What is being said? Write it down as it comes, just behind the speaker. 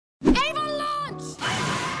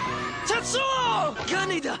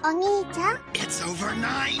It's over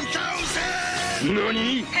 9,000!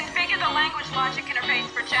 Nani? Configure the language logic interface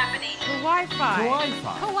for Japanese. Kawaii-Fi.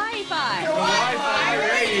 Kawaii-Fi. Kawaii-Fi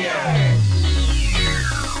Radio.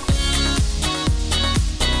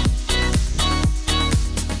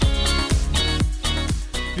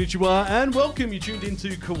 Konnichiwa and welcome. You tuned into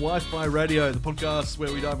Kawaii-Fi Radio, the podcast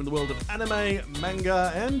where we dive into the world of anime,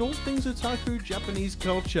 manga, and all things otaku Japanese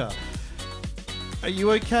culture. Are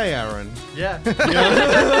you okay, Aaron? Yeah.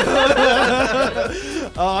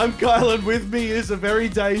 I'm Kyle, and with me is a very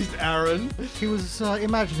dazed Aaron. He was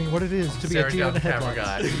imagining what it is to be a Staring deer in down the the camera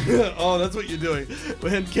headlights. guy. Oh, that's what you're doing.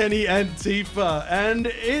 And Kenny and Tifa. And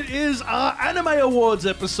it is our Anime Awards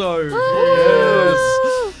episode.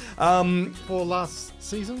 Yes. For last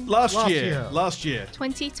season? Last year.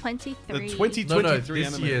 2023. The 2023 No, this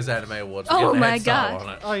Anime year's Awards. Anime Awards. Oh We're getting a my head start God. on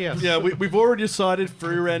it. Oh, yes. Yeah, we've already decided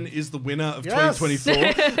Frieren is the winner of Yes.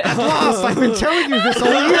 2024. At last, I've been telling you this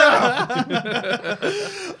all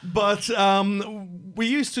year. But we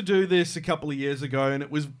used to do this a couple of years ago, and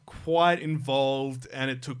it was quite involved,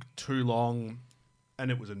 and it took too long, and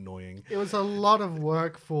it was annoying. It was a lot of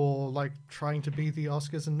work for trying to beat the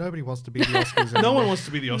Oscars, and nobody wants to beat the Oscars anymore. No one wants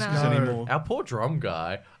to be the Oscars No. anymore. Our poor drum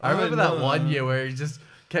guy. I I remember that know. one year where he just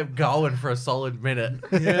kept going for a solid minute.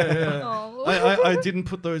 Yeah. Oh. I didn't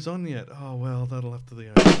put those on yet. Oh, well, that'll have to be...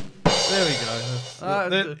 There we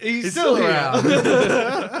go. He's still here.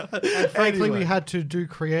 And frankly, Anyway. we had to do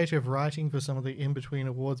creative writing for some of the in-between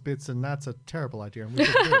awards bits, and that's a terrible idea. And we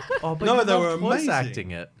should do it. Oh, but No, you they loved were voice amazing.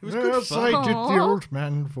 acting it. It was good Yes, fun. I did the Aw. old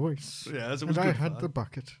man voice. Yes, it was and I good had fun. the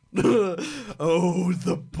bucket. Oh,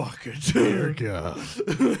 the bucket.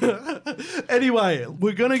 Anyway,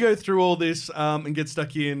 we're going to go through all this and get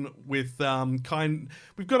stuck in with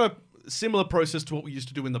we've got a similar process to what we used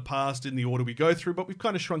to do in the past in the order we go through, but we've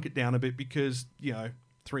kind of shrunk it down a bit because,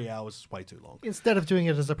 3 hours is way too long. Instead of doing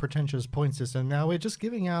it as a pretentious point system, now we're just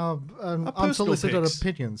giving our personal unsolicited picks.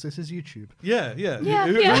 opinions. This is YouTube. Yeah. Yeah, Who yeah.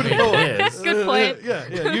 would have thought? Yes. Good point. Yeah.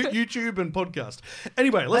 YouTube and podcast.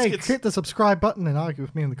 Anyway, let's Hey, get... hit the subscribe button and argue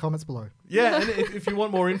with me in the comments below. Yeah, and if you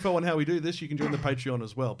want more info on how we do this, you can join the Patreon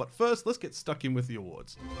as well. But first, let's get stuck in with the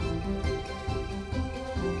awards.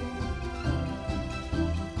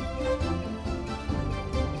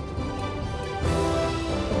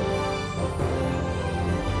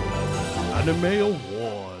 Anime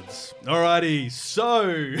Awards. Alrighty, so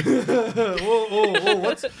whoa,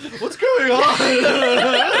 what's going on?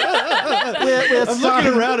 We're I'm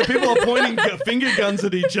looking around and people are pointing finger guns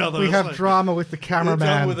at each other. We It's have like- drama with the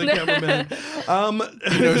cameraman. With the cameraman.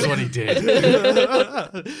 He knows what he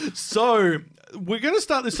did. So we're going to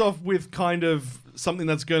start this off with kind of something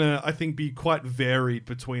that's going to, I think, be quite varied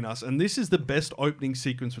between us. And this is the best opening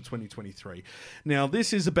sequence for 2023. Now,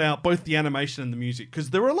 this is about both the animation and the music, because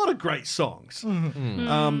there were a lot of great songs.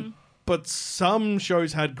 But some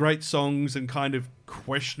shows had great songs and kind of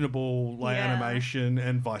questionable Yeah. animation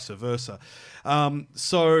and vice versa.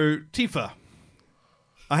 So, Tifa,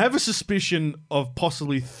 I have a suspicion of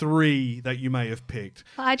possibly 3 that you may have picked.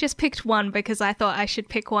 I just picked one because I thought I should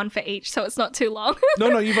pick one for each, so it's not too long.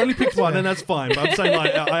 No, you've only picked one, and that's fine. But I'm saying,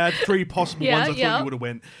 I had 3 possible Yeah, ones I thought yeah. you would have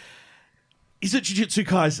went. Is it Jujutsu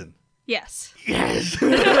Kaisen? Yes. Yes.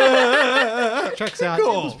 Checks out.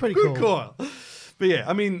 Cool. It was pretty Good cool. call. But yeah,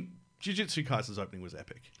 I mean, Jujutsu Kaisen's opening was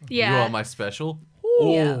epic. Yeah. You are my special.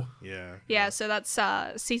 Yeah. Yeah. Yeah, so that's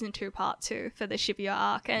season 2, part 2 for the Shibuya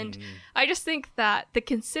arc. And I just think that the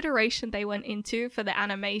consideration they went into for the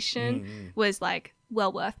animation was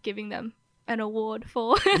well worth giving them an award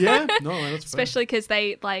for. Yeah? No, that's fair. Especially because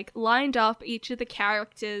they lined up each of the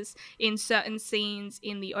characters in certain scenes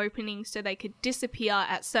in the opening so they could disappear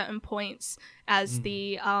at certain points as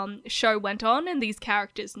the show went on, and these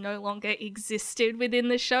characters no longer existed within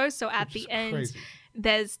the show. So at Which the is end, crazy.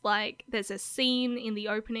 there's a scene in the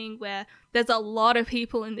opening where there's a lot of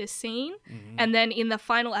people in this scene, and then in the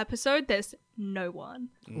final episode there's no one.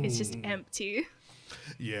 It's just empty.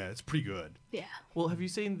 Yeah, it's pretty good. Yeah. Well, have you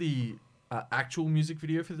seen the actual music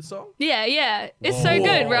video for the song? Yeah. It's so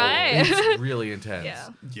good, right? It's really intense. Yeah.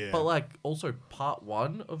 Yeah. But also part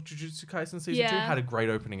 1 of Jujutsu Kaisen season 2 Yeah. had a great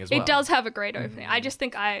opening as well. It does have a great opening. I just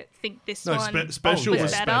think this no, one special Oh,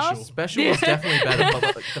 was yeah. better. special. Special was definitely better, but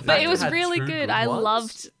the fact But it was had really two good. I ones.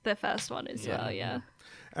 loved the first one as Yeah. well, yeah.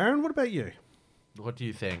 Aaron, what about you? What do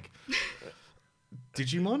you think?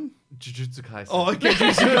 Digimon? Jujutsu Kaisen. Oh, okay,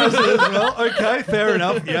 Jujutsu Kaisen as well. Okay, fair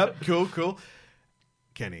enough. Yep, cool.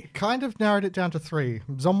 Kenny? Kind of narrowed it down to 3.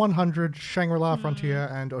 Zom 100, Shangri-La Frontier,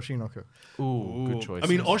 and Oshinoko. Ooh, good choice. I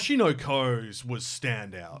mean, Oshinoko's was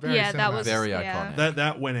standout. Very yeah, that cinematic. was Very yeah. iconic.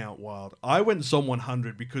 That went out wild. I went Zom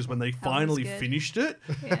 100 because when they finally good. finished it,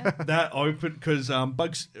 Yeah. that opened because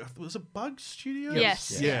Bugs was it Bugs Studio?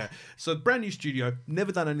 Yes. Yeah. So brand new studio,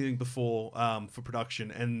 never done anything before for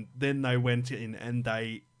production, and then they went in and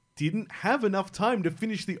they didn't have enough time to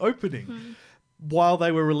finish the opening while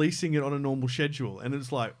they were releasing it on a normal schedule, and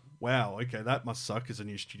it's like, wow, okay, that must suck as a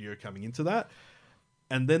new studio coming into that.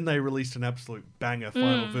 And then they released an absolute banger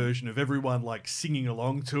final version of everyone like singing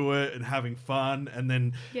along to it and having fun and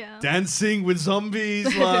then Yeah. dancing with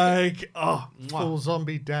zombies. Like, Full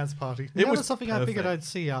zombie dance party. It That was was something I figured perfect. I'd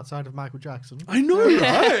see outside of Michael Jackson. I know,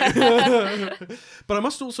 right? But I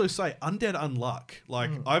must also say, Undead Unluck.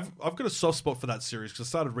 Like, I've got a soft spot for that series because I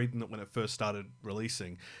started reading it when it first started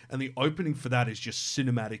releasing, and the opening for that is just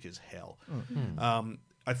cinematic as hell.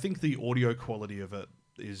 I think the audio quality of it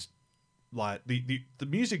is like the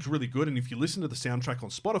music's really good, and if you listen to the soundtrack on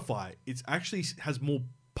Spotify, it's actually has more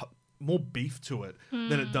beef to it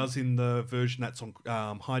than it does in the version that's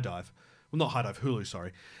on High Dive. Well, not High Dive, Hulu,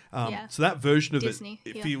 sorry. Yeah. So that version of Disney,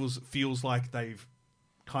 it yeah. feels like they've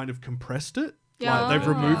kind of compressed it. Yeah. Like they've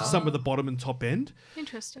removed Oh. some of the bottom and top end.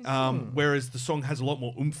 Interesting. Whereas the song has a lot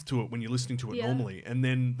more oomph to it when you're listening to it Yeah. normally. And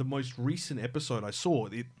then the most recent episode I saw,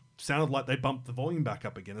 it sounded like they bumped the volume back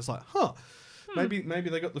up again. It's like, maybe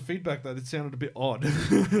they got the feedback that it sounded a bit odd. But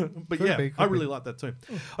Could yeah, be, could I be. really like that too.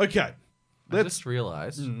 Okay. I Let's... just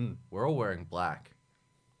realized we're all wearing black.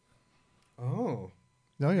 Oh.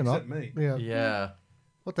 No, you're Is not. that me? Yeah. Yeah.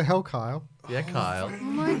 What the hell, Kyle? Yeah, Kyle. Take it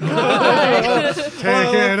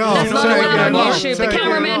off. It's not take allowed it on off, YouTube. The take it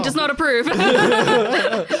cameraman off. does not approve.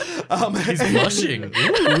 He's blushing.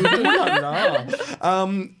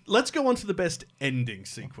 Let's go on to the best ending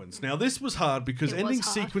sequence. Now, this was hard because It was ending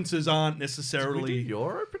hard. sequences aren't Did we do necessarily...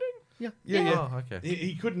 your opening? Yeah. Oh, okay.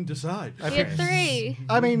 He couldn't decide. You had 3.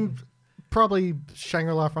 I mean, probably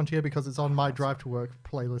Shangri-La Frontier because it's on my drive to work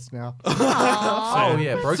playlist now. Oh,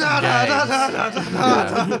 yeah, Broken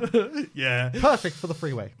Games. Yeah. Perfect for the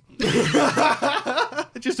freeway.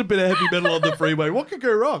 Just a bit of heavy metal on the freeway. What could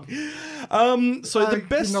go wrong? So the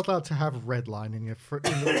best... You're not allowed to have Redline in your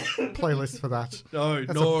playlist for that. No,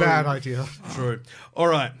 That's no. a bad idea. True. All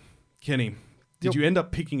right, Kenny. Did Yep. you end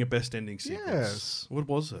up picking a best ending sequence? Yes. What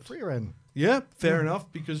was it? Free Ren. Yeah, fair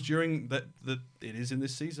enough, because during that it is in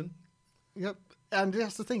this season. Yep. And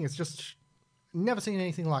that's the thing. It's just never seen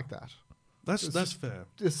anything like that. That's fair.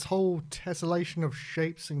 This whole tessellation of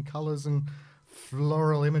shapes and colors and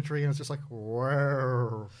floral imagery, and it's just like,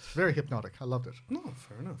 whoa. It's very hypnotic. I loved it. No,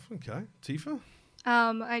 fair enough. Okay. Tifa?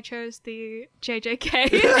 I chose the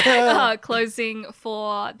JJK closing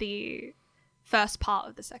for the first part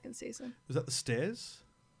of the second season. Was that the stairs?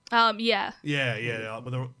 Yeah. Yeah.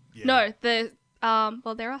 Well, yeah. No, the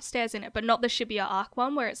well, there are stairs in it, but not the Shibuya Arc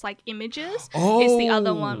one where it's like images. Oh. It's the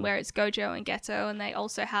other one where it's Gojo and Geto, and they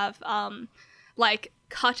also have like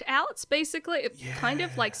cutouts basically. It kind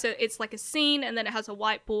of like, so it's like a scene and then it has a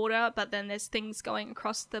white border, but then there's things going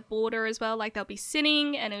across the border as well. Like they'll be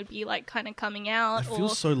sitting and it would be like kind of coming out. It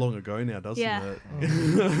feels so long ago now, doesn't Yeah.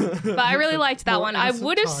 it? But I really liked that More one. I innocent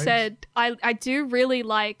would have times. said I do really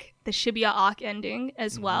like the Shibuya Arc ending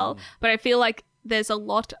as well, but I feel like there's a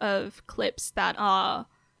lot of clips that are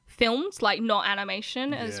filmed, like not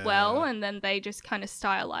animation as well, Yeah. and then they just kind of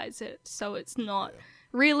stylize it so it's not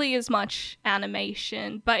really as much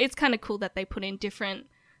animation, but it's kind of cool that they put in different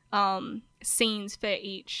scenes for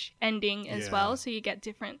each ending as Yeah. well, so you get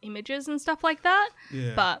different images and stuff like that.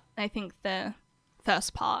 Yeah. But I think the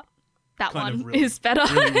first part, that Kind of one really- is better.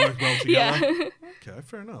 really worked well together. Yeah. Okay,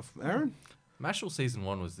 fair enough. Aaron? Mashal season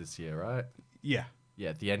 1 was this year, right? Yeah.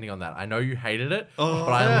 Yeah, the ending on that. I know you hated it, Oh.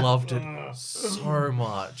 but I loved it so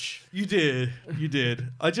much. You did.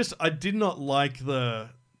 I did not like the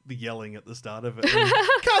yelling at the start of it.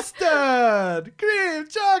 Custard! Cream!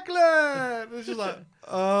 Chocolate! It's just like,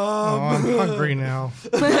 Oh, I'm hungry now.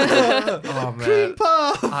 Oh, cream man.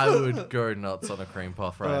 puff! I would go nuts on a cream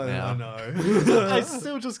puff right now. I know. I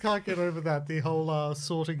still just can't get over that. The whole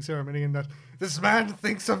sorting ceremony and that this man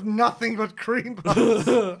thinks of nothing but cream puffs.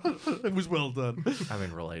 It was well done. I mean,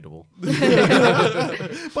 relatable.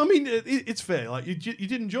 But I mean, it's fair. Like, you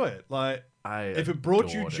did enjoy it. Like, if it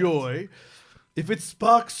brought you adored it. joy, if it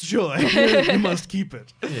sparks joy, you must keep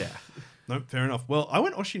it. Yeah. No, fair enough. Well, I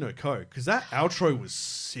went Oshinoko because that outro was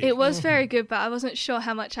sick. It was very good, but I wasn't sure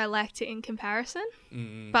how much I liked it in comparison.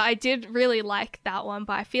 But I did really like that one,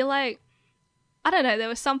 but I feel like, I don't know, there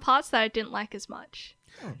were some parts that I didn't like as much.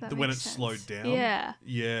 That when it makes sense. slowed down. Yeah.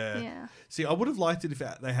 Yeah. See, I would have liked it if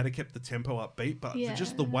they had kept the tempo upbeat, but Yeah.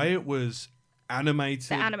 just the way it was animated.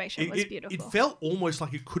 The animation was it beautiful. felt almost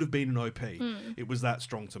like it could have been an OP. It was that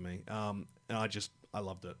strong to me. And I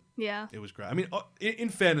loved it. Yeah. It was great. I mean, in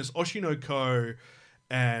fairness, Oshinoko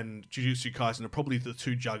and Jujutsu Kaisen are probably the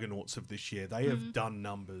two juggernauts of this year. They have done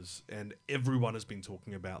numbers, and everyone has been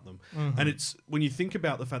talking about them. And it's when you think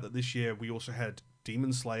about the fact that this year we also had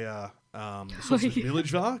Demon Slayer, the Sorcerer's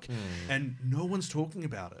Village arc, and no one's talking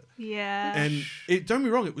about it. Yeah. And don't get me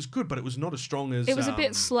wrong, it was good, but it was not as strong as it was a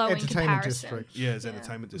bit slow in Entertainment comparison. District. Yeah, as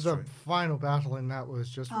Entertainment The District. final battle in that was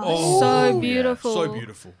just So beautiful. So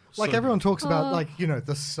beautiful. like So everyone beautiful. talks about, like, you know,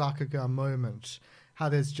 the Sakuga moment. How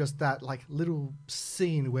there's just that like little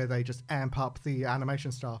scene where they just amp up the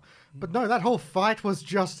animation style. But no, that whole fight was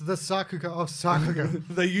just the Sakuga of Sakuga.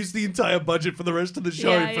 They used the entire budget for the rest of the show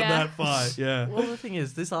Yeah, for yeah. that fight. Yeah. Well, the thing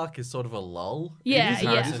is, this arc is sort of a lull Yeah, in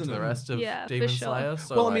comparison yeah. to the rest of Yeah, for Demon sure. Slayer.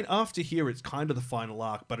 So, Well, I like, mean, after here, it's kind of the final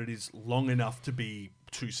arc, but it is long enough to be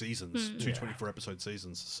 2 seasons, two 24-episode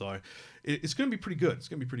seasons. So it's going to be pretty good. It's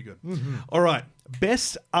going to be pretty good. All right.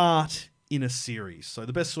 Best art in a series. So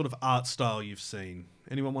the best sort of art style you've seen.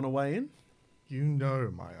 Anyone want to weigh in? You know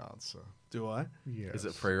my answer. Do I? Yes. is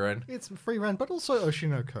it free reign? It's free run, but also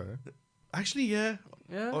Oshinoko. Actually, yeah.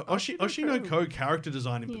 Yeah, Oshinoko character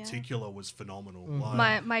design in Yeah. particular was phenomenal.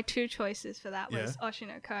 Like, My two choices for that was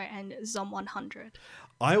Oshinoko and Zom 100.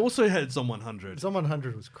 I also had Zom 100. Zom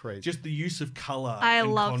 100 was crazy. Just the use of color. I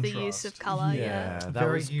and love the contrast. use of color. Yeah. that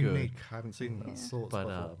very was unique. good. I haven't seen those sorts But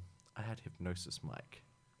before. I had Hypnosis Mike.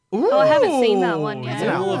 Oh, I haven't seen that one Ooh, yet.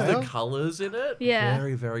 Yeah. All of the colors in it, Yeah.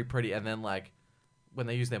 very, very pretty. And then like when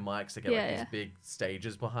they use their mics, they get Yeah, like yeah. these big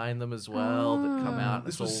stages behind them as well that come out.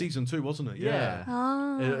 This It's was all- season 2, wasn't it? Yeah.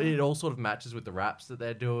 Ah. It all sort of matches with the raps that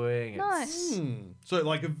they're doing. It's Nice. So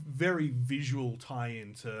like a very visual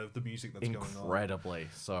tie-in to the music that's going on. incredibly.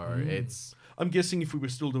 So it's I'm guessing if we were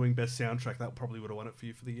still doing best soundtrack, that probably would have won it for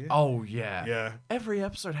you for the year. oh yeah. Yeah. Every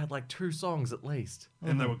episode had like 2 songs at least.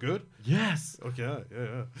 And they were good? Yes. Okay,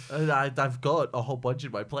 yeah. And I've got a whole bunch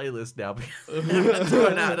in my playlist now because I'm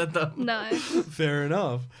doing out of them. No. Fair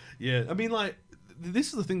enough. Yeah, I mean, like, this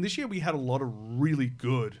is the thing. This year we had a lot of really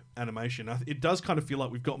good animation. It does kind of feel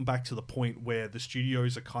like we've gotten back to the point where the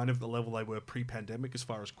studios are kind of the level they were pre-pandemic as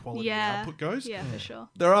far as quality and Yeah. output goes. Yeah, for sure.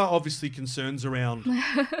 There are obviously concerns around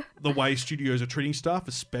the way studios are treating staff,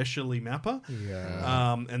 especially Mappa.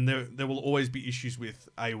 Yeah. And there will always be issues with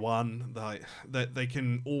A1. That they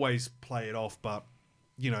can always play it off, but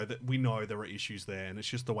you know that we know there are issues there, and it's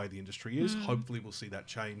just the way the industry is. Hopefully, we'll see that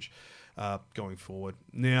change going forward.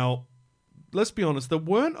 Now, let's be honest. There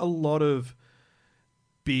weren't a lot of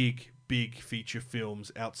big feature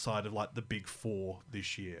films outside of like the big 4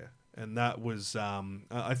 this year, and that was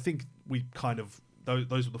I think we kind of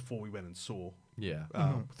those were the 4 we went and saw. Yeah.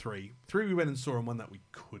 3 we went and saw, and one that we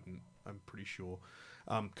couldn't. I'm pretty sure.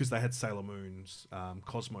 Because they had Sailor Moon's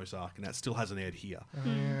Cosmos arc, and that still hasn't aired here.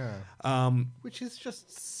 Yeah. Which is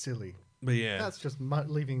just silly. But yeah, That's just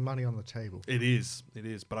leaving money on the table. it is.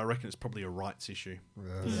 But I reckon it's probably a rights issue.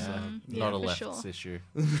 Not a for left sure. issue.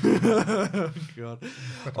 God.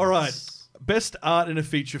 All right, best art in a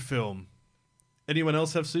feature film. Anyone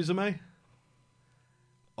else have Suzume?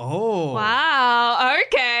 Oh, Wow.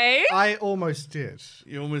 Okay. I almost did.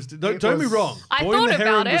 You almost did. Don't It get me was- wrong. I Boy in the thought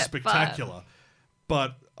Heron about was it, spectacular.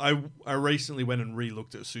 But I recently went and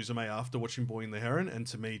re-looked at Suzume after watching Boy in the Heron, and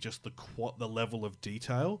to me, just the level of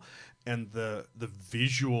detail and the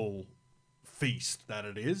visual feast that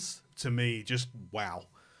it is, to me, just wow.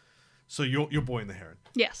 So you're Boy in the Heron.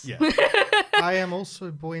 Yes. Yeah, I am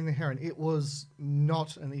also Boy in the Heron. It was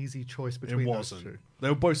not an easy choice it between those wasn't. two. They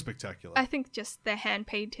were both spectacular. I think just the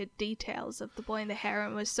hand-painted details of the Boy and the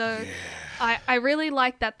Heron was so... I really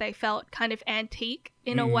like that they felt kind of antique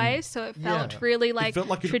in a way, so it felt Yeah. really like felt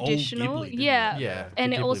like an old traditional. Ghibli, didn't yeah. it? Yeah.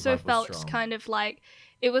 And the it Ghibli also vibe was felt strong. kind of like...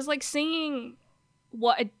 It was like seeing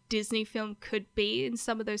what a Disney film could be in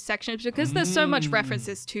some of those sections, because there's so much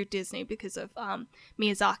references to Disney because of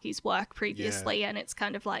Miyazaki's work previously, and it's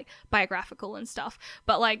kind of like biographical and stuff.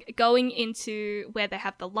 But like going into where they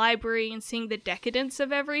have the library and seeing the decadence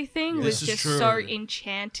of everything This was is just true. so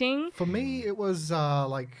enchanting. For me, it was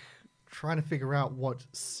like trying to figure out what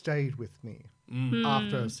stayed with me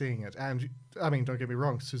after seeing it. And I mean, don't get me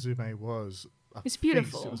wrong, Suzume was It's feast.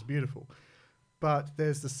 beautiful. It was beautiful. But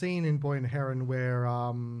there's the scene in Boy and Heron where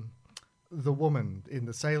the woman in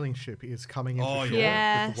the sailing ship is coming into Oh, shore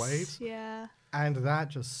Yes. with the waves. Yeah. And that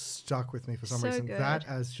just stuck with me for some So reason. good. That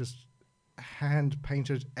as just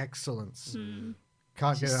hand-painted excellence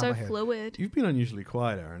Can't get it out So of my head. fluid. You've been unusually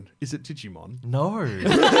quiet, Aaron. Is it Digimon? No. Is it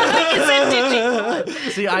Digimon?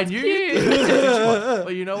 See, I knew Cute. you'd think it was Digimon.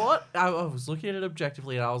 But you know what? I was looking at it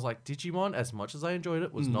objectively and I was like, Digimon, as much as I enjoyed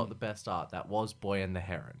it, was not the best art. That was Boy and the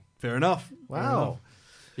Heron. Fair enough. Wow.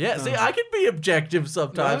 Yeah, see, I can be objective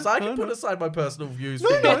sometimes. No, I can no, put no. aside my personal views for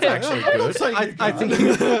what's actually I'm not good. saying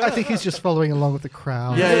I think he's just following along with the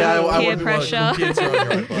crowd. Yeah, I Peer wouldn't be pressure. one kids are on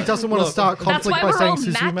your own He boat. doesn't want to start That's conflict why by we're all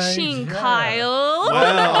saying Suzume. matching, Kyle.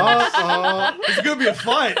 Wow. It's going to be a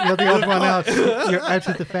fight. You're the odd one out. You're out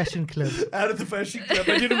of the fashion club. Out of the fashion club.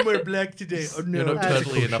 I didn't wear black today. Oh, no. You're not That's a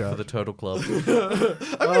turtly cool enough show. for the Turtle Club. I'm going to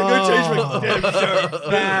go change my damn shirt.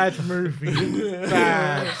 Bad movie.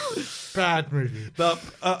 Bad movie. But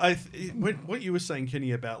what you were saying,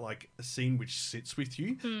 Kenny, about like a scene which sits with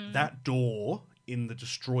you, that door in the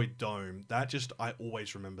destroyed dome, I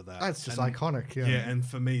always remember that. That's just And- iconic. Yeah, and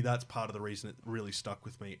for me, that's part of the reason it really stuck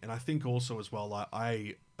with me. And I think also as well, like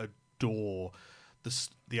I adore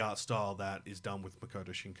the art style that is done with Makoto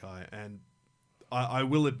Shinkai, and I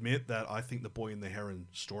will admit that I think the Boy and the Heron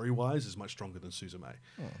story-wise is much stronger than Suzume.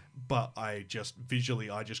 But I just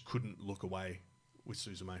couldn't look away with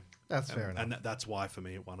Suzume. That's fair enough. And that's why for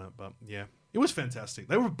me it won it. But yeah, it was fantastic.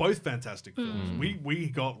 They were both fantastic films. We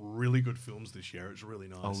got really good films this year. It was really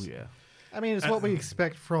nice. Oh, yeah. I mean, it's what we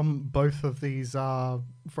expect from both of these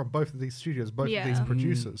studios, both of these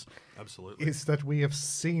producers. Absolutely. Is that we have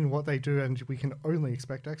seen what they do, and we can only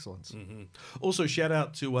expect excellence. Also, shout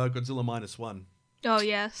out to Godzilla -1. Oh,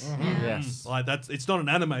 yes. Yeah. Yes. Like it's not an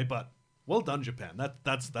anime, but well done, Japan.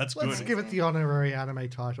 That's Let's good. give it the honorary anime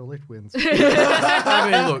title. It wins. I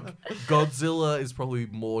mean, look, Godzilla is probably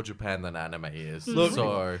more Japan than anime is. Look,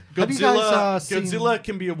 So, Have you guys, seen- Godzilla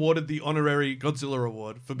can be awarded the honorary Godzilla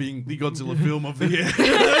award for being the Godzilla film of the year.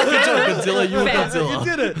 Godzilla, you were Fair. Godzilla. You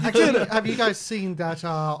did it. You did Actually, it. have you guys seen that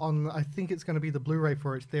on? I think it's going to be the Blu-ray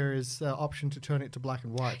for it. There is the option to turn it to black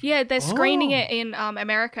and white. Yeah, they're screening it in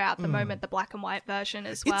America at the moment, the black and white version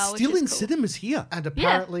as well. It's which still is in cool. cinemas here. And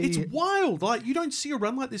apparently, It's wild. Like you don't see a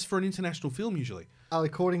run like this for an international film usually.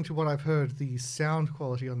 according to what I've heard, the sound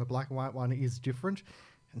quality on the black and white one is different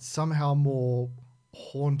and somehow more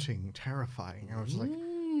haunting, terrifying. And I was like,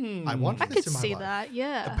 I want I this could in my see life. that,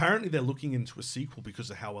 yeah. Apparently, they're looking into a sequel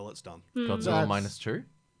because of how well it's done. Godzilla That's- -2?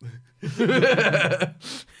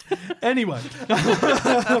 Anyway,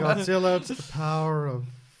 Godzilla, it's the power of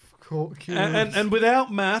cubes. and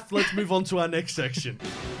without math, let's move on to our next section.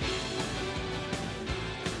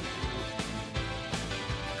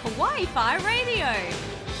 Wi-Fi Radio.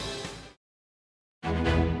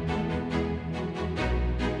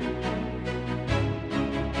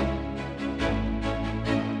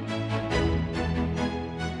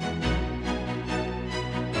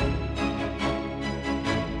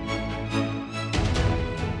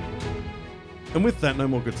 And with that, no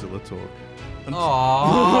more Godzilla talk.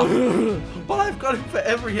 Aww. But I've got him for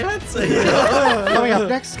every answer. Coming up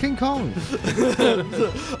next, King Kong.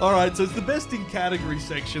 All right, so it's the best in category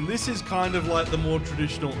section. This is kind of like the more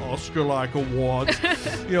traditional Oscar-like awards.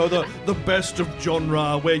 You know, the best of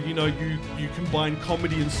genre, where you combine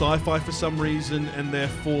comedy and sci-fi for some reason, and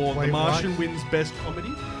therefore Wait, The Martian what? wins best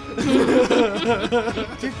comedy. Did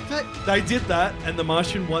that- They did that, and The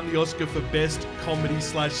Martian won the Oscar for best comedy /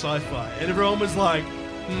 sci-fi, and everyone was like,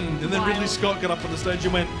 And then Ridley Wild. Scott got up on the stage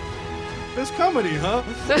and went, best comedy, huh?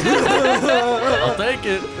 I'll take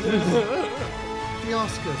it. The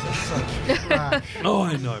Oscars are such trash. Oh,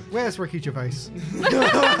 I know. Where's Ricky Gervais?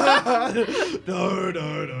 No.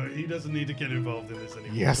 He doesn't need to get involved in this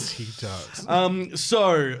anymore. Yes, he does.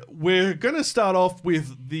 So we're going to start off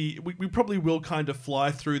with we probably will kind of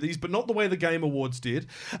fly through these, but not the way the Game Awards did.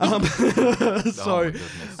 So goodness.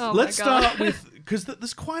 Oh let's my God. start with, because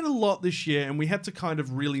there's quite a lot this year, and we had to kind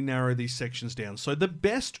of really narrow these sections down. So the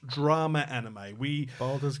best drama anime,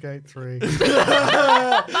 Baldur's Gate 3. is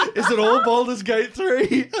it all Baldur's Gate 3?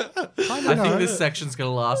 I think this section's going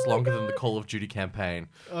to last longer than the Call of Duty campaign.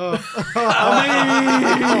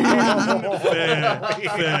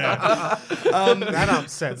 Fair. That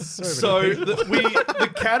upsets So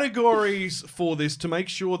the categories for this, to make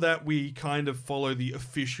sure that we kind of follow the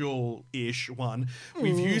official-ish one,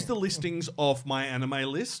 we've used the listings of My Anime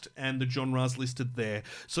List and the genres listed there.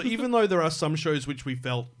 So even though there are some shows which we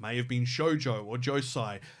felt may have been shoujo or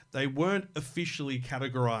josei, they weren't officially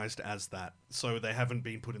categorized as that. So they haven't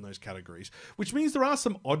been put in those categories, which means there are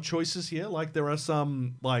some odd choices here. Like there are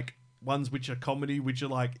some like ones which are comedy, which are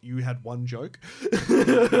like you had one joke,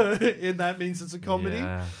 and that means it's a comedy.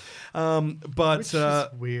 Yeah. But Which is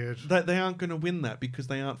weird. they aren't going to win that because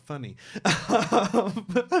they aren't funny.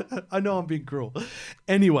 I know I'm being cruel.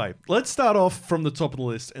 Anyway, let's start off from the top of the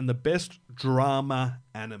list. And the best drama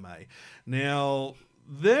anime. Now,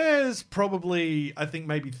 there's probably, I think,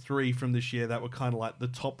 maybe 3 from this year that were kind of like the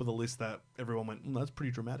top of the list that everyone went, that's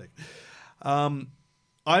pretty dramatic.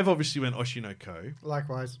 I've obviously went Oshinoko.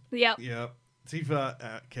 Likewise. Yep. Yeah.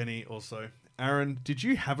 Tifa, Kenny also. Aaron, did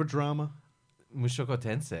you have a drama? Mushoku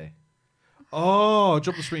Tensei. Oh,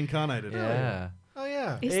 Jobless Reincarnated. Yeah. Oh,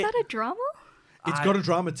 yeah. Is that a drama? It's got a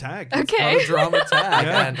drama tag. Okay. Got a drama tag.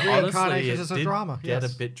 Yeah. And honestly, Reincarnation it is a did drama, get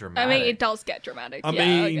yes. a bit I dramatic. mean, it does get dramatic. I I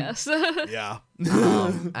mean- guess. Yeah.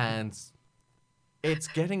 And it's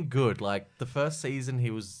getting good. Like, the first season,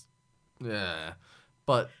 he was...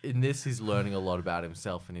 But in this, he's learning a lot about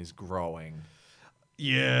himself and he's growing.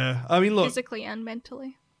 Yeah. I mean, look. Physically and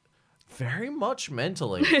mentally. Very much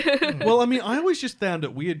mentally. Well, I mean, I always just found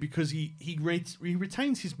it weird because he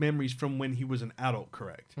retains his memories from when he was an adult,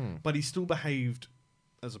 correct? But he still behaved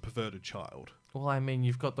as a perverted child. Well, I mean,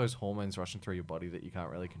 you've got those hormones rushing through your body that you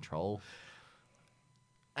can't really control.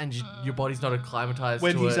 And your body's not acclimatized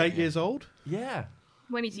When to he's it. 8 years old? Yeah.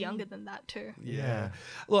 When he's younger than that, too. Yeah.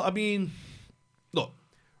 Well, I mean, look,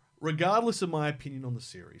 regardless of my opinion on the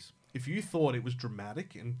series, if you thought it was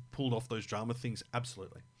dramatic and pulled off those drama things,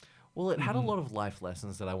 absolutely. Well, it had a lot of life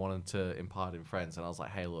lessons that I wanted to impart in friends. And I was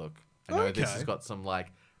like, hey, look, I know this Okay. has got some,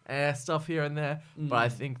 like, stuff here and there, but I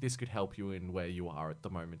think this could help you in where you are at the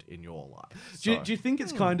moment in your life. Do you think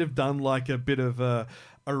it's kind of done like a bit of a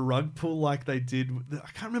rug pull like they did?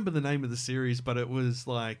 I can't remember the name of the series, but it was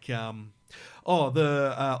like... the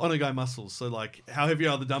Onagai muscles. So, like, how heavy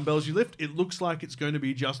are the dumbbells you lift? It looks like it's going to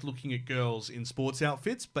be just looking at girls in sports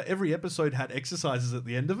outfits, but every episode had exercises at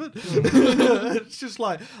the end of it. It's just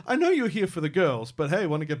like, I know you're here for the girls, but hey,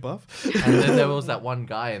 want to get buff? And then there was that one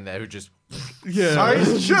guy in there who just... Yeah.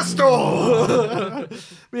 Size just all.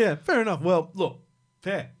 Yeah, fair enough. Well, look,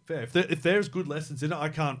 fair. If there's good lessons in it, I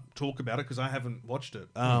can't talk about it because I haven't watched it.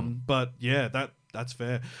 But yeah, that's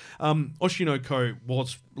fair. Oshinoko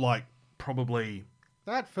was like probably...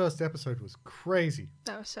 That first episode was crazy.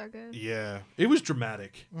 That was so good. Yeah, it was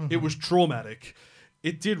dramatic. It was traumatic.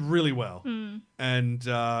 It did really well. And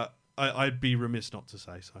I'd be remiss not to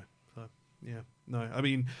say so. So, yeah. No, I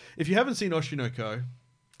mean, if you haven't seen Oshinoko,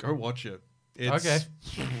 go watch it. It's... Okay.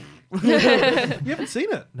 You haven't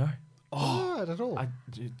seen it? No. Not at all.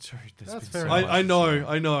 That's fair enough. I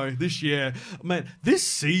know. This year, man, this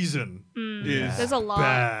season is There's a lot.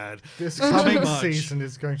 bad. This Too coming much. season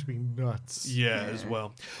is going to be nuts. Yeah, as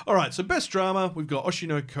well. All right, so best drama, we've got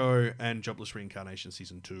Oshinoko and Jobless Reincarnation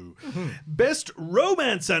Season 2. Best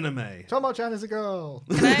romance anime. Tomo-chan is a girl.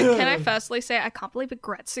 Can I firstly say I can't believe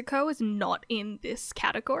Agretsuko is not in this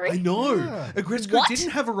category? I know. Yeah. Agretsuko What? didn't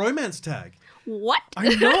have a romance tag. What?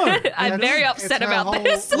 I know. I'm very upset about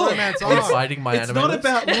this. Romance Are you arc. fighting my It's anime not list?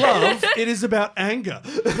 about love, it is about anger.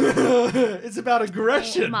 It's about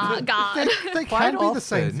aggression. Oh my god. They Quite can be the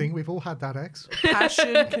same often- thing. We've all had that ex.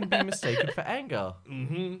 Passion can be mistaken for anger.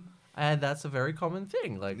 And that's a very common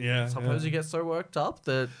thing. Like, Yeah, sometimes yeah. you get so worked up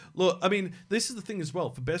that... Look, I mean, this is the thing as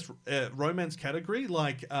well. For best romance category,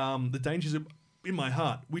 like The Dangers in My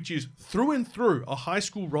Heart, which is through and through a high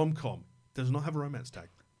school rom-com, does not have a romance tag.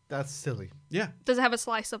 That's silly. Yeah, Does it have a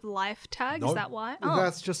slice of life tag? No. Is that why? Oh,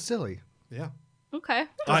 That's just silly. yeah. okay.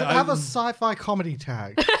 Does it have a sci-fi comedy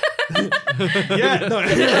tag? Yeah, no.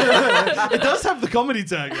 It does have the comedy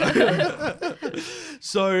tag.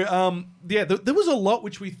 So, yeah, there was a lot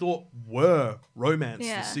which we thought were romance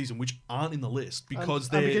Yeah. this season, which aren't in the list because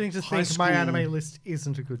I'm they're beginning to high think my school- anime list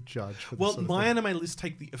isn't a good judge for this Well, sort of my thing. anime list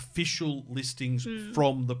take the official listings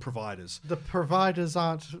from the providers. The providers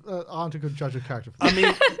aren't a good judge of character. For I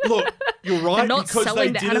mean, look, you're right, They're not because they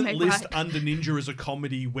selling the didn't anime list right. Under Ninja as a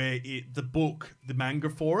comedy where the manga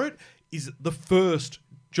for it is the first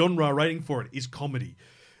genre rating for it is comedy.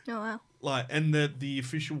 Oh wow. Like, and the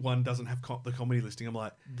official one doesn't have the comedy listing. I'm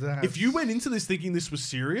like, That's- if you went into this thinking this was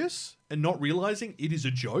serious and not realizing it is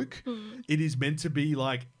a joke, it is meant to be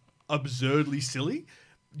like absurdly silly,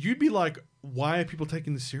 you'd be like, why are people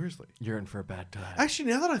taking this seriously? You're in for a bad time.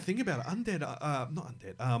 Actually, now that I think about it,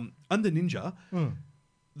 Under Ninja,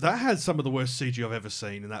 that has some of the worst CG I've ever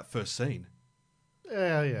seen in that first scene.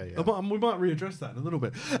 Yeah. We might readdress that in a little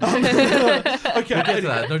bit. Okay, We'll get to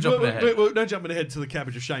that. No jumping ahead. No jumping ahead to the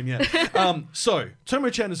cabbage of shame yet. So,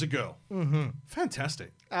 Tomo-chan is a girl.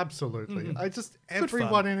 Fantastic. Absolutely. fun.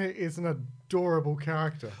 Everyone in it is an adorable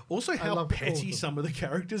character. Also, how love all petty of them. some of the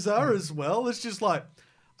characters are as well. It's just like,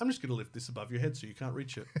 I'm just going to lift this above your head so you can't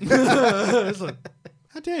reach it. It's like,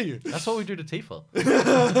 how dare you? That's what we do to Tifa.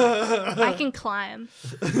 I can climb.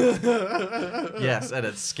 Yes, and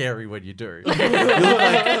it's scary when you do. You look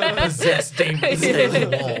like possessed demons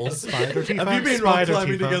scaling walls. Spider Have you been rock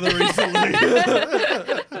climbing together recently?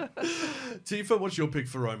 Tifa, what's your pick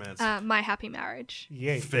for romance? My Happy Marriage.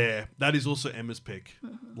 Yeah. Fair. That is also Emma's pick.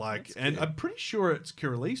 And I'm pretty sure it's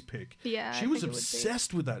Kiralei's pick. Yeah, She I was think it would be.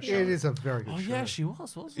 obsessed with that show. It is a very good Oh show. yeah, she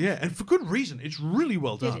was, wasn't she? Yeah, and for good reason. It's really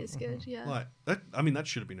well done. It is good, yeah. Like that. I mean, that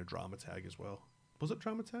should have been a drama tag as well. Was it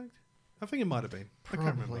drama tagged? I think it might have been. I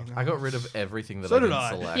can't Probably remember. not. I got rid of everything that So I did didn't I.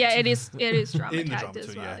 select. Yeah, it is drama In the tagged drama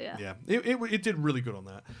as too, well, yeah. It did really good on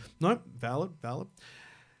that. No, valid.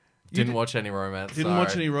 Didn't watch any romance. Didn't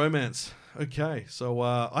watch any romance. Okay, so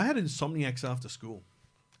I had Insomniacs After School,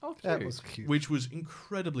 Oh, That cute. was cute. which was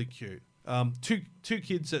incredibly cute. Two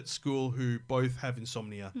kids at school who both have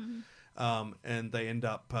insomnia, and they end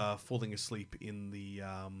up falling asleep in the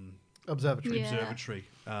Observatory. Yeah. observatory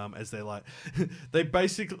as they're like they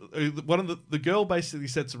basically one of the girl basically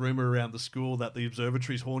sets a rumor around the school that the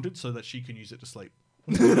observatory is haunted so that she can use it to sleep.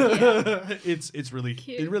 It's really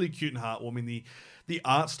Cute. really cute and heartwarming. The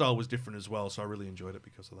art style was different as well, so I really enjoyed it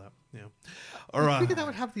because of that. Yeah. All I right. figure that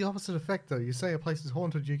would have the opposite effect, though. You say a place is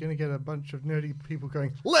haunted, you're going to get a bunch of nerdy people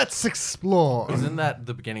going, "Let's explore." Isn't that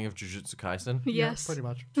the beginning of Jujutsu Kaisen? Yeah, Yes. pretty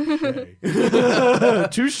much.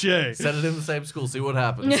 Touche. Set it in the same school, see what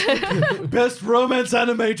happens. Best romance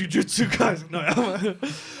anime Jujutsu Kaisen. No.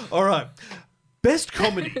 All right. Best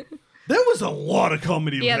comedy. There was a lot of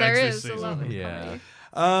comedy. Yeah, with there X this is a season. lot of Yeah.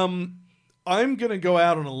 comedy. I'm going to go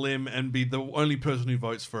out on a limb and be the only person who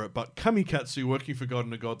votes for it, but Kamikatsu, Working for God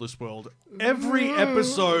in a Godless World, every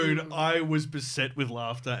episode I was beset with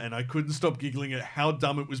laughter and I couldn't stop giggling at how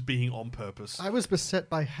dumb it was being on purpose. I was beset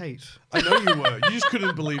by hate. I know you were. You just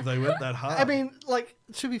couldn't believe they went that hard. I mean, like,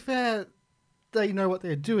 to be fair, they know what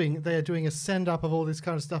they're doing. They are doing a send-up of all this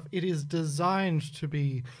kind of stuff. It is designed to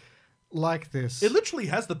be like this. it literally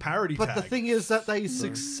has the parody But tag. the thing is that they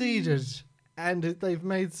succeeded, and they've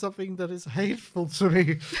made something that is hateful to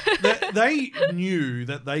me. they knew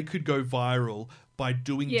that they could go viral by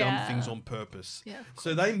doing dumb Yeah. things on purpose. Yeah, of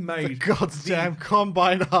So they made Goddamn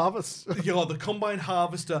combine harvest. the combine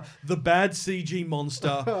harvester, the bad CG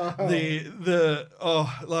monster,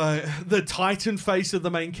 the Titan face of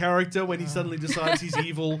the main character when he suddenly decides he's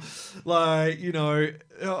evil. They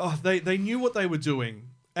knew what they were doing,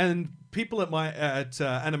 and people at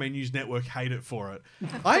Anime News Network hate it for it.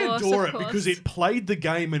 I course, adore of it because course. it played the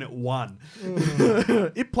game and it won.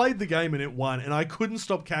 It played the game and it won, and I couldn't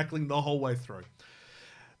stop cackling the whole way through.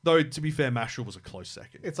 Though, to be fair, Mashal was a close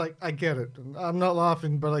second. It's like, I get it. I'm not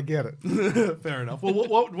laughing, but I get it. Fair enough. Well,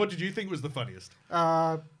 what did you think was the funniest?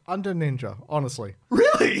 Under Ninja, honestly.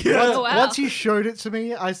 Really? Yeah. Oh, wow. Once you showed it to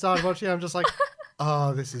me, I started watching it. I'm just like,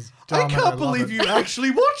 oh, this is dumb. I and can't love believe it. you actually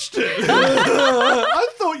watched it. I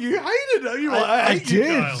thought you hated it. You were like, I hate you,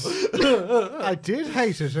 did. Kyle. I did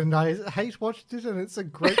hate it, and I hate watched it, and it's a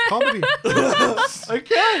great comedy.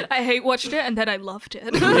 Okay. I watched it and then I loved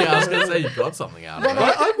it. Yeah, I was going to say you got something out of it.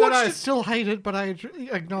 I But I watched still hate it, but I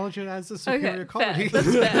acknowledge it as a superior Okay, comedy. fair.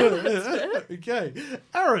 That's fair. it. Okay.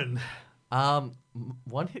 Aaron.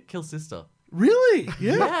 One Hit Kill Sister. Really?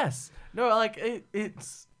 Yeah. Yes. No, like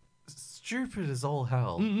it's stupid as all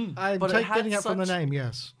hell. I'm But it had getting up from the such- name,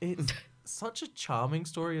 yes. It's such a charming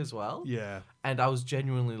story as well. Yeah. And I was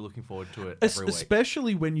genuinely looking forward to it every week.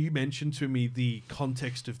 Especially when you mentioned to me the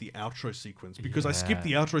context of the outro sequence, because I skipped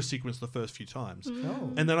the outro sequence the first few times.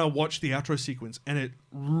 Oh. And then I watched the outro sequence, and it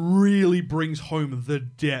really brings home the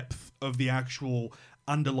depth of the actual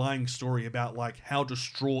underlying story about like how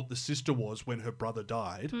distraught the sister was when her brother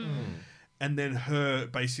died. And then her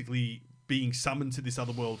basically being summoned to this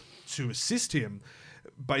other world to assist him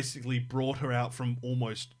basically brought her out from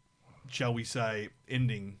almost, shall we say,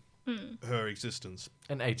 ending her existence.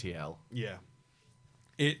 An ATL. Yeah.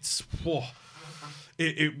 It's...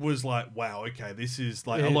 It was like, wow, okay, this is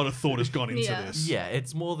like a lot of thought has gone into Yeah. this. Yeah,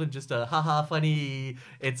 it's more than just a haha funny.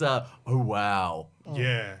 It's a oh wow.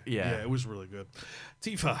 Yeah. Yeah. It was really good.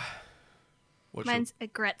 Tifa. What's your... Mine's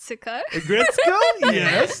Agretsuko. Agretsuko?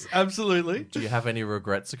 Yes, absolutely. Do you have any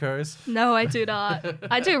regrets, Akos? No, I do not.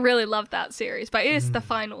 I do really love that series, but it is the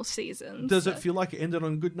final season. Does so- it feel like it ended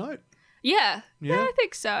on a good note? Yeah. Yeah? Yeah, I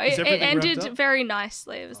think so. Is It everything wrapped ended up? very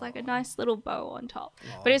nicely. It was like a nice little bow on top.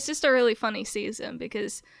 But it's just a really funny season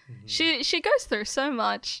because she goes through so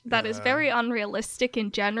much that is very unrealistic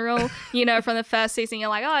in general. You know, from the first season, you're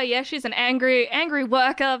like, oh yeah, she's an angry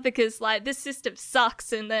worker because like this system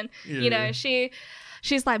sucks, and then you know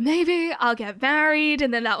she's like, maybe I'll get married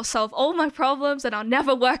and then that will solve all my problems and I'll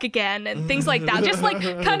never work again and things like that. Just like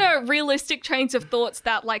kind of realistic trains of thoughts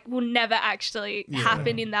that like will never actually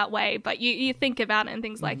happen in that way. But you think about it and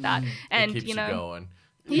things like that. And It keeps you know, going.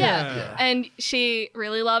 Yeah. And she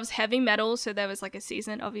really loves heavy metal. So there was like a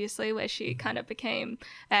season, obviously, where she kind of became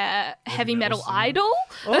a heavy metal idol.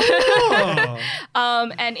 Oh.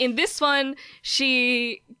 And in this one,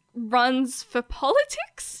 she runs for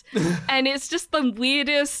politics. And it's just the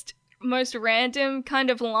weirdest, most random kind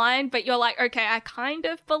of line, but you're like, okay, I kind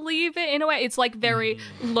of believe it in a way. It's like very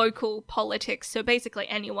local politics, so basically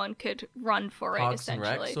anyone could run for Parks it, and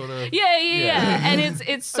essentially. Rec, sort of. Yeah. And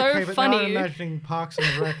it's so okay, but funny. now I'm imagining Parks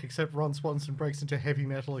and Rec, except Ron Swanson breaks into heavy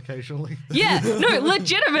metal occasionally. Yeah, no,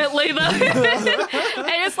 legitimately though.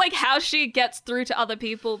 And it's like how she gets through to other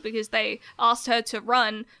people because they asked her to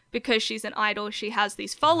run because she's an idol. She has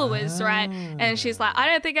these followers, right? And she's like, I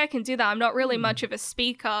don't think I can do that. I'm not really much of a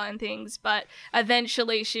speaker and things. But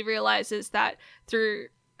eventually she realizes that through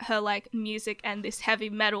her like music and this heavy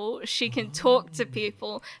metal, she can talk to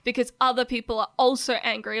people because other people are also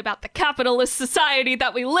angry about the capitalist society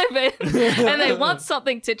that we live in and they want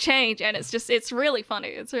something to change. And it's really funny.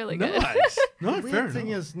 It's really good. Nice. No, The fair weird thing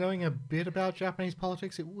enough. is, knowing a bit about Japanese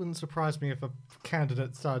politics, it wouldn't surprise me if a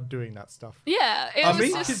candidate started doing that stuff. Yeah. It I was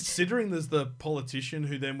mean, just, considering there's the politician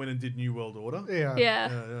who then went and did New World Order.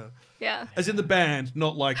 yeah. As in the band,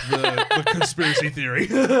 not like the conspiracy theory.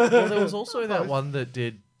 Well, there was also that one that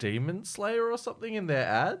did Demon Slayer or something in their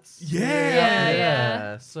ads.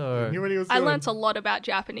 Yeah. So Knew what he was I doing. learnt a lot about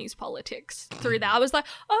Japanese politics through that. I was like,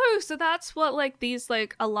 oh, so that's what like these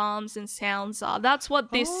like alarms and sounds are. That's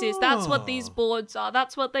what this is. That's what these boards are.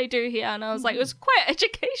 That's what they do here. And I was like, it was quite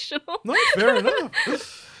educational. No, fair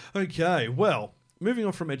enough. Okay, well, moving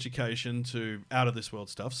on from education to out of this world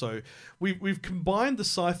stuff. So we've combined the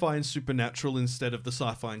sci-fi and supernatural instead of the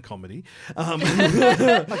sci-fi and comedy,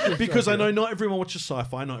 because I know not everyone watches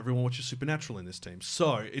sci-fi, not everyone watches supernatural in this team.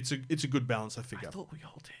 So it's a good balance, I figure. I thought we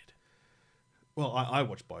all did. Well, I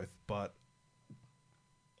watch both, but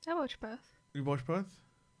I watch both. you watch both?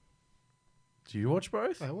 Do you watch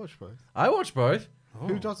both? I watch both. I watch both.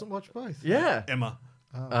 Who doesn't watch both? Yeah. Emma.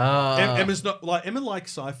 Ah. Emma's not like Emma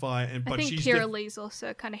likes sci-fi, I but think she's Kira Lee's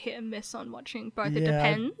also kind of hit and miss on watching both. It Yeah.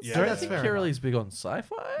 depends. Yeah. I don't That's think fair Kira enough. Lee's big on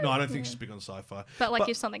sci-fi. no, I don't think she's big on sci-fi. But like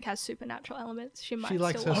if something has supernatural elements, she might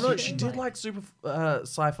likes still her Oh watch no, it. she did like super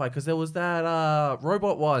sci-fi because there was that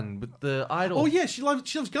robot one with the idol. Oh yeah, she loves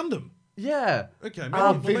Gundam. Yeah. Okay,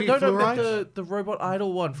 maybe. Vivi no, Fluoride? the robot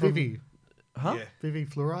idol one from Vivi. Huh? Yeah. Vivi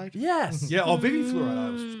Fluoride? Yes. Yeah, oh, Vivi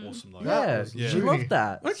Fluoride was awesome though. Yeah, was Yeah. she loved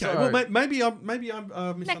that. Okay, So- well, maybe I'm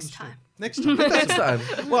misunderstood. Next time. Next time. next time.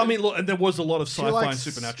 Well, I mean, look, and there was a lot of She sci-fi and likes,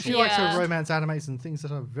 supernatural. she likes Yeah. her romance animes and things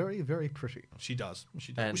that are very, very pretty. She does.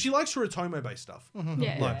 She does. And- Well, she likes her Otome-based stuff.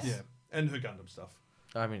 Yeah. Like, yeah, and her Gundam stuff.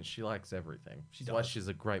 I mean, she likes everything. She That's why does. she's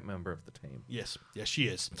a great member of the team. Yes, she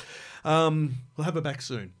is. We'll have her back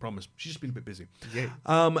soon. Promise. She's just been a bit busy. Yeah.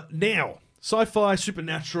 Now, sci-fi,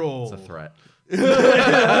 supernatural. It's a threat.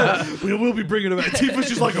 We will be bringing her back. Tifa's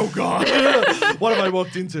just like, oh god, what have I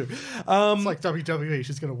walked into? It's like WWE.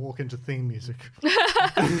 She's going to walk into theme music.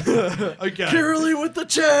 Okay. Lee with the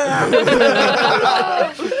chair.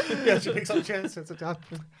 Yeah, she picks up chairs, sets it down.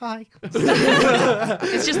 Hi.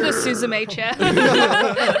 It's just the Suzume chair.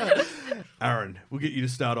 Aaron, we'll get you to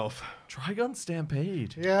start off. Trigun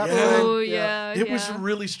Stampede. Yeah. Oh yeah. It was yeah.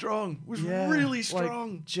 really strong. It was really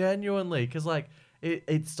strong. Like, genuinely, because like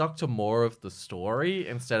it stuck to more of the story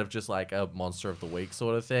instead of just like a monster of the week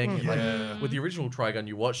sort of thing. And, Yeah. like with the original Trigun,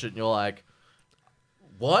 you watch it and you're like,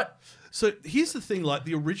 what? So here's the thing: like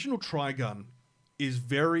the original Trigun is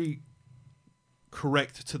very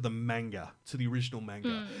correct to the manga, to the original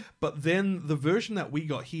manga. But then the version that we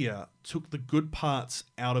got here took the good parts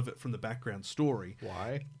out of it from the background story.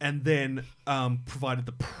 Why? And then provided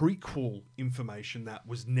the prequel information that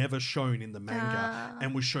was never shown in the manga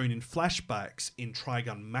and was shown in flashbacks in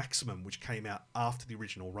Trigun Maximum, which came out after the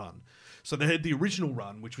original run. So they had the original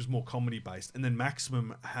run, which was more comedy based, and then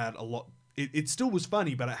Maximum had a lot. It still was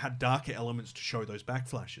funny, but it had darker elements to show those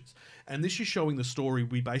backflashes. And this is showing the story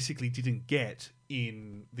we basically didn't get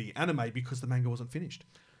in the anime because the manga wasn't finished.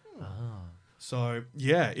 So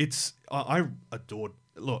yeah, I adored.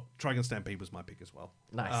 Look, Trigun Stampede was my pick as well.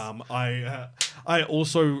 Nice. I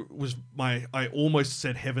also I almost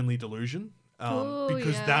said Heavenly Delusion Ooh,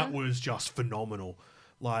 because yeah. that was just phenomenal.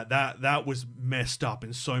 Like that was messed up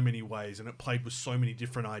in so many ways, and it played with so many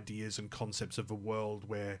different ideas and concepts of a world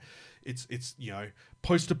where, it's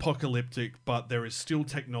post-apocalyptic, but there is still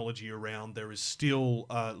technology around. There is still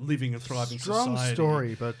living and thriving Strong society.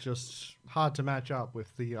 story, but just hard to match up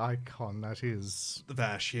with the icon that is The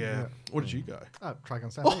Vash, yeah. What did you go? Trigon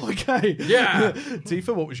Stampede. Oh, okay. Yeah.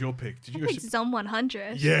 Tifa, what was your pick? Did you I go? think Zom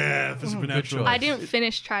 100. Yeah, for Supernatural. choice. I didn't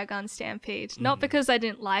finish Trigon Stampede. Not because I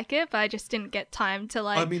didn't like it, but I just didn't get time to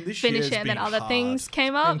I mean, this finish year's it, and then been other hard. things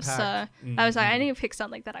came up. Impact. So I was like, I need to pick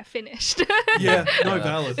something that I finished. Yeah, no,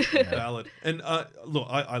 valid. And look,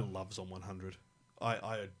 I love Zom 100.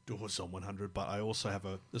 I adore Zom 100, but I also have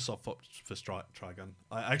a soft spot for Trigun.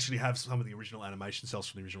 I actually have some of the original animation cells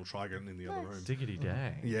from the original Trigun in the other room. Diggity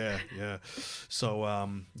dang. Yeah. So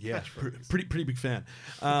pretty big fan.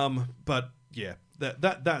 But yeah,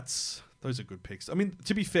 that's those are good picks. I mean,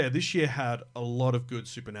 to be fair, this year had a lot of good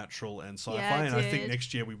supernatural and sci-fi, Yeah, it and I think did.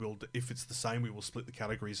 next year we will, if it's the same, we will split the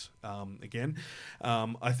categories again.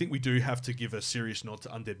 I think we do have to give a serious nod to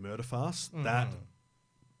Undead Murder Fast.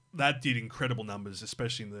 That did incredible numbers,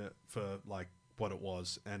 especially for like what it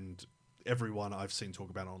was, and everyone I've seen talk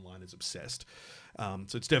about it online is obsessed.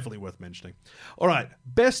 So it's definitely worth mentioning. All right,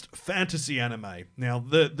 best fantasy anime. Now,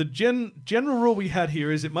 the general rule we had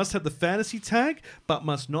here is it must have the fantasy tag, but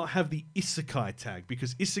must not have the isekai tag,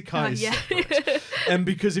 because isekai is separate. And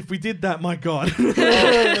because if we did that, my God. So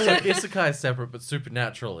Isekai is separate, but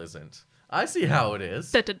Supernatural isn't. I see how it is.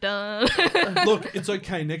 Da, da, da. Look, it's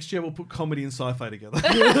okay. Next year we'll put comedy and sci-fi together.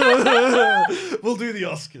 We'll do the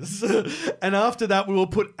Oscars. And after that, we will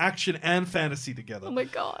put action and fantasy together. Oh my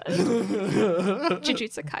god.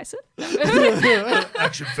 Jujutsu Kaisen.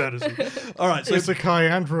 Action fantasy. All right, so Isekai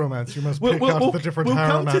and romance. You must pick out the different we'll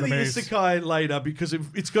harem come to the animes. isekai later because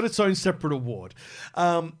it's got its own separate award.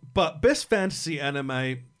 But best fantasy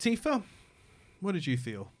anime, Tifa, what did you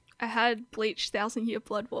feel? I had Bleach 1,000 Year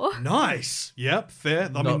Blood War. Nice. Yep, fair. I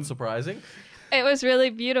Not mean, surprising. It was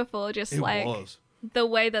really beautiful. Just it like was. the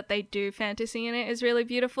way that they do fantasy in it is really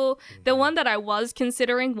beautiful. The one that I was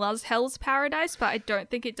considering was Hell's Paradise, but I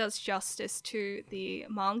don't think it does justice to the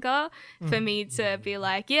manga for me to be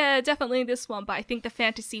like, yeah, definitely this one. But I think the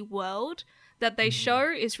fantasy world that they show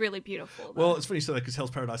is really beautiful. Well, it's funny you say that because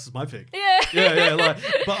Hell's Paradise is my pick. Yeah. Yeah.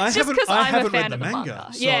 But I It's just haven't 'cause I'm a read fan the of the manga.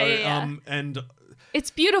 manga. So, Yeah. and It's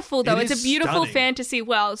beautiful though. It It's is a beautiful stunning. fantasy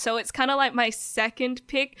world. So it's kind of like my second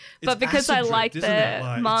pick, but It's because I acid like dripped, the isn't it?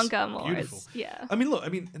 Like, it's manga more, beautiful. it's, yeah. I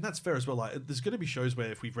mean, and that's fair as well. Like, there's going to be shows where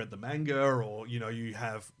if we've read the manga or, you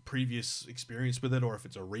have previous experience with it, or if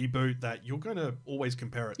it's a reboot, that you're going to always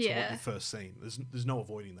compare it to what Yeah. you've first seen. There's no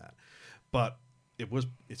avoiding that. But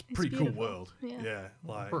it's pretty cool beautiful. world. Yeah.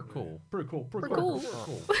 Like, Pretty cool. Pretty cool. Cool.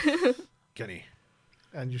 Kenny,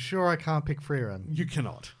 And you sure I can't pick Freerun? you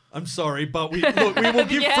cannot. I'm sorry, but we will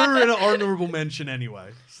give Yeah. Furu an honourable mention anyway.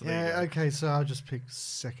 So there you Yeah, go. okay, so I'll just pick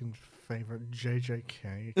second favorite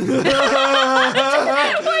JJK.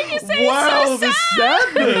 Why you say Wow, it's so the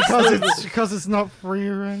sad? sadness. because it's not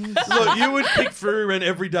Freerun. Look, you would pick Fururen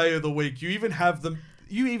every day of the week. You even have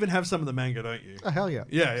some of the manga, don't you? Oh, hell yeah.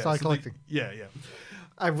 Yeah. Start so collecting. yeah.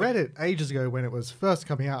 I read it ages ago when it was first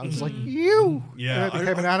coming out. I was like, you! Yeah, And it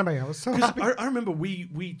became an anime. I was so Because happy. I remember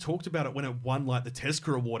we talked about it when it won like the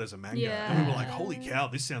Tezuka Award as a manga, and we were like, "Holy cow,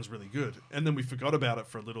 this sounds really good!" And then we forgot about it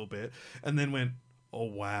for a little bit, and then went, "Oh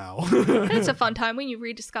wow!" It's a fun time when you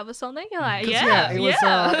rediscover something. You're like, It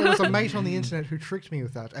was a mate on the internet who tricked me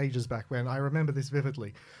with that ages back when. I remember this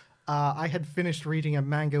vividly. I had finished reading a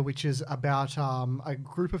manga which is about a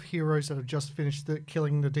group of heroes that have just finished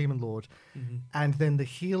killing the Demon Lord. And then the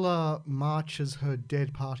healer marches her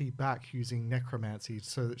dead party back using necromancy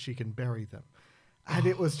so that she can bury them. And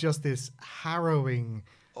it was just this harrowing,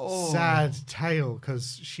 sad tale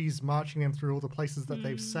because she's marching them through all the places that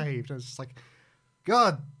they've saved. And it's just like,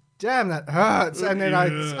 God damn, that hurts. And then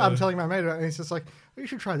I'm telling my mate about it, and he's just like, you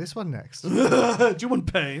should try this one next. Do you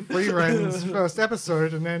want pain? Freerun's first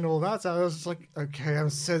episode and then all that. So I was just like, okay, I'm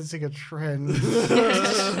sensing a trend.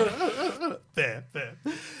 Fair.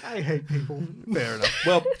 I hate people. Fair enough.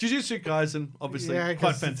 Well, Jujutsu Kaisen, obviously, quite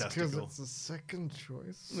 'cause fantastical. it's a second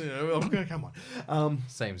choice. Yeah, well, come on.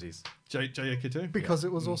 Samesies. JK too? Because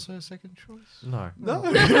it was also a second choice. No. No.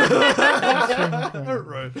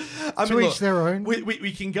 Right. I To each their own.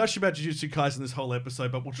 We can gush about Jujutsu Kaisen this whole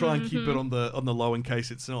episode, but we'll try and keep it on the low in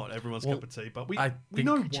case it's not everyone's cup of tea. But we I we think-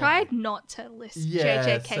 know I why. tried not to list Yeah,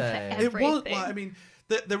 JJK same. for It everything. was.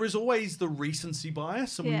 there is always the recency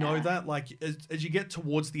bias, and we know Yeah. that. Like as you get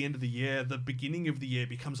towards the end of the year, the beginning of the year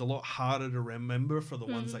becomes a lot harder to remember for the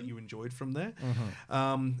ones that you enjoyed from there.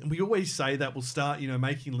 And we always say that we'll start,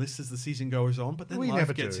 making lists as the season goes on, but then We life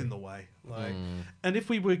never gets do. in the way. Like, and if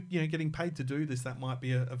we were, getting paid to do this, that might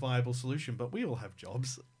be a viable solution. But we all have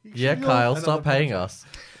jobs. Yeah, should Kyle, all- stop paying us.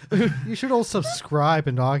 You should all subscribe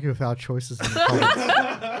and argue with our choices in the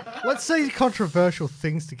comments. Let's say controversial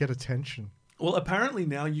things to get attention. Well, apparently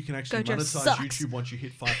now you can actually Gojo monetize sucks. YouTube once you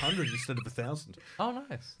hit 500 instead of 1,000. Oh,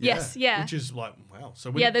 nice. Yes, yeah. Which is like, wow.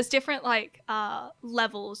 So Yeah, there's different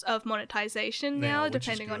levels of monetization Now, now, which is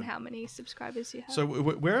depending on good. how many subscribers you have.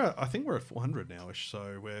 So I think we're at 400 now-ish,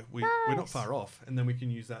 so we're not Nice. far off, and then we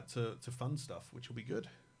can use that to fund stuff, which will be good.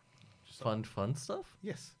 Fun stuff?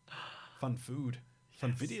 Yes, fun food,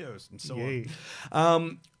 fun videos, and so Yay.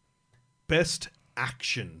 on. Best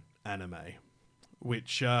action anime,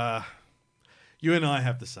 which you and I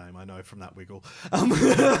have the same. I know from that wiggle. I'm Do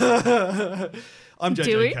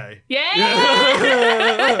we? JJK.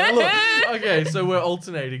 Yeah! Look, Okay, so we're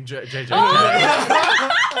alternating JJK.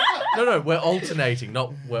 No, we're alternating,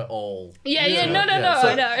 not we're all. Yeah, no,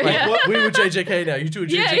 So, no. like, Yeah. we were JJK now, you two are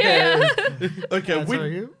JJK. Yeah. okay, And so are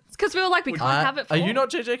you? It's because we were like, we can't have it for Are you not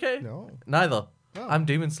JJK? No. Neither. Oh. I'm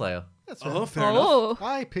Demon Slayer. That's right. Oh, fair enough. Oh.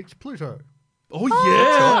 I picked Pluto. Oh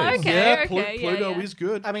yeah, okay, yeah. okay, yeah, Pluto yeah. is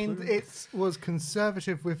good. I mean, it was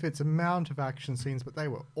conservative with its amount of action scenes, but they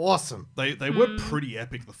were awesome. They were pretty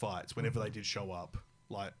epic, the fights, whenever they did show up.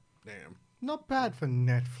 Like, damn. Not bad for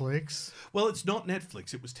Netflix. Well, it's not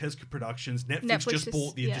Netflix. It was Tezuka Productions. Netflix Netflix just is-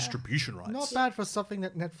 bought the yeah. distribution rights. Not bad for something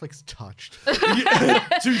that Netflix touched.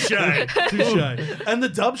 Touche. And the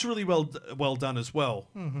dub's really well done as well,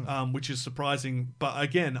 which is surprising. But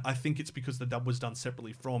again, I think it's because the dub was done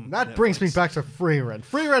separately from That brings me Netflix. back to Free Red.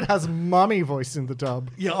 Free Red has mummy voice in the dub.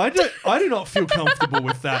 Yeah, I do not feel comfortable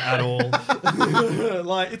with that at all.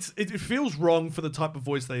 Like it feels wrong for the type of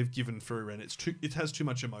voice they've given through, and it has too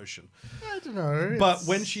much emotion. I don't know. But it's-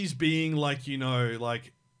 when she's being like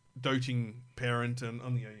doting parent and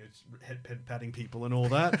head patting people and all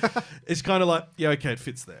that, it's kind of like, yeah, okay, it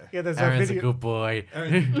fits there. yeah, there's Aaron's a a video. good boy.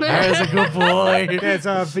 Aaron's a good boy. There's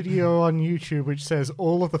a video on YouTube which says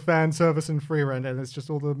all of the fan service in Free Red, and it's just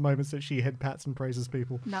all the moments that she head pats and praises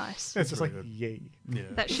people. Nice. It's just like, Very good. yay. Yeah.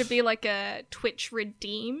 That should be like a Twitch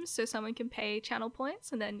redeem, so someone can pay channel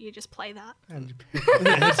points, and then you just play that. And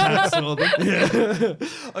Yeah.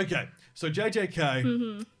 Okay, so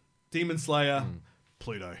JJK, Demon Slayer,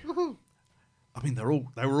 Pluto. I mean, they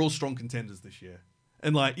were all strong contenders this year.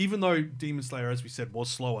 And like, even though Demon Slayer, as we said, was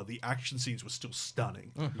slower, the action scenes were still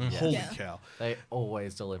stunning. Holy Yeah. cow! They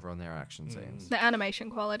always deliver on their action scenes. The animation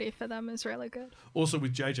quality for them is really good. Also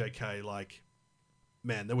with JJK, like,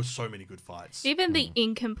 man, there were so many good fights. Even the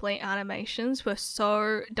incomplete animations were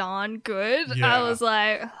so darn good. Yeah. I was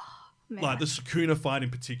like, oh, man. Like the Sukuna fight in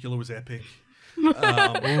particular was epic.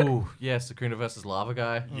 Ooh, yeah, Sakuna versus Lava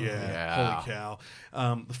Guy. Yeah, holy cow.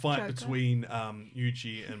 The fight Joker. between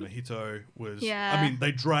Yuji and Mahito was... Yeah. I mean,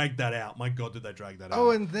 they dragged that out. My God, did they drag that out.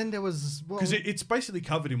 oh, and then there was Because it's basically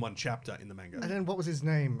covered in one chapter in the manga. and then what was his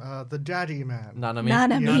name? The daddy man. Nanami.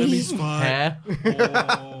 Nanami. Nanami's fight. Hair.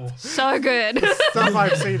 Oh. So good. Stuff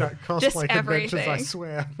I've seen at Just cosplay conventions, I everything.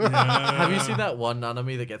 swear. Have you seen that one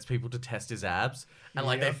Nanami that gets people to test his abs? And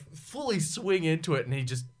like Yeah. they fully swing into it and they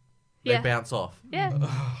Yeah. bounce off. Yeah.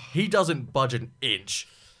 He doesn't budge an inch,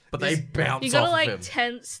 but they bounce You off gotta of like him.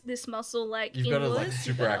 tense this muscle like You've got to inwards. like You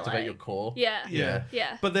super gotta, activate like- your core. Yeah. Yeah.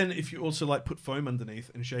 Yeah. But then if you also like put foam underneath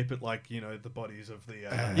and shape it like, the bodies of the...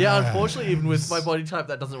 Yeah, unfortunately, even with my body type,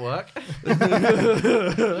 that doesn't work.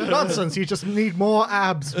 Nonsense. You just need more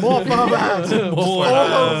abs. More farm abs. More All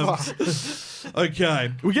abs. over.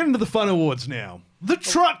 Okay, we're getting to the fun awards now. The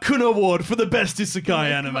Truck-kun Award for the best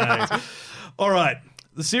isekai anime. All right,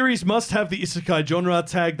 the series must have the isekai genre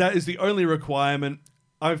tag. That is the only requirement.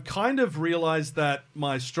 I've kind of realized that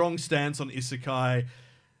my strong stance on isekai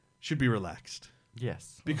should be relaxed.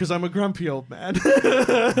 Yes. Because I'm a grumpy old man.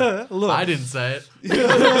 Look, I didn't say it.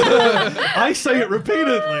 I say it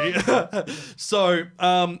repeatedly. So,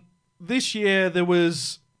 this year there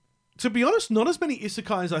was, to be honest, not as many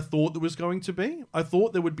isekai as I thought there was going to be. I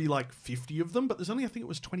thought there would be like 50 of them, but there's only, I think it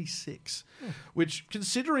was 26. Which,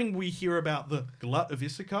 considering we hear about the glut of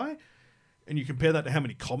isekai, and you compare that to how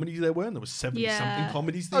many comedies there were, and there was 70-something Yeah.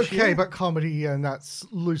 comedies this year. Okay, but comedy, and that's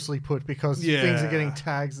loosely put because things are Yeah. getting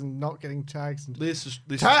tags and not getting tags. And This is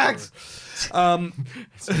Tags! true.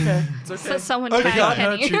 It's okay. So someone Okay. tag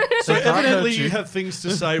Can't Kenny. hurt you. So They can't evidently hurt you. you have things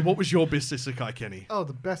to say. What was your best isekai, Kenny? Oh,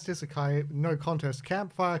 the best isekai, no contest.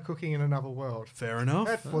 Campfire cooking in another world. Fair enough.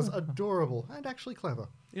 That was adorable and actually clever.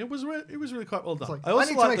 It was really quite well done. like, I also I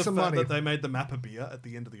need to like make the some fact money. that they made the map a beer at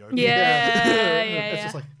the end of the opening. Yeah. It's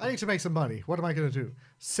just like, I need to make some money. What am I going to do?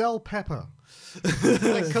 Sell pepper.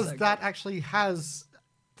 Because that actually has...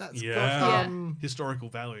 That's got, historical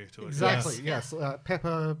value to it. exactly, Yes. yes.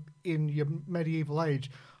 Pepper in your medieval age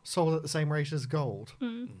sold at the same rate as gold.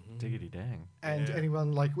 Diggity dang. And Yeah.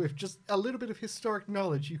 anyone like with just a little bit of historic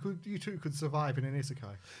knowledge, you too could survive in an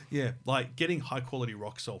isekai. Yeah, like getting high quality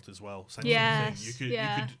rock salt as well. Same Yes, sort of thing. You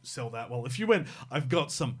yeah. could sell that well. If you went, I've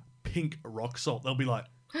got some pink rock salt, they'll be like,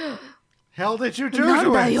 Hell did you do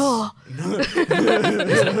to it?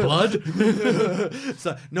 Is it blood?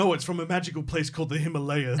 so, no, it's from a magical place called the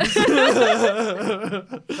Himalayas. Is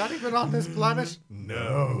that even on this planet?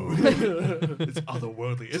 No. It's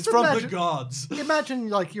otherworldly. It's from the imagine- gods. Imagine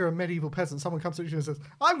like you're a medieval peasant. Someone comes to you and says,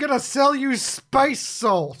 "I'm gonna sell you space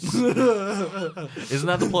salt." Isn't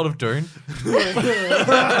that the plot of Dune?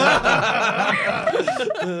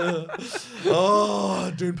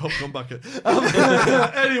 Oh, Dune popcorn bucket.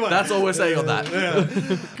 Anyway. That's all we're saying on that.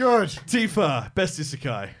 Good. Tifa, best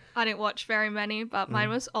isekai. I didn't watch very many, but mine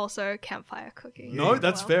was also campfire cooking. No, as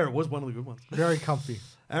that's well. fair. It was one of the good ones. Very comfy.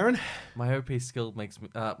 Aaron? My OP skill makes me...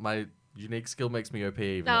 my unique skill makes me OP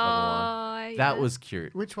even at level 1. That was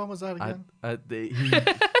cute. Which one was that again?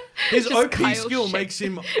 His Just OP Kyle skill shit. makes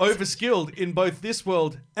him overskilled in both this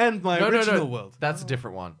world and my original world. That's a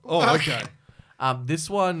different one. Oh, okay. This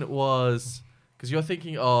one was... Because you're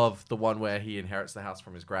thinking of the one where he inherits the house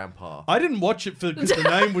from his grandpa. I didn't watch it because the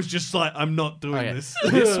name was just like, I'm not doing Okay. this.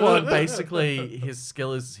 This one, basically, his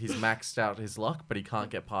skill is he's maxed out his luck, but he can't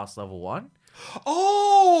get past level 1.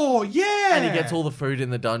 Oh, yeah. And he gets all the food in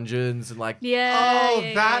the dungeons and like... Yeah. Oh,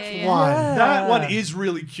 yeah, that yeah, yeah. one. That one is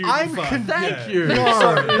really cute. I'm and fun. convinced. Thank you.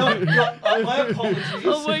 Sorry, my apologies.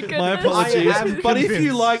 Oh my goodness. My apologies. I am But if you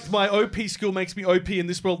convinced. liked my OP skill makes me OP in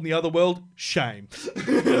this world and the other world, shame.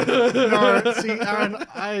 No, see, Aaron,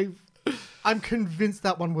 I'm convinced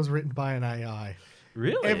that one was written by an AI.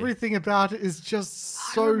 Really? Everything about it is just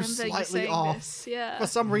I so remember you slightly saying off this, yeah. for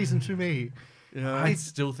some reason to me. Yeah. I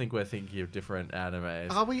still think we're thinking of different animes.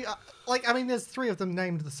 Are we there's 3 of them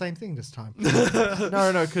named the same thing this time.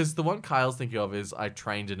 No, because the one Kyle's thinking of is I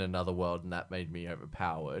trained in another world and that made me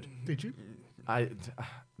overpowered. Did you?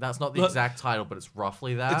 That's not the Look, exact title, but it's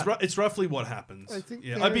roughly that. It's roughly what happens. I think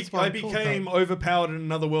yeah. there I is one called became that. overpowered in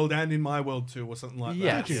another world and in my world too, or something like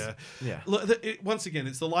Yes. that. Yeah. Yeah. Look, once again,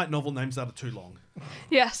 it's the light novel names that are too long.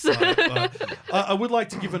 Yes. I would like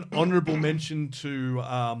to give an honourable mention to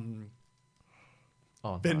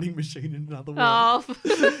Oh, no. Vending Machine in Another World.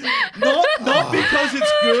 Oh. Not because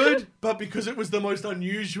it's good, but because it was the most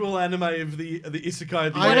unusual anime of the isekai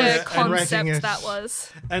of the What year. a was concept it. that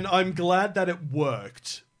was. And I'm glad that it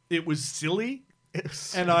worked. It was silly,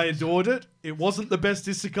 and I adored it. It wasn't the best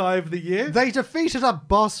isekai of the year. They defeated a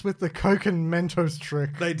boss with the Coke and Mentos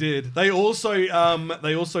trick. They did. They also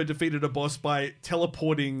defeated a boss by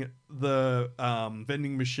teleporting the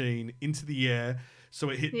vending machine into the air, so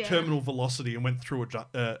it hit Yeah. terminal velocity and went through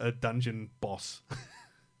a dungeon boss.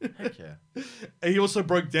 Heck yeah. He also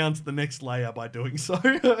broke down to the next layer by doing so.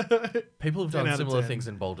 People have 10 done out of similar 10. things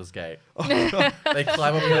in Baldur's Gate. Oh, God. They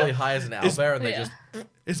climb up really high as an owlbear and they Yeah. just...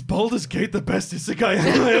 Is Baldur's Gate the best isekai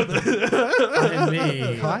anime? I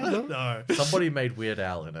mean, Kind of. No. somebody made Weird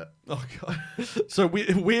Al in it. Oh god. So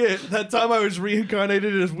weird. That time I was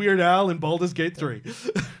reincarnated as Weird Al in Baldur's Gate 3.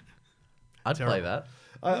 I'd play that.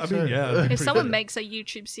 I mean, yeah. it'd be If pretty someone good. makes a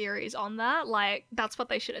YouTube series on that, like, that's what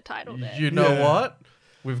they should have titled it. You know Yeah. what?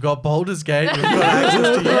 We've got Baldur's Gate. We've got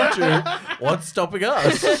access to YouTube. What's stopping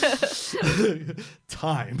us?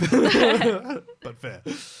 Time. But fair.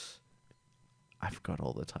 I've got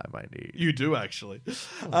all the time I need. You do actually.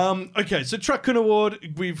 Okay, so Truckun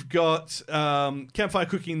Award. We've got Campfire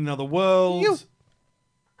Cooking in Another World. You.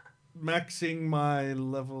 Maxing my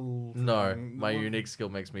level. No, my unique skill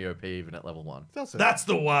makes me OP even at level 1. That's it. That's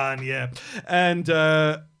the one, yeah. And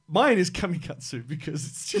mine is Kamikatsu because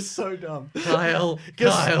it's just so dumb. Kyle,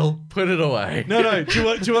 Guess- Kyle, put it away. No. Do you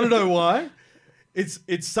want to know why? It's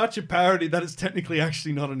such a parody that it's technically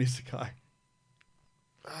actually not an isekai.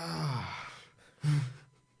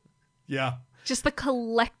 Yeah. Just the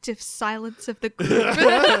collective silence of the group.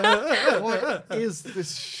 What is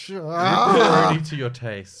this show? Parody to your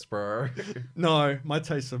tastes, bro. No, my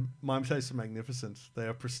tastes are magnificent. They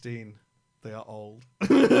are pristine. They are old.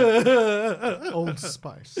 Old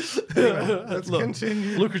Spice. Anyway, let's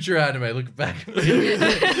continue. Look at your anime. Look back at me.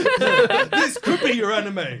 This could be your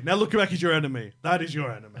anime. Now look back at your anime. That is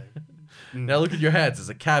your anime. Now look at your hands. It's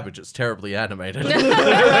a cabbage. It's terribly animated. We'll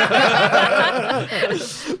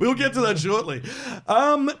get to that shortly.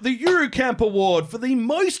 The Eurocamp Award for the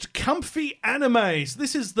most comfy animes.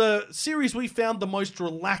 This is the series we found the most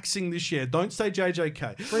relaxing this year. Don't say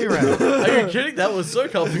JJK. Free round. Are you kidding? That was so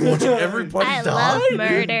comfy watching everybody I die. love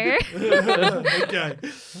murder. Okay.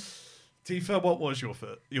 Tifa, what was your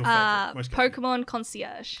favorite? Most comfy? Pokemon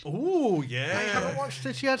Concierge. Ooh, I yeah. haven't watched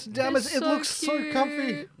it yet. Damn it! It's It looks so cute.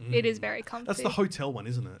 comfy. It is very comfy. That's the hotel one,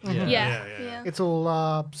 isn't it? Yeah. It's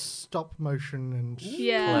all stop motion and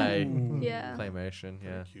Play. Yeah. Claymation,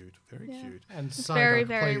 yeah. Cute. Very Yeah. cute. Psyduck very,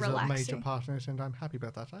 very plays a major relaxing. part in it, and I'm happy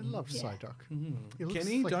about that. I love Psyduck. It looks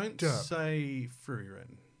Kenny, like don't dirt. say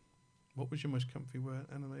Furiren. What was your most comfy word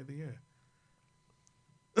anime of the year?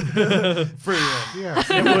 Furiren.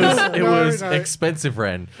 Yeah, It was expensive,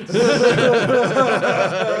 Ren.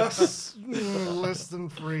 less than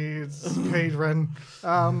free. It's paid rent.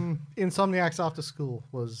 Insomniacs After School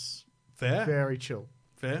was Fair. very chill,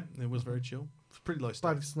 Fair. It was very chill. It's pretty low but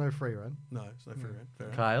stakes. it's no free rent. No, it's no Furiren. Fair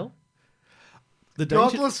enough. Kyle? The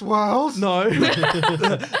danger. Godless World. No.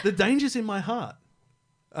 The danger's in my heart.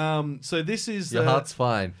 So this is Your heart's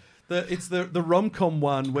fine. it's the rom-com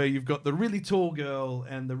one where you've got the really tall girl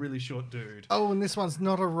and the really short dude. Oh, and this one's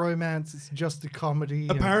not a romance; it's just a comedy.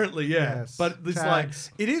 and- Apparently, yeah. Yes, But it's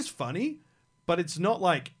tags. like it is funny, but it's not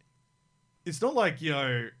like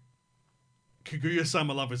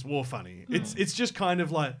Kaguya-sama Love is War funny. It's just kind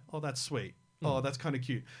of like, oh, that's sweet. Oh, that's kind of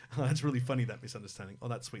cute. Oh, that's really funny, that misunderstanding. Oh,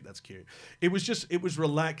 that's sweet. That's cute. It was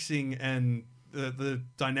relaxing, and the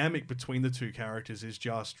dynamic between the two characters is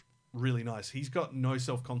just really nice. He's got no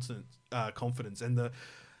confidence, and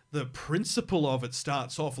the principle of it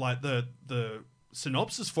starts off like the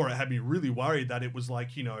synopsis for it had me really worried that it was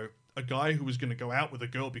like, you know, a guy who was going to go out with a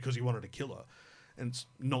girl because he wanted to kill her. And it's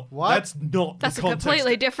not. What? That's not. That's the a context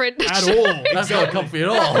completely different. at all. That's not comfy at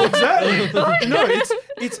all. Exactly. No,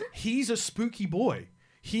 it's he's a spooky boy.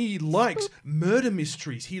 He likes murder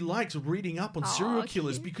mysteries. He likes reading up on serial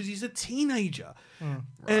killers cute. because he's a teenager.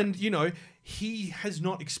 And, you know, he has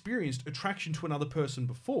not experienced attraction to another person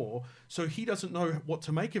before, so he doesn't know what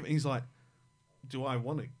to make of it. And he's like, do I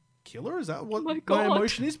want to kill her? Is that what my my God.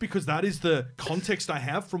 emotion is? Because that is the context I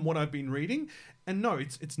have from what I've been reading. And no,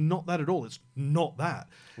 it's not that at all. It's not that.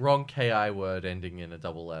 Wrong KI word ending in a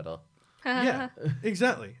double letter. Yeah,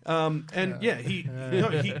 exactly.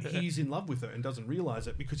 He's in love with her and doesn't realize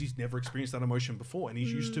it because he's never experienced that emotion before, and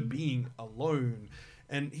he's used to being alone.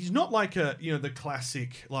 And he's not like the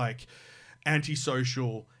classic like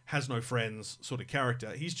antisocial, has no friends sort of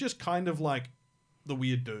character. He's just kind of like the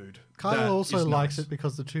weird dude. that Kyle also is likes nice. it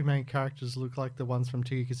because the two main characters look like the ones from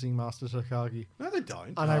Kissing Master Takagi. No, they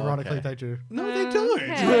don't. Unironically, okay. they do. No, they don't.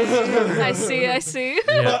 Okay. I see.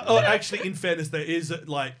 But, actually, in fairness, there is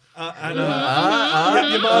like Yamada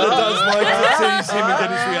does like to tease him and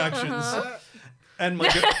get his reactions. And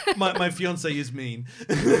my fiance is mean.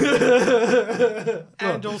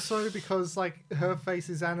 And also because like her face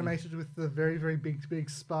is animated with the very, very big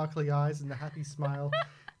sparkly eyes and the happy smile.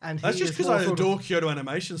 And That's he just is because more I sort of- adore Kyoto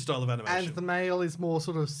Animation style of animation. And the male is more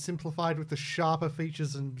sort of simplified with the sharper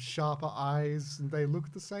features and sharper eyes, and they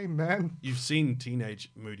look the same, man. You've seen teenage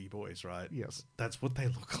moody boys, right? Yes. That's what they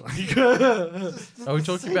look like. Are we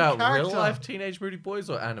talking same about character. real life teenage moody boys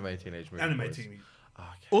or anime teenage moody Anime boys? teenage. Okay.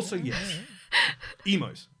 Also, yes.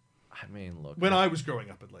 Emos. I mean, look. When I was growing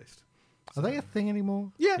up, at least. Are they a thing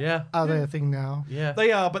anymore? Yeah. Yeah. Are they a thing now? Yeah.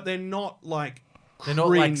 They are, but they're not like They're not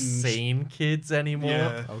like cringe. scene kids anymore.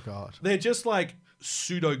 Yeah. Oh god. They're just like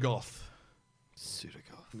pseudo-goth.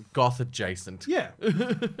 Goth adjacent. Yeah.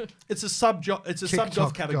 It's a sub-goth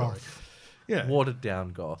TikTok category. goth. Yeah. Watered down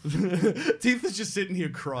goth. Teeth is just sitting here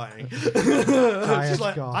crying. I She's am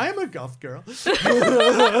like, goth. I am a goth girl.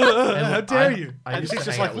 How dare you? I And used she's to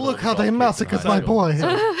just hang like, out with look all how the they goth kids in massacred high my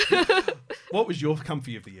school. boy. What was your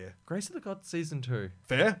comfy of the year? Grace of the Gods season 2.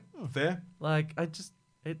 Fair? Fair? Like,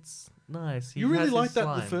 it's nice. He You really has liked his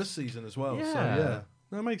that the slimes. first season as well. So, Yeah. yeah.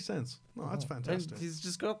 That makes sense. No, that's And fantastic. he's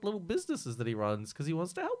just got little businesses that he runs because he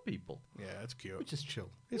wants to help people. Yeah, it's cute. Which is chill.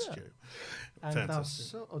 It's Yeah. cute. And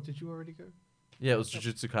Fantastic. oh, did you already go? Yeah, it was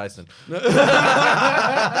Jujutsu Kaisen.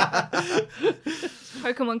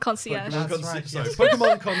 Pokemon Concierge. Pokemon That's right, So, yes.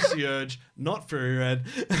 Pokemon Concierge, not Furry Red,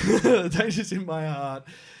 Dangers in My Heart,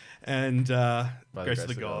 and Grace of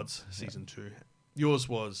the Gods, Season 2. Yours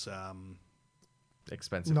was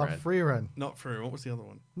Expensive Not rent. free run. not Furry. What was the other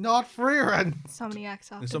one? Not free run. Insomniacs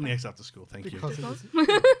after. Insomniacs After School. Thank you. Because it is.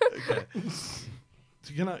 Okay.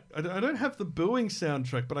 So can I don't have the booing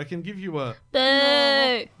soundtrack, but I can give you a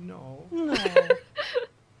Boo! no.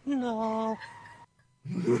 No.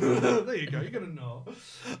 There you go. You got a no.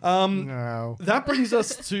 No. That brings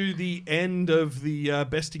us to the end of the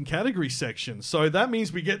best in category section. So that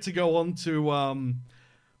means we get to go on to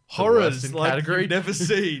horrors in like category. you've never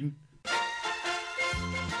seen.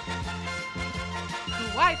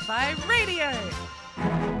 Wi-Fi Radio.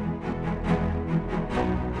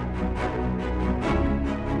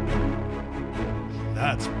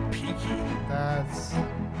 That's peaky. That's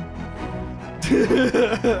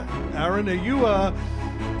Aaron, are you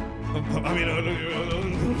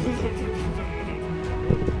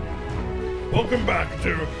welcome back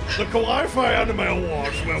to the Kawaii Anime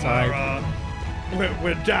Awards, where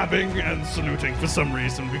we're dabbing and saluting for some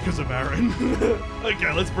reason because of Aaron.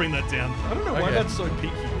 Okay, let's bring that down. I don't know why Okay. that's so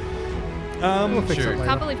peaky. we'll fix sure. it I later.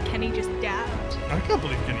 can't believe Kenny just dabbed. I can't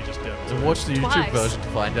believe Kenny just dabbed. So watch the YouTube Twice. version to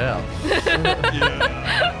find out.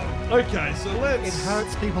 Yeah. Okay, so It let's.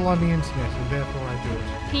 hurts people on the internet, and therefore I do it.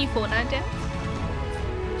 Can you Fortnite dance?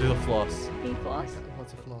 Do the floss. Can you floss?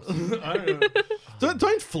 Lots of floss. I don't know.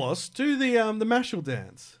 Don't floss. Do the Mashal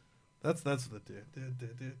dance. That's the.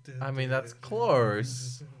 I mean, that's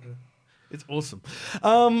close. It's awesome.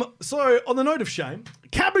 So, on the note of shame,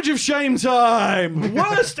 Cabbage of Shame time!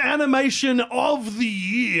 Worst animation of the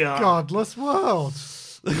year! Godless world.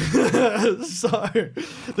 So,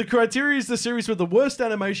 the criteria is the series with the worst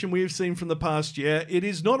animation we have seen from the past year. It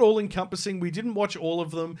is not all-encompassing. We didn't watch all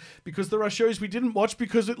of them because there are shows we didn't watch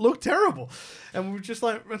because it looked terrible. And we were just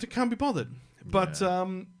like, I can't be bothered. But,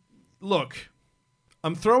 look,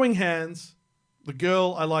 I'm throwing hands. The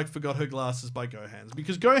girl I like forgot her glasses by GoHands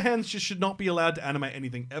because GoHands just should not be allowed to animate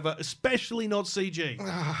anything ever, especially not CG.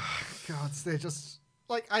 God, they're just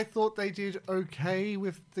like I thought they did okay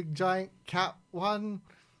with the giant cat one.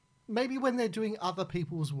 Maybe when they're doing other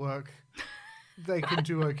people's work, they can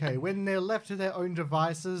do okay. When they're left to their own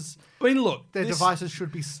devices, I mean, look, their this, devices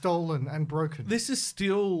should be stolen and broken. this is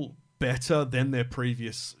still better than their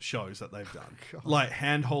previous shows that they've done. God. Like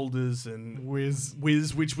Handholders and Whiz.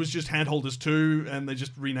 which was just Handholders 2, and they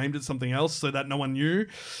just renamed it something else so that no one knew.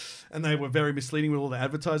 And they were very misleading with all the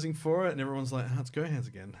advertising for it, and everyone's like, it's GoHands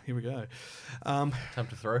again. Here we go. Time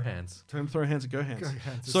to throw hands. Time to throw hands at GoHands.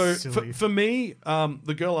 GoHands is So silly. for me,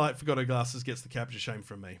 the girl I forgot her glasses gets the Cabbage of Shame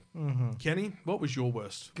from me. Mm-hmm. Kenny, what was your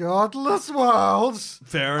worst? Godless world.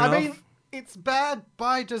 Fair enough. I mean, it's bad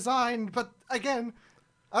by design, but again,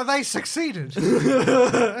 they succeeded. They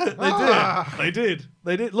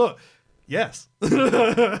did. Look, yes.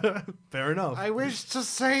 Fair enough. I wish to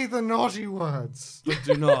say the naughty words. But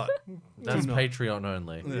do not. That's not. Patreon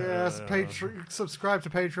only. Yes, subscribe to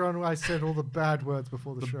Patreon where I said all the bad words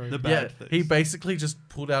before the show. The Yeah, bad things. he basically just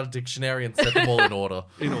pulled out a dictionary and set them all in order.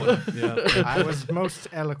 In order. Yeah. I was most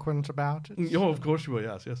eloquent about it. Oh, of course you were.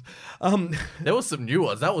 Yes, yes. There was some new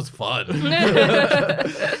ones. That was fun.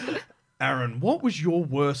 Aaron, what was your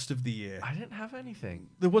worst of the year? I didn't have anything.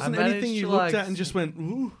 There wasn't I anything managed you to, looked like, at and just went,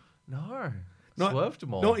 ooh. No. Not, Swerved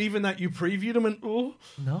them all. Not even that you previewed them and, ooh.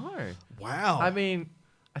 No. Wow. I mean,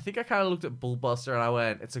 I think I kind of looked at Bullbuster and I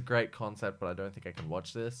went, it's a great concept, but I don't think I can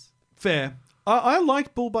watch this. Fair. I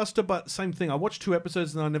liked Bullbuster, but same thing. I watched 2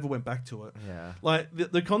 episodes and I never went back to it. Yeah. Like,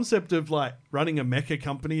 the concept of, like, running a mecha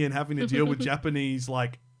company and having to deal with Japanese,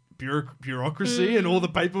 like, bureaucracy and all the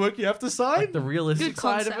paperwork you have to sign Like the realistic Good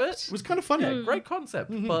side of concept. it. was kind of funny. Yeah, great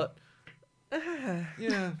concept, but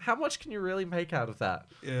Yeah. how much can you really make out of that?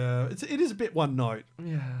 Yeah. It is a bit one note.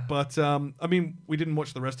 Yeah. But, I mean, we didn't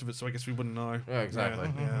watch the rest of it, so I guess we wouldn't know. Yeah,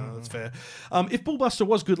 exactly. Yeah, that's fair. If Bullbuster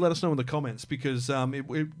was good, let us know in the comments, because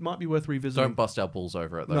it might be worth revisiting. Don't bust our balls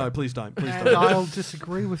over it, though. No, please don't. Please And don't. I'll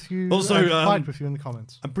disagree with you Also, and fight with you in the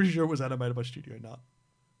comments. I'm pretty sure it was animated by Studio Nut.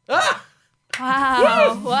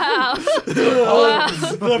 Wow. Wow.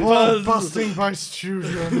 The ball busting by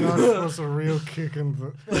Studio Nut was a real kick in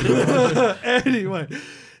the... Anyway,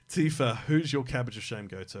 Tifa, who's your Cabbage of Shame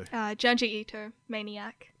go to? Junji Ito,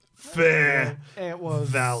 Maniac. Fair. It was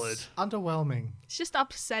Valid. underwhelming. It's just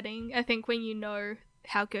upsetting, I think, when you know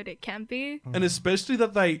how good it can be. And especially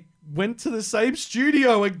that they went to the same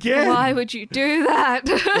studio again. Why would you do that?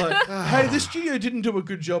 Like, hey, this studio didn't do a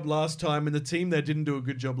good job last time, and the team there didn't do a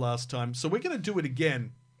good job last time, so we're going to do it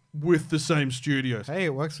again with the same studios. Hey,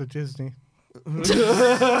 it works for Disney.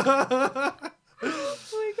 Oh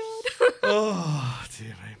my god. Oh, dear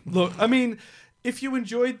me. Look, I mean, if you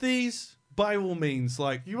enjoyed these, by all means,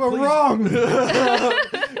 like... You were please- wrong!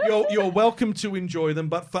 You're welcome to enjoy them,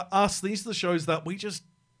 but for us, these are the shows that we just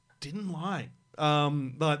didn't like.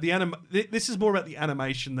 Like this is more about the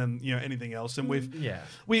animation than anything else, and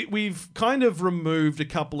we've kind of removed a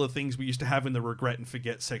couple of things we used to have in the regret and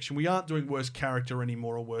forget section. We aren't doing worst character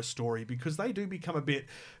anymore or worst story because they do become a bit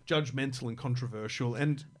judgmental and controversial.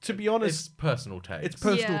 And to be honest, It's personal taste. it's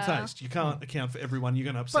personal Yeah. taste. You can't account for everyone. You're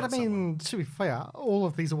going to upset But I mean, someone. to be fair, all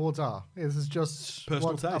of these awards are. This is just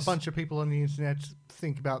Personal what taste. a bunch of people on the internet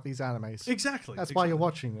think about these animes. Exactly. That's why you're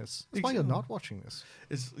watching this. That's why you're Exactly. not watching this.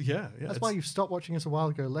 Yeah. That's why you've stopped watching us a while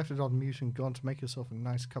ago, left it on mute, and gone to make yourself a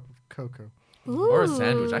nice cup of cocoa. Or a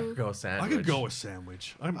sandwich. I could go a sandwich. I could go a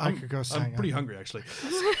sandwich. I could go I'm sandwich. pretty hungry, actually.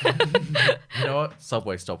 You know what?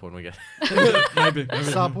 Subway stop when we get. maybe.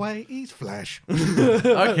 Subway eats flesh.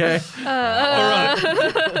 Okay. All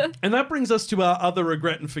right. And that brings us to our other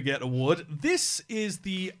Regret and Forget award. This is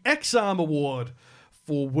the X-Arm Award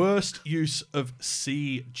for worst use of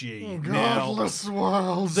CG. Godless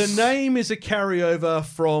worlds. The name is a carryover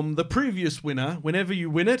from the previous winner. Whenever you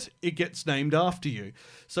win it, it gets named after you.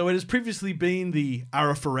 So it has previously been the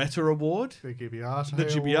Arifureta Award, The Gibiate the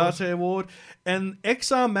Gibiate Award, and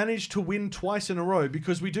XR managed to win twice in a row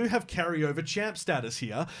because we do have carryover champ status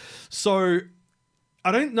here. So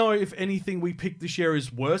I don't know if anything we picked this year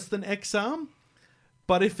is worse than X-Arm,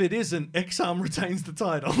 but if it isn't, X-Arm retains the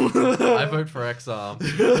title. I vote for X-Arm.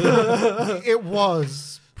 It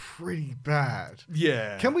was pretty bad.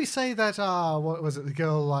 Yeah. Can we say that, what was it, the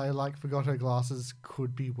girl I like forgot her glasses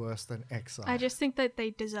could be worse than Exa? I just think that they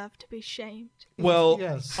deserve to be shamed. Well,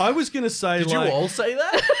 Yes. I was going to say, Did you all say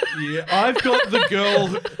that? yeah, I've got the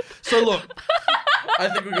girl. So look, I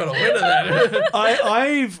think we got a winner then.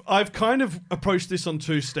 I've kind of approached this on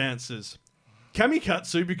two stances.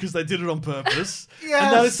 Kamikatsu, because they did it on purpose. And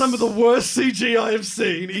that is Yes. some of the worst CG I have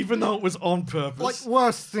seen, even though it was on purpose. Like,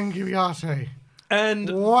 worse than Gibiate. And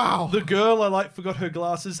Wow. the girl I like forgot her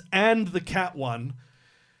glasses and the cat one.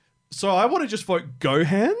 So I want to just vote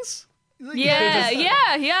Gohan's. Yeah,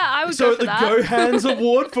 I would So go for the that. Gohan's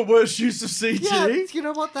award for worst use of CG. Yeah, you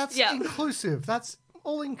know what? That's Yeah. inclusive. That's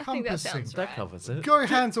all I think that encompassing. sounds That right. covers it.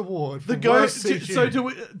 Gohan's award for The Go. worst CG. So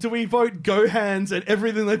do we vote Gohan's and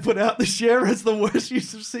everything they put out this year as the worst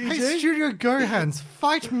use of CG? Hey, Studio Gohan's,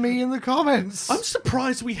 fight me in the comments. I'm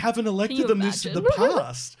surprised we haven't elected you them this in the imagine?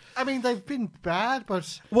 past. I mean, they've been bad,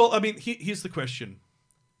 but Well, I mean, here's the question: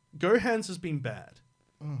 Gohan's has been bad,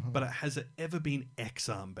 Mm-hmm. but has it ever been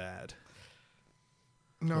X-Arm bad?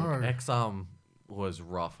 no. X-Arm was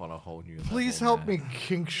rough on a whole new level. Please help man. me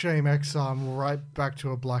kink shame X-Arm right back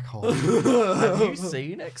to a black hole. Have you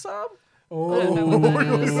seen X-Arm?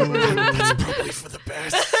 That's probably for the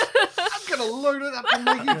best. I'm gonna load it up on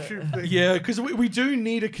my YouTube thing. Yeah, because we do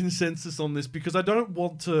need a consensus on this because I don't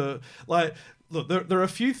want to like. Look, there are a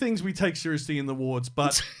few things we take seriously in the awards,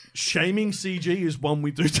 but shaming CG is one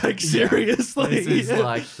we do take seriously. This is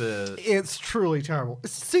like the... It's truly terrible.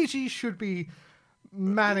 CG should be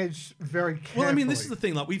managed very carefully. Well, I mean, this is the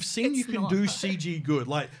thing. Like, we've seen you It's can not, do though. CG good.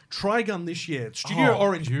 Like, Trigun this year, Studio Oh,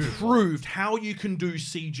 Orange beautiful. proved how you can do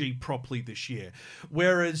CG properly this year.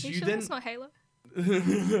 Whereas You you sure then... that's not Halo?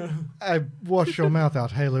 Wash your mouth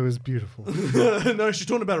out. Halo is beautiful. No, she's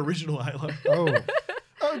talking about original Halo.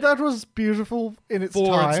 Oh, that was beautiful in its For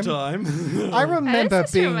time. its time. I This remember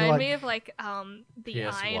just being reminded like, me of like the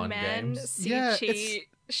PS1 Iron Man games. Yeah, CG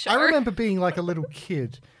show. I remember being like a little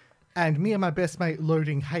kid, and me and my best mate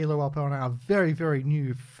loading Halo up on our very, very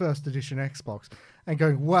new first edition Xbox, and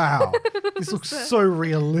going, "Wow, this looks so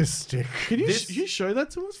realistic." Can you, This- you show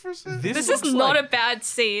that to us for a second? This is looks not like- a bad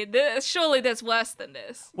scene. Surely there's worse than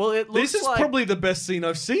this. Well, it looks This is like... probably the best scene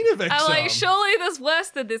I've seen of X-Arm. I'm like, surely there's worse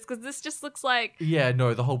than this because this just looks like. Yeah,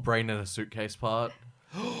 no, the whole brain in a suitcase part.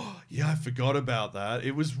 Yeah, I forgot about that.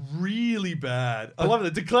 It was really bad. I love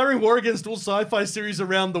it. Declaring war against all sci-fi series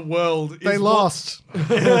around the world. They is lost.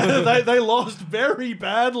 they lost very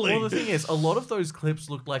badly. Well, the thing is, a lot of those clips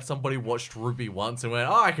looked like somebody watched Ruby once and went,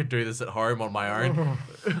 "Oh, I could do this at home on my own."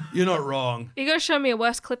 You're not wrong. You gotta show me a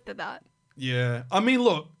worse clip than that. Yeah. I mean,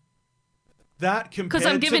 look. That compared Because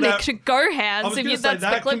I'm giving to it that, to Go I was Hands going if to you, say that's the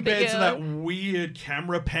that clip compared to that that weird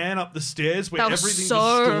camera pan up the stairs where That was everything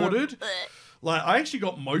so- distorted. Like, I actually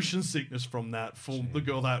got motion sickness from that. For the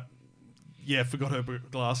girl that, forgot her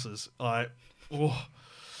glasses. Like, oh.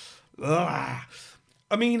 Ugh.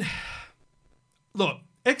 I mean, look,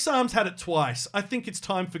 X-Arms had it twice. I think it's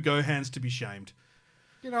time for Gohan's to be shamed.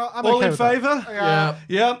 You know, I'm All okay in with that. favour? Yeah.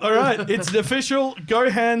 Yeah, all right. It's official.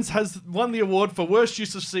 Gohan's has won the award for worst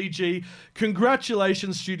use of CG.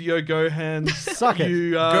 Congratulations, Studio Gohan's. Suck it.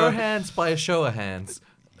 You, Go hands by a show of hands.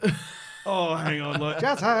 Oh, hang on. Look.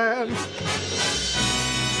 Jazz hands.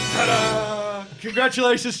 Ta-da!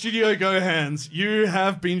 Congratulations, Studio Gohan's. You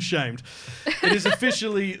have been shamed. It is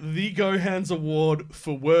officially the Gohan's Award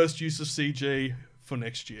for worst use of CG for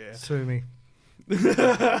next year. Sue me.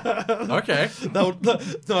 Okay. No,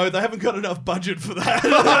 they haven't got enough budget for that.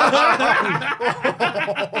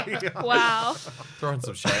 Wow. Throwing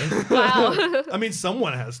some shade. Wow. I mean,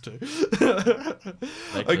 someone has to.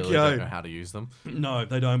 They clearly Okay. don't know how to use them. No,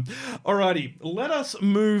 they don't. Alrighty, let us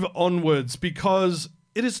move onwards because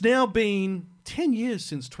it has now been 10 years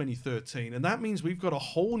since 2013, and that means we've got a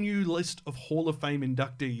whole new list of Hall of Fame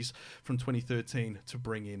inductees from 2013 to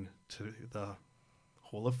bring in to the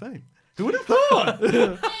Hall of Fame. Who would have thought?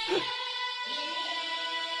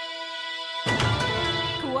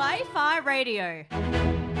 Wi-Fi Radio.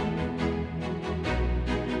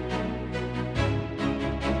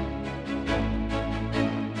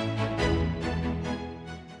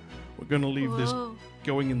 We're going to leave this Whoa.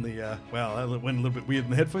 going in the... wow, that went a little bit weird in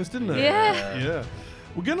the headphones, didn't it? Yeah. Yeah.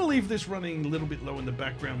 We're going to leave this running a little bit low in the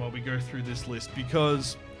background while we go through this list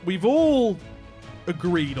because we've all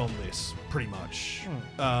agreed on this, pretty much.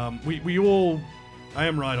 We all... I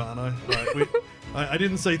am right, aren't I? Right, I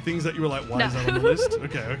didn't say things that you were like, why is that on the list?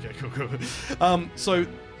 Okay, cool. So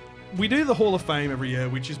we do the Hall of Fame every year,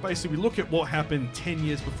 which is basically we look at what happened 10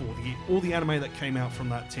 years before, all the anime that came out from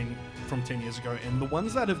 10 years ago, and the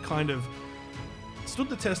ones that have kind of stood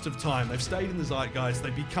the test of time. They've stayed in the zeitgeist.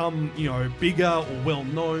 They've become, bigger or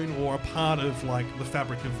well-known or a part of, like, the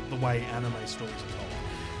fabric of the way anime stories are told.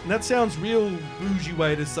 And that sounds real bougie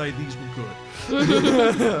way to say these were good.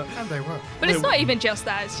 And they were. But it's not even just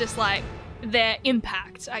that. It's just like their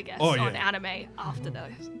impact, I guess, Oh, yeah. on anime after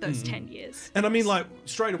those 10 years. And I mean, like,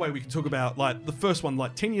 straight away we can talk about, like, the first one,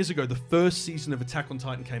 like, 10 years ago, the first season of Attack on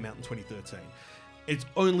Titan came out in 2013. It's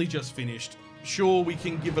only just finished. Sure, we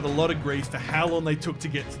can give it a lot of grief for how long they took to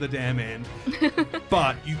get to the damn end,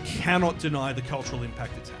 but you cannot deny the cultural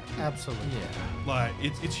impact it's had. Absolutely. Like,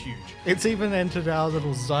 it's huge. It's even entered our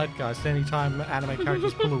little zeitgeist. Anytime anime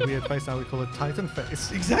characters pull a weird face, now we call it Titan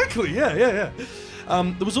face. Exactly, yeah.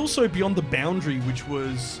 There was also Beyond the Boundary, which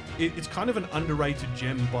was... It's kind of an underrated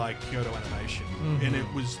gem by Kyoto Animation, and it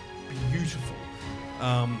was beautiful.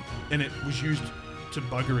 And it was used to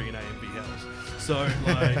buggery in AMVLs. So,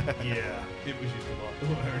 like, yeah, it was used a lot.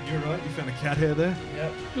 Oh, Aaron, you're right. You found a cat hair there?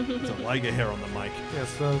 Yep. It's a liger hair on the mic.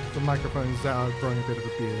 Yes, the microphone's growing a bit of a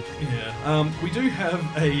beard. Yeah. We do have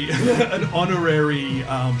an honorary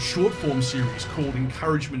short form series called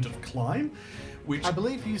Encouragement of Climb, which... I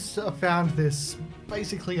believe you found this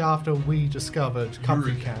basically after we discovered Comfy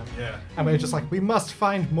Eureka, Camp. yeah. And we were just like, we must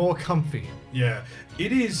find more comfy. Yeah.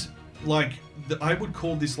 It is, like, I would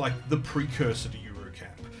call this, like, the precursor to Eurocamp.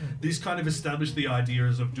 This kind of established the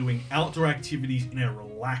ideas of doing outdoor activities in a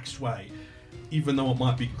relaxed way, even though it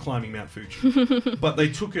might be climbing Mount Fuji. But they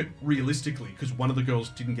took it realistically because one of the girls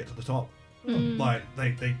didn't get to the top. Like,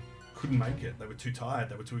 they couldn't make it. They were too tired.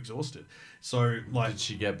 They were too exhausted. So, like... Did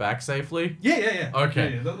she get back safely? Yeah.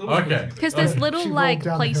 Okay. Yeah, that was Okay. Because there's little She rolled like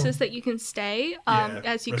down the hill. places that you can stay Yeah,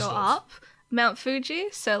 as you rest go stops. up Mount Fuji.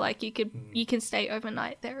 So like you can stay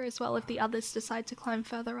overnight there as well if the others decide to climb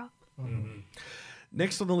further up.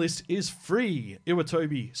 Next on the list is Free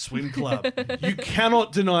Iwatobi Swim Club. You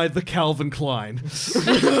cannot deny the Calvin Klein. This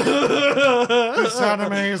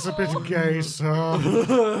anime is a bit gay, so...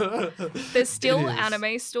 There's still It is.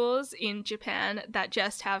 anime stores in Japan that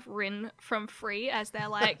just have Rin from Free as their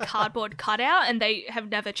like cardboard cutout, and they have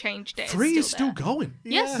never changed it. It's Free is still there. going.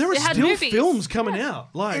 Yes, There are it had still movies. films coming out.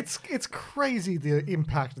 Like It's crazy the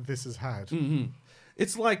impact that this has had.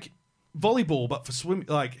 it's like volleyball, but for swimming.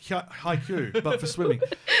 Like haiku, but for swimming.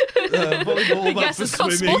 Volleyball, but Yes, for it's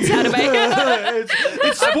called swimming. sports anime.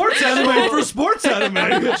 it's sports anime for sports I'm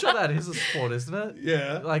anime. sure that is a sport, isn't it?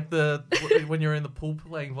 Yeah. Like when you're in the pool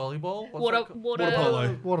playing volleyball. What's that called? Water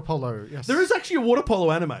polo. Water polo, yes. There is actually a water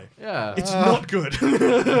polo anime. Yeah. It's not good.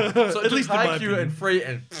 so at least in my Haikyuu opinion. and Free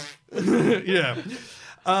and Yeah.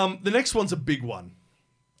 The next one's a big one.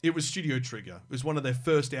 It was Studio Trigger. It was one of their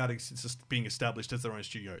first outings since being established as their own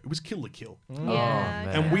studio. It was Kill la Kill. Yeah, man.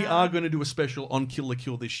 And we are going to do a special on Kill la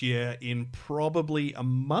Kill this year in probably a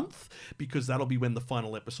month because that'll be when the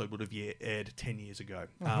final episode would have aired 10 years ago.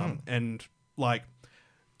 And, like,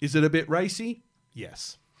 is it a bit racy?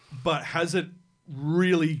 Yes. But has it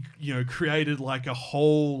really, created, like, a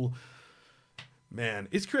whole... Man,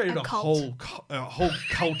 it's created A a cult. whole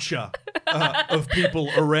culture of people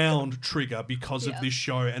around Trigger because of Yeah. this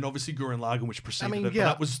show, and obviously Gurren Lagann, which preceded it. But yeah.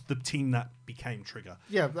 that was the team that became Trigger.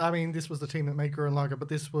 Yeah, I mean, this was the team that made Gurren Lagann, but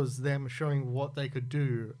this was them showing what they could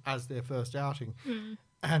do as their first outing.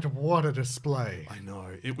 And what a display. I know,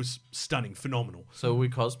 it was stunning, phenomenal. So are we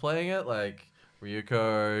cosplaying it like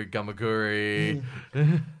Ryuko, Gamaguri.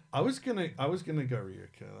 I was gonna go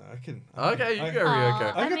Ryuko. I can. Okay, you go Aw,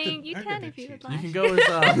 Ryuko. I I got mean, the- you I got can the if you would cheat. like. You can go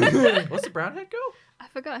as what's the brown head girl? I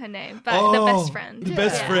forgot her name, but the best friend. The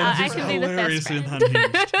best Yeah, friend. I She's can be the hilarious best in friend.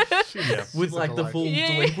 Unhinged. yeah. With like the alike. full Yeah.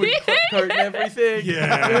 delinquent coat and everything.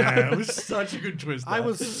 Yeah, it was such a good twist. I that.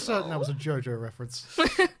 was certain that was a JoJo reference.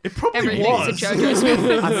 It probably Everything's was. a JoJo's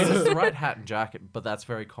movie. I mean, it's the right hat and jacket, but that's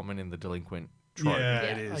very common in the delinquent trope. Yeah, Yeah,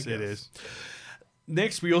 it I is. It guess. is.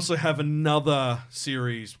 Next, we also have another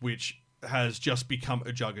series which has just become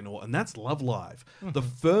a juggernaut, and that's Love Live. The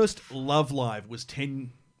first Love Live was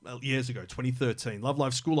 10 years ago, 2013. Love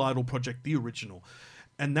Live School Idol Project, the original.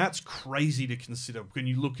 And that's crazy to consider when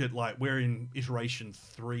you look at, like, we're in iteration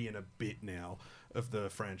 3 and a bit now of the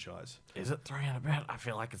franchise. Is it 3 and a bit? I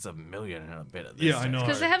feel like it's 1 million and a bit at this Yeah, I stage. know.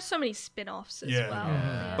 Because they have so many spin-offs as well.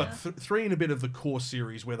 Yeah. But 3 and a bit of the core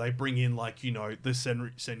series where they bring in, like, you know, the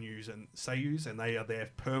Senyus and Seiyus, and they are there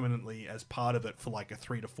permanently as part of it for like a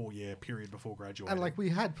 3 to 4 year period before graduating. And like we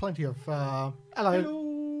had plenty of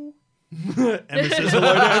hello. Emma says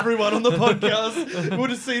hello to everyone on the podcast. You would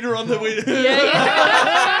have seen her on the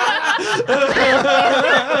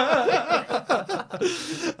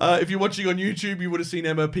if you're watching on YouTube, you would have seen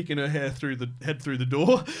Emma peeking her head through the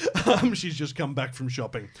door. She's just come back from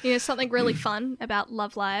shopping. You know, something really fun about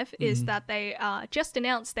Love Live is that they just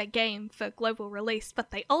announced their game for global release,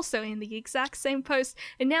 but they also, in the exact same post,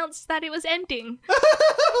 announced that it was ending.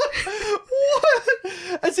 What?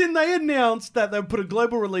 As in, they announced that they'll put a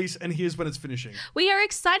global release, and here's when it's finishing. We are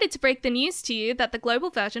excited to break the news to you that the global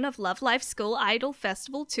version of Love Live School Idol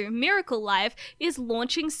Festival 2 Miracle Live is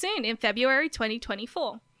launching soon in February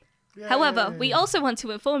 2024. However, we also want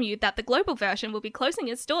to inform you that the global version will be closing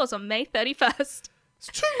its doors on May 31st. It's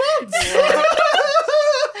 2 months.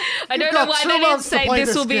 I don't know why they didn't say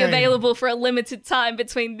this will be available for a limited time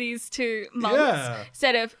between these 2 months. Yeah.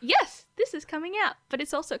 Instead of, yes, this is coming out, but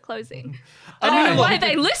it's also closing. I don't know why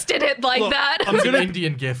they listed it like that. It's an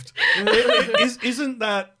Indian gift. Isn't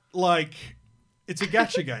that like, it's a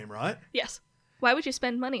gacha game, right? Yes. Why would you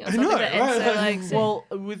spend money on I something know, that ends so like...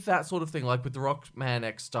 Well, with that sort of thing, like with the Rockman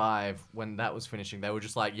X Dive, when that was finishing, they were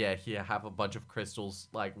just like, yeah, here, have a bunch of crystals.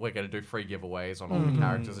 Like, we're going to do free giveaways on all the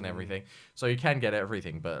characters and everything. So you can get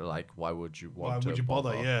everything, but like, why would you want to? Why would you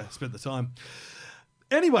bother? Yeah, spend the time.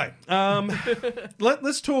 Anyway,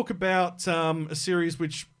 let's talk about a series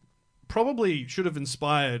which probably should have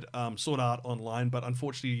inspired Sword Art Online, but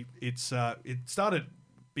unfortunately it started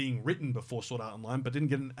being written before Sword Art Online, but didn't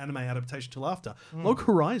get an anime adaptation till after. Log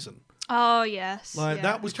Horizon. Oh, yes.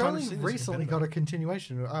 That was Which only recently got a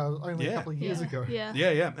continuation, only a couple of years ago. Yeah.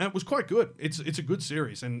 Yeah, and it was quite good. It's a good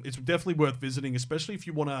series, and it's definitely worth visiting, especially if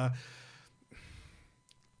you want a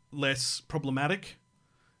less problematic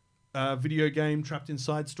video game trapped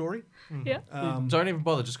inside story. Yeah. Don't even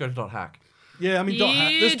bother, just go to .hack. Yeah, I mean,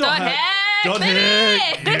 there's .hack, .hack.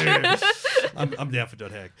 Yeah. I'm down for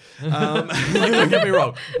 .hack. Don't get me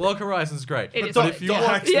wrong, Log Horizon's great. It is But great. if you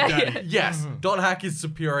 .hack's the daddy. yes, .hack is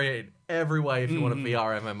superior in every way if you want a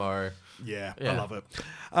VR MMO. Yeah, I Yeah. love it.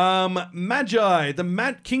 Magi,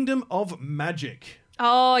 the Kingdom of Magic.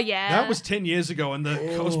 Oh, yeah. That was 10 years ago, and the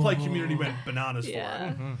cosplay community went bananas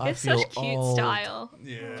Yeah. I It's feel such cute old. style. for it.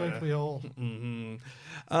 Yeah. Don't we all?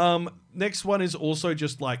 Next one is also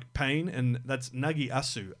just like pain, and that's Nagi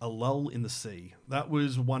Asu, A Lull in the Sea. That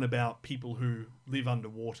was one about people who live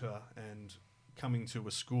underwater and coming to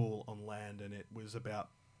a school on land, and it was about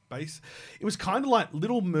it was kind of like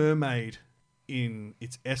Little Mermaid in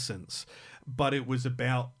its essence, but it was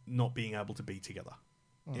about not being able to be together.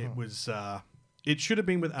 It was it should have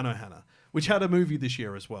been with Anohana, which had a movie this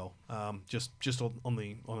year as well. Just on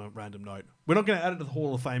a random note, we're not going to add it to the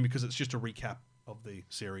Hall of Fame because it's just a recap of the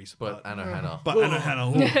series. But Anohana. But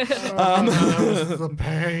Anohana. The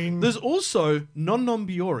pain. There's also Non Non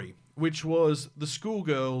Biori, which was the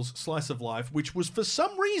schoolgirl's slice of life, which was for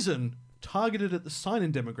some reason targeted at the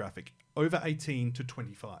sign-in demographic over 18 to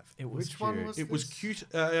 25. It was Which one was It was this? cute.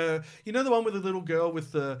 You know the one with the little girl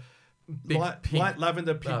with the Big light pink-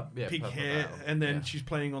 lavender pink purple hair, veil. and then Yeah. she's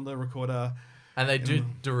playing on the recorder. And they do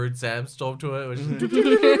Darude Sandstorm to it, which is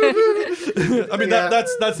I mean,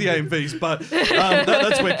 that's the AMVs, but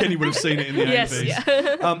that's where Kenny would have seen it in the Yes,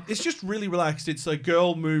 AMVs. It's just really relaxed. It's a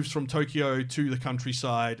girl moves from Tokyo to the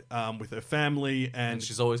countryside with her family, and and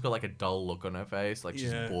she's always got like a dull look on her face, like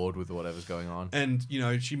she's Yeah. bored with whatever's going on. and you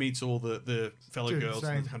know she meets all the fellow Dude, girls in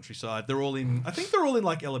same. the countryside. They're all in. I think they're all in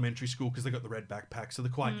like elementary school because they got the red backpacks, so they're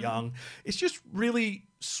quite young. It's just really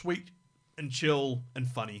sweet and chill and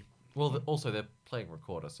funny. Well, also they're playing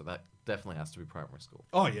recorder, so that definitely has to be primary school.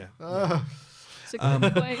 Oh yeah. It's a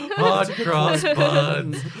good point. Hard cross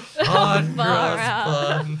buns. Hard Far cross out.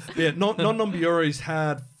 buns. Yeah, Non-Biori's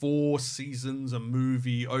had 4 seasons, a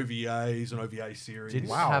movie, OVAs, an OVA series. Did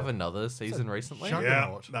Wow. we have another season recently? chunk. Yeah,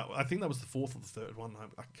 Juggernaut. I think that was the 4th or the 3rd one.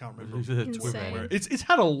 I can't remember. Insane. Where it's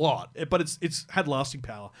had a lot, but it's had lasting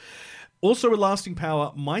power. Also, with lasting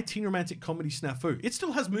power, My Teen Romantic Comedy Snafu. It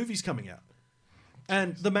still has movies coming out,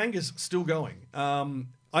 and the manga's still going.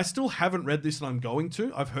 I still haven't read this, and I'm going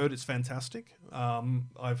to. I've heard it's fantastic.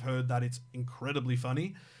 I've heard that it's incredibly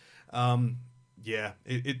funny. Yeah,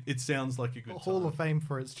 it sounds like a good Hall time. of Fame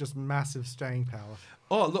for its just massive staying power.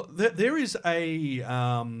 Oh, look, there is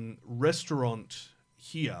a restaurant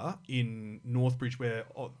here in Northbridge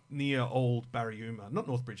near Old Barryuma, not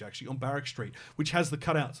Northbridge actually, on Barrack Street, which has the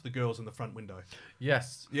cutouts of the girls in the front window.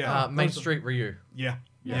 Yes. Yeah. Main Street Ryu. Yeah.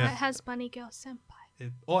 Yeah, it has Bunny Girl Senpai.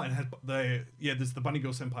 And it has there's the Bunny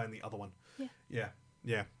Girl Senpai in the other one. Yeah.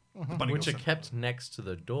 Yeah. The Bunny Which Girl are kept next to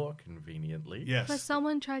the door conveniently. Yes. But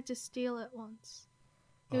someone tried to steal it once.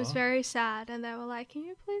 It was very sad, and they were like, "Can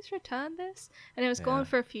you please return this?" And it was gone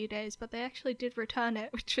for a few days, but they actually did return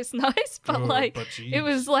it, which was nice. But it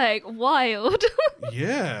was like wild.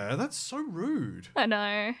 Yeah, that's so rude. I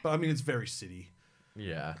know. But I mean, it's very city.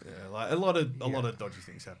 Yeah. Yeah, like a lot of dodgy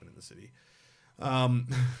things happen in the city.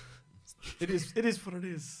 It is what it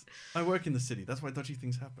is. I work in the city. That's why dodgy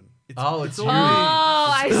things happen. It's Oh, I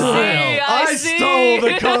see. I stole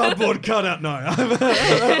the cardboard cutout. No,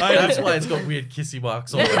 That's why it's got weird kissy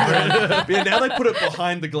marks all over it. But yeah, now they put it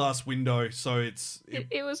behind the glass window, so it's.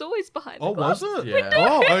 It was always behind. Oh, the glass. was it? Yeah.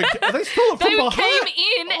 Oh, okay. They stole it from They behind. came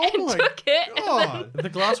in and my took it. God. The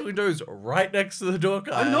glass window's right next to the door,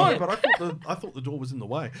 Kyle. I know, but I thought the door was in the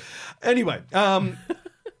way. Anyway,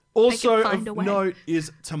 also find a of way. note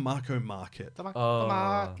is Tamako Market.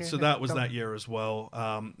 Oh. So that was that year as well.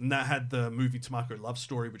 And that had the movie Tamako Love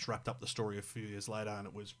Story, which wrapped up the story a few years later, and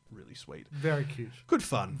it was really sweet. Very cute. Good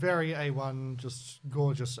fun. Very A1, just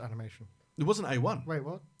gorgeous animation. It wasn't A1. Wait,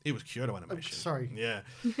 what? It was Kyoto Animation. Sorry. Yeah.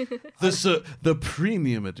 The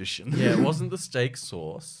premium edition. Yeah, it wasn't the steak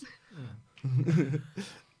sauce.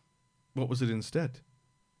 What was it instead?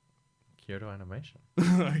 Kyoto Animation.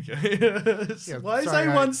 Okay. Yeah, Why is sorry,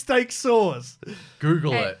 A1 steak sauce?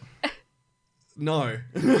 Google Hey. it. No.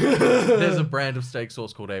 There's a brand of steak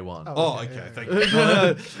sauce called A1. Oh, okay. Thank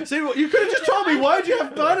you. See, what you could have just told me. Why did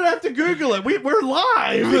I have to Google it? We're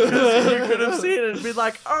live. You could have seen it and been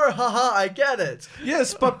like, oh, haha, I get it.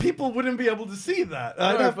 Yes, but people wouldn't be able to see that.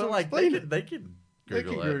 I'd No, have but to like, explain it. they can They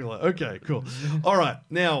Google can it. Google it. Okay, cool. All right,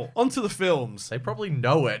 now onto the films. They probably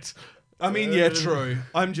know it. I mean, yeah, true.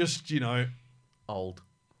 I'm just, Old.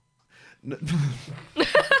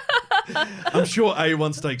 I'm sure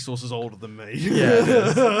A1 steak sauce is older than me.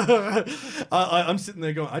 Yeah. I'm sitting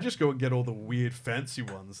there going, I just go and get all the weird fancy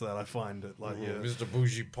ones that I find at like. Yeah. Mr.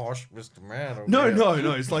 Bougie Posh, Mr. Man. No.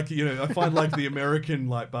 It's like I find like the American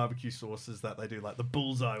like barbecue sauces that they do, like the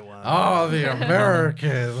bullseye one. Oh, the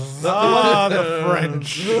Americans. The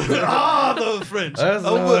French. the French. That's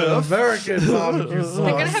the American barbecue sauce.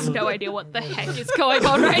 They're gonna have no idea what the heck is going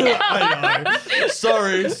on right now. I know.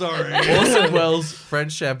 Sorry. Orson Welles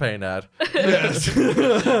French champagne ad. Yes.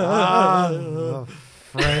 The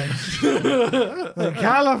French. The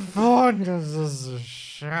Californians is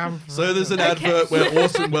champagne. So there's an advert where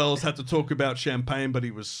Orson Welles had to talk about champagne, but he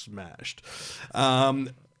was smashed.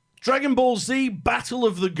 Dragon Ball Z Battle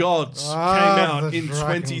of the Gods came out the in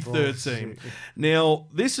Dragon 2013. Ball Z. Now,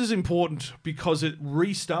 this is important because it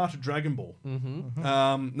restarted Dragon Ball.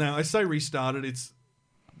 Now, I say restarted,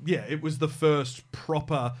 it was the first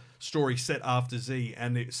proper story set after Z,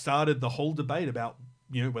 and it started the whole debate about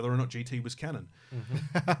whether or not GT was canon.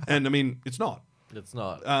 And I mean, it's not. It's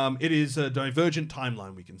not. It is a divergent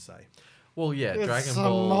timeline, we can say. Well, yeah, It's Dragon a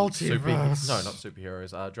Ball multiverse. No, not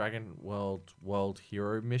superheroes. Dragon World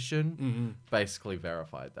Hero Mission basically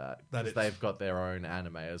verified that. That Because they've got their own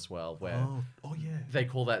anime as well, where Oh yeah. they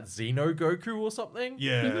call that Xeno Goku or something.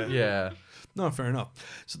 Yeah. Yeah. No, fair enough.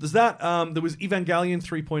 So there's that. There was Evangelion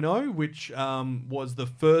 3.0, which was the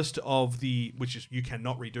first of which is you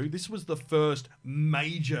cannot redo. This was the first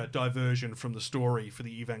major diversion from the story for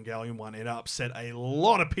the Evangelion one. It upset a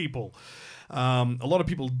lot of people. A lot of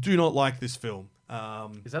people do not like this film.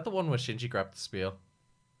 Is that the one where Shinji grabbed the spear?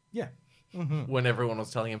 Yeah. When everyone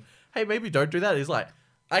was telling him, hey, maybe don't do that. He's like,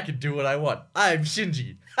 I can do what I want. I'm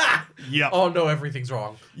Shinji. Ha! Yeah. Oh no, everything's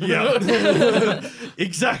wrong. Yeah.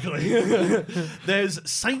 Exactly. There's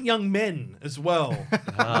Saint Young Men as well,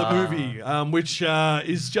 the movie, which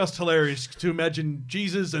is just hilarious to imagine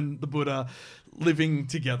Jesus and the Buddha living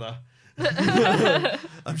together.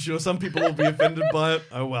 I'm sure some people will be offended by it.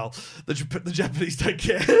 Oh well, the Japanese don't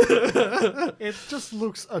care. It just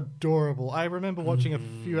looks adorable. I remember watching a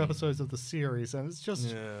few episodes of the series, and it's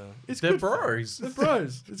just It's They're good fun. bros. They're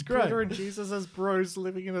bros. It's great. Buddha and Jesus as bros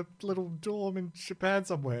living in a little dorm in Japan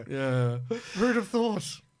somewhere. Yeah. Who'd have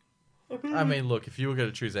thought? I mean, look, if you were going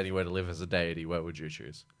to choose anywhere to live as a deity, where would you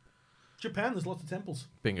choose? Japan, there's lots of temples.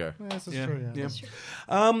 Bingo. Yes, that's Yeah. true. Yeah.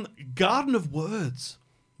 Yeah. Garden of Words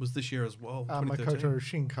was this year as well. 2013. Makoto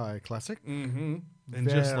Shinkai classic. Mm-hmm. And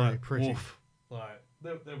Very just like pretty. woof, like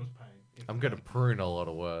there was pain. I'm going to prune a lot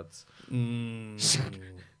of words.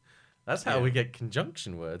 That's how we get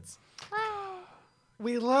conjunction words.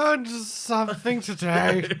 We learned something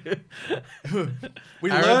today. We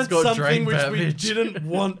Aaron's learned got something drain which we damage. didn't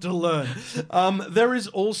want to learn. There is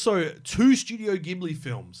also 2 Studio Ghibli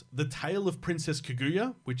films: The Tale of Princess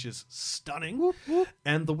Kaguya, which is stunning,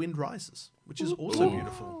 and The Wind Rises, which is also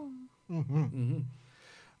beautiful.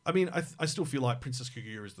 I mean, I still feel like Princess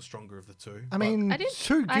Kaguya is the stronger of the two. I mean, I didn't.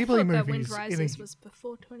 2 I Ghibli thought movies. that Wind in a- Rises was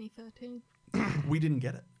before 2013. we didn't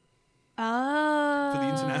get it. Oh. For the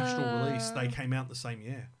international release, they came out the same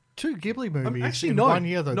year. 2 Ghibli movies Actually, in no. 1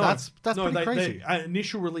 year, though. No, That's no, pretty crazy. They,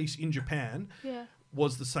 initial release in Japan Yeah.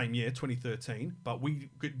 was the same year, 2013, but we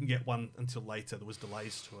didn't get one until later. There was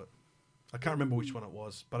delays to it. I can't remember which one it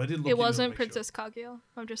was, but I did look It into wasn't to make Princess Kaguya.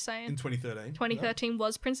 I'm just sure. saying. In 2013. 2013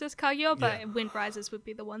 was Princess Kaguya, but Yeah. Wind Rises would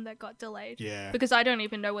be the one that got delayed. Yeah. Because I don't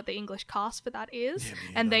even know what the English cast for that is. Yeah, me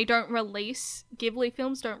And either. they don't release, Ghibli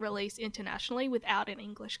films don't release internationally without an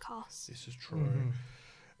English cast. This is true.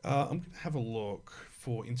 I'm going to have a look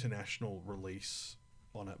for international release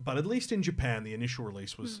on it. But at least in Japan, the initial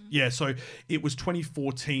release was... Yeah, so it was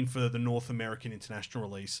 2014 for the North American international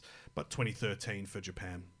release, but 2013 for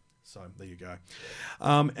Japan. So there you go.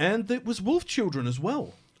 And it was Wolf Children as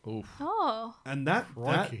well. Oof. Oh, And that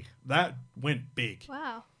Crikey. that went big.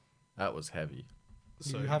 wow. That was heavy.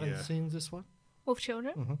 So, You haven't yeah. seen this one? Wolf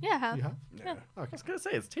Children? Yeah, I have. You have? Yeah. I was going to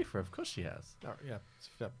say, it's Tifa. Of course she has. Oh, yeah.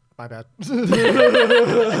 My bad.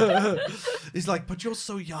 He's like, but you're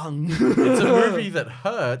so young. It's a movie that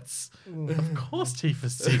hurts. Of course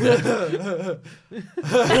Tifa's seen it.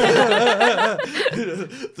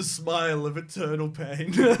 The smile of eternal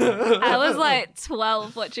pain. I was like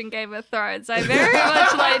 12 watching Game of Thrones. I very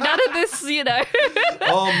much like none of this,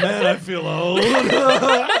 Oh man, I feel old.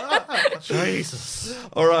 Jesus.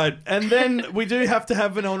 All right, and then we do have to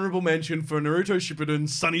have an honorable mention for Naruto Shippuden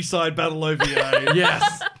Sunnyside Battle OVA.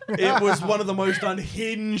 Yes. It was one of the most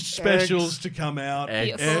unhinged specials to come out.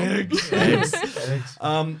 Eggs. Eggs. Eggs.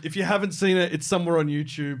 If you haven't seen it, it's somewhere on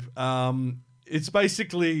YouTube. It's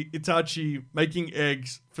basically Itachi making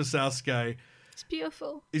eggs for Sasuke. It's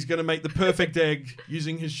beautiful. He's going to make the perfect egg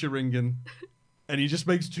using his Sharingan. And he just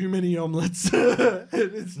makes too many omelets.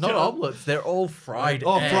 It's Not just- omelets. They're all fried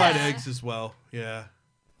Oh, eggs. fried eggs as well. Yeah.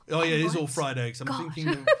 Oh, yeah, it is all Omelets? fried eggs. I'm Gosh. thinking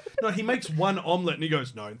of... No, he makes one omelet and he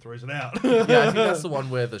goes, no, and throws it out. Yeah, I think that's the one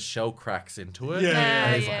where the shell cracks into it. Yeah,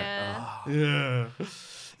 And he's yeah. like, Yeah.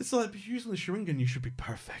 It's like, but using the Sharingan, you should be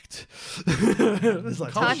perfect. It's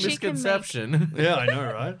like, common Tachi can misconception. yeah, I know,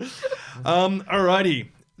 right? Alrighty.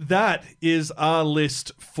 That is our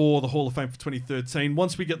list for the Hall of Fame for 2013.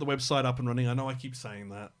 Once we get the website up and running, I know I keep saying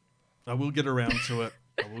that. I will get around to it.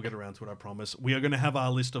 I promise. We are going to have our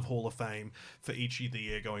list of Hall of Fame for each of the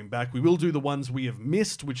year going back. We will do the ones we have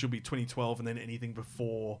missed, which will be 2012, and then anything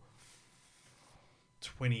before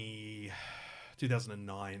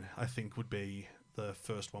 2009, I think, would be the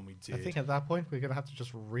first one we did. I think at that point, we're going to have to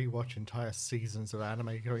just rewatch entire seasons of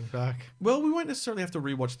anime going back. Well, we won't necessarily have to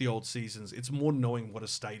rewatch the old seasons. It's more knowing what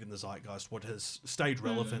has stayed in the zeitgeist, what has stayed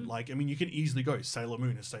relevant. Like, I mean, you can easily go, Sailor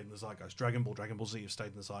Moon has stayed in the zeitgeist. Dragon Ball Z have stayed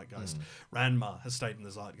in the zeitgeist. Ranma has stayed in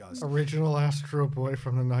the zeitgeist. Original Astro Boy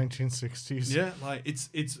from the 1960s. Yeah, like it's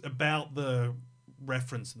about the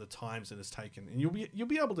reference and the times that it's taken, and you'll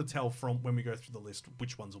be able to tell from when we go through the list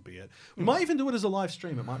which ones will be it. We might even do it as a live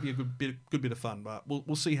stream. It might be a good bit of fun, but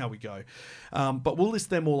we'll see how we go. But we'll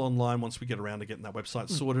list them all online once we get around to getting that website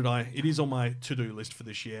sorted. It is on my to-do list for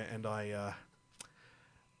this year, and I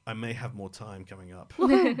may have more time coming up.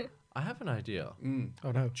 I have an idea.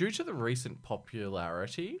 Oh no. Due to the recent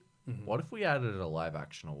popularity, what if we added a live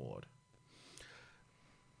action award?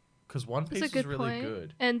 Because One Piece That's a is good really point.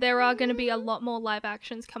 good. And there are going to be a lot more live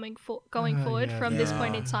actions going forward yeah, from this yeah.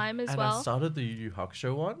 point in time as And well. I started the Yu Yu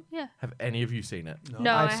Hakusho one. Yeah. Have any of you seen it?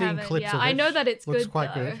 No, I've I seen haven't. clips Yeah, of I it. know that it's Looks good.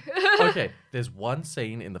 quite though. good. Okay, there's one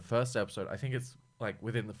scene in the first episode. I think it's like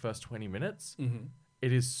within the first 20 minutes.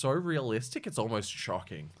 It is so realistic, it's almost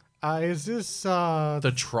shocking. Is this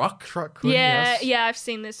The truck? truck? Yeah, Yes. yeah, I've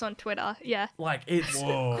seen this on Twitter. Yeah. Like, it's.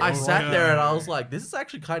 Whoa, I sat there and I okay. was like, this is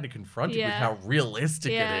actually kind of confronting with Yeah. how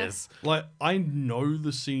realistic Yeah. it is. Like, I know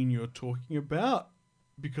the scene you're talking about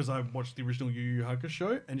because I watched the original Yu Yu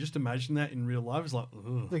Hakusho, and just imagine that in real life is like,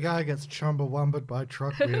 ugh. The guy gets chumbawumbered by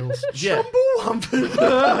truck wheels. Yeah.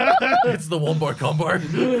 It's the Wombo combo.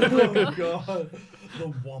 Oh god,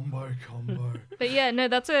 the Wombo combo. But yeah, no,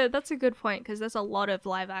 that's a good point because there's a lot of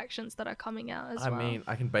live actions that are coming out as I well. mean,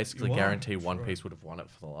 I can basically You are, guarantee that's One right. Piece would have won it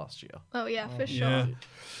for the last year. oh yeah, for sure. Yeah.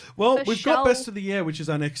 Well, For we've got sure. Best of the Year, which is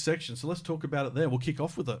our next section, so let's talk about it there. We'll kick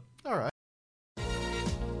off with it. All right.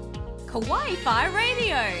 Kawaii Fi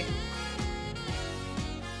Radio.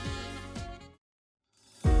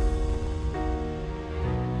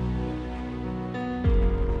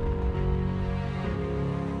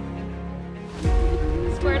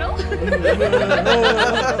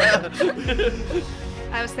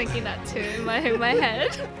 I was thinking that too in my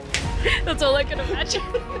head. That's all I could imagine.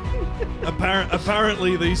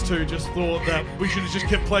 Apparently, these two just thought that we should have just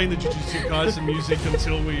kept playing the Jujutsu Kaisen music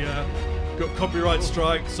until we got copyright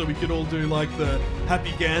strike, so we could all do like the Happy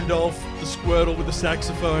Gandalf, the Squirtle with the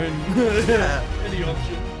saxophone. Any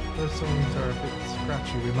option. Those songs are a bit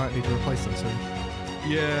scratchy. We might need to replace them soon.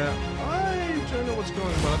 Yeah, I don't know what's going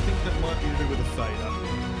on, but I think that might be to do with a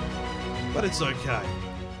fader. But it's okay.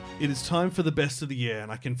 It is time for the best of the year,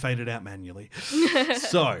 and I can fade it out manually.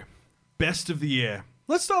 So, best of the year.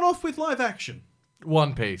 Let's start off with live action.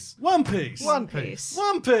 One Piece. One Piece. One Piece.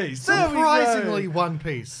 One Piece. There we go. Surprisingly One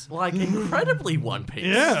Piece. Like, incredibly One Piece.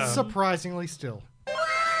 Yeah. Surprisingly still.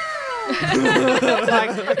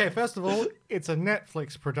 Okay, first of all, it's a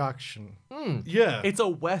Netflix production. Yeah. It's a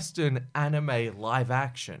Western anime live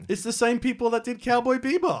action. It's the same people that did Cowboy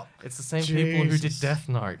Bebop. It's the same people who did Jesus. Death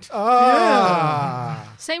Note.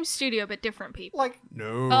 Same studio, but different people. Like,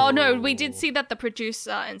 No. Oh no, we did see that the producer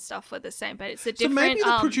and stuff were the same, but it's a different maybe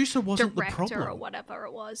the producer wasn't the director problem. or whatever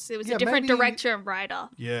it was. It was Yeah, a different maybe- director and writer.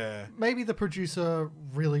 Yeah. maybe the producer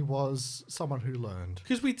really was someone who learned.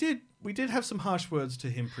 Because we did have some harsh words to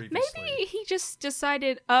him previously. Maybe he just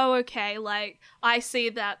decided, oh, okay, like, I see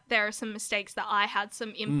that there are some mistakes that I had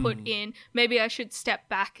some input in. Maybe I should step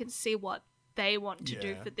back and see what they want to do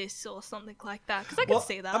Yeah. for this or something like that. Because I can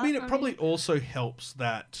see that. I mean, it probably also helps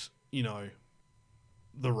that, you know,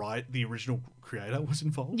 the original creator was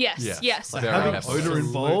involved. Yes. Like, Very having absolutely. Oda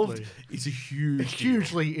involved is a huge deal.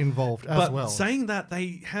 Hugely involved as But well. saying that,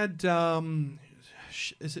 they had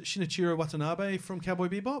is it Shinichiro Watanabe from Cowboy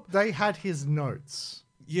Bebop? They had his notes.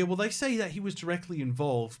 Yeah, well, they say that he was directly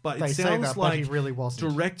involved, but They it say sounds that, but like he really wasn't.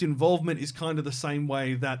 direct involvement is kind of the same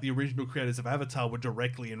way that the original creators of Avatar were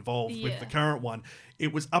directly involved with Yeah. the current one.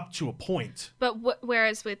 It was up to a point. But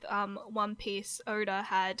whereas with One Piece, Oda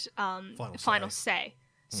had final say.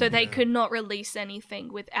 So they could not release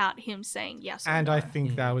anything without him saying yes or And no. I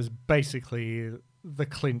think that was basically the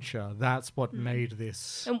clincher. That's what made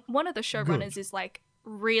this. And one of the showrunners is like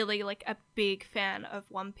really like a big fan of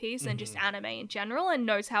One Piece and just anime in general and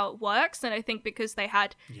knows how it works. And I think because they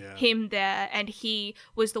had him there and he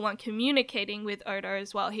was the one communicating with Oda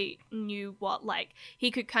as well, he knew what like he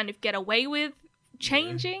could kind of get away with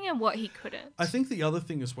changing and what he couldn't. I think the other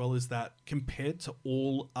thing as well is that compared to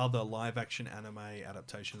all other live action anime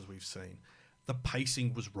adaptations we've seen, the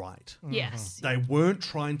pacing was right. Yes. They weren't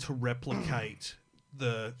trying to replicate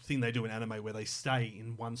the thing they do in anime where they stay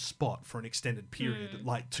in one spot for an extended period,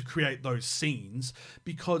 like to create those scenes,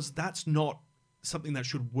 because that's not something that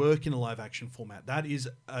should work in a live action format. That is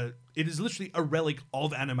it is literally a relic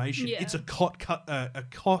of animation. Yeah. It's a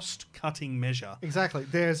cost cutting measure. Exactly.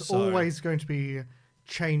 There's So- always going to be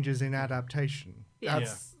changes in adaptation. Yeah.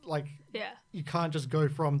 That's like Yeah. you can't just go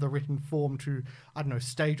from the written form to, I don't know,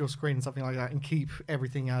 stage or screen, something like that, and keep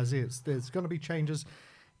everything as is. There's going to be changes.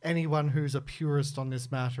 Anyone who's a purist on this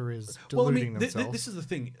matter is deluding themselves. This is the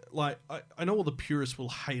thing. Like, I know all the purists will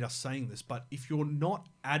hate us saying this, but if you're not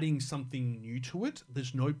adding something new to it,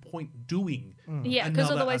 there's no point doing. Yeah, because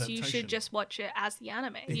another otherwise you adaptation. should just watch it as the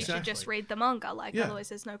anime. You should just Exactly. read the manga. Like, Yeah. otherwise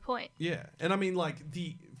there's no point. Yeah, and I mean, like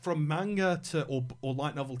from manga to or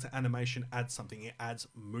light novel to animation adds something. It adds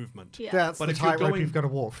movement. Yeah. That's But the if you're tightrope going you've got to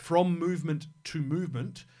walk. from movement to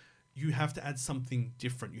movement, you have to add something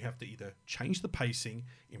different. You have to either change the pacing,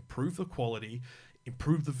 improve the quality,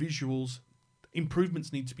 improve the visuals.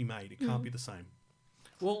 Improvements need to be made. It can't be the same.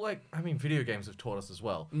 Well, like, I mean, video games have taught us as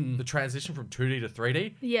well. The transition from 2D to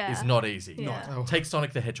 3D Yeah. is not easy. Yeah. Oh. Take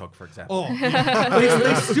Sonic the Hedgehog, for example. Oh,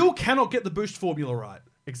 they still cannot get the boost formula right.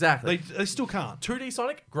 Exactly. They still can't. 2D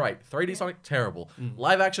Sonic, great. 3D Sonic, terrible.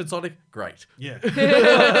 Live action Sonic, great. Yeah.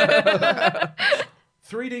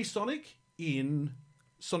 3D Sonic in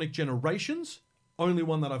Sonic Generations, only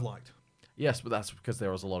one that I've liked. Yes, but that's because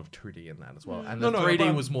there was a lot of 2D in that as well. And No, the no, 3D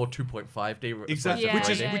but- was more 2.5D. Exactly, Yeah, which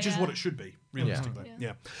is yeah. what it should be, realistically.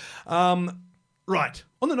 Yeah. Right.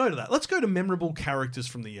 On the note of that, let's go to memorable characters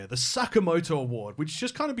from the year. The Sakamoto Award, which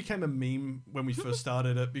just kind of became a meme when we first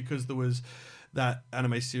started it because there was that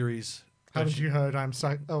anime series. Haven't you heard I'm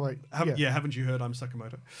Oh, wait. Haven't you heard I'm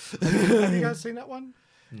Sakamoto? Have you guys seen that one?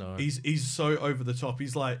 No. He's so over the top.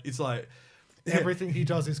 It's like Everything he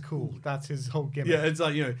does is cool. That's his whole gimmick. yeah, it's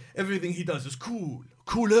like, you know, everything he does is cool,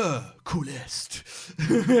 cooler, coolest.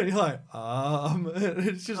 And you're like,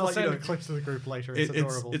 it's just I'll like, send you know, the clips to the group later. It's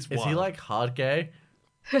adorable. It's Is he wild. like hard gay?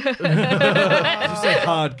 Did you say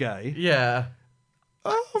hard gay? Yeah.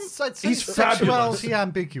 So it's he's sexuality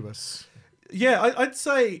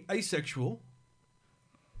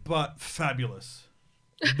fabulous.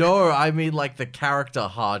 No, I mean like the character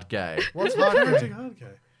hard gay. What's hard gay? Hard gay.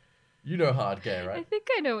 You know hard gay, I right? think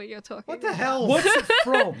I know what you're talking What about. the hell? What's it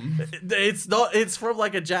from? It's not. It's from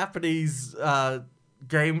like a Japanese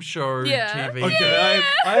game show Yeah. TV. Okay,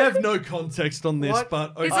 I have no context on this, What?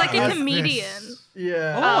 but He's okay. like a What's comedian. this?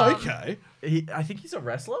 Yeah. Oh, okay. I think he's a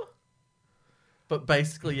wrestler. But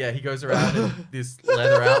basically, yeah, he goes around in this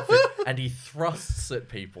leather outfit and he thrusts at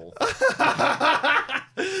people.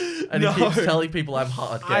 And he keeps telling people, I'm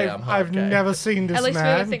hard gay, I'm hard I've gay. never seen this At least we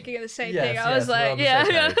man. were thinking of the same Yes, thing. I was yes, we're like, on the yeah,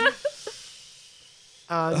 same yeah.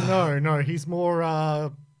 page. No, he's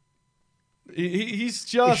more He's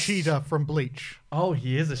just Ishida from Bleach. Oh,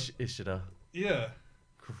 he is a Ishida. Yeah.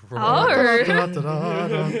 Oh,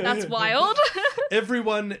 Da-da-da-da. that's wild.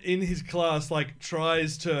 Everyone in his class like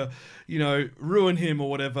tries to, ruin him or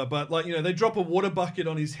whatever, but they drop a water bucket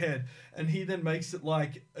on his head and he then makes it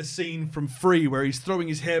like a scene from Free where he's throwing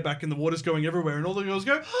his hair back and the water's going everywhere and all the girls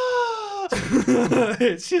go, ah!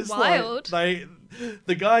 It's just Wild. like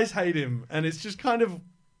the guys hate him and it's just kind of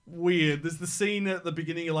weird. There's the scene at the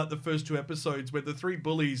beginning of like the first 2 episodes where the 3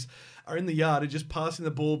 bullies are in the yard and just passing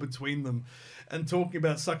the ball between them and talking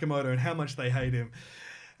about Sakamoto and how much they hate him.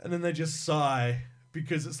 And then they just sigh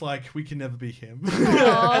because it's like, we can never be him.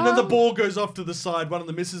 And then the ball goes off to the side, one of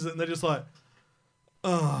them misses it, and they're just like,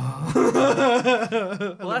 oh.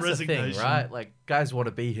 Well, that's the thing, right? Like, guys want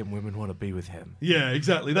to be him, women want to be with him. Yeah,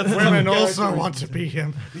 exactly. That's Women the also character. want to be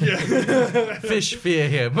him. Fish fear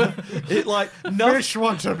him. It like Fish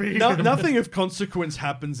want to be him. nothing of consequence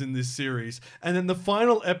happens in this series, and then the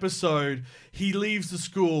final episode, he leaves the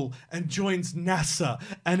school and joins NASA,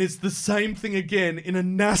 and it's the same thing again in a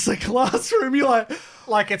NASA classroom. You're like,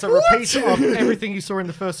 Like it's a repeat of everything you saw in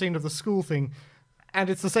the first scene of the school thing. And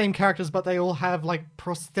it's the same characters, but they all have like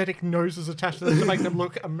prosthetic noses attached to them to make them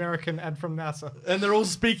look American and from NASA. and they're all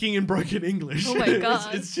speaking in broken English. Oh my It's-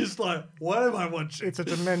 God. it's just like, what am I watching? It's a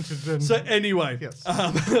demented and So anyway, Yes.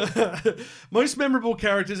 Most memorable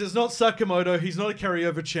characters. It's not Sakamoto. He's not a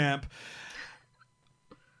carryover champ.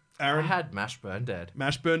 I Aaron, had Mash Burn Dead.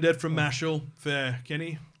 Mash Burn Dead from Mashal. Fair.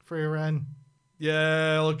 Kenny? Free Ran.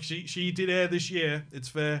 Yeah, look, she did air this year. It's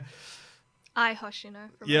fair. I Hoshino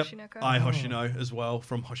from Yep. Hoshinoko. I Hoshino as well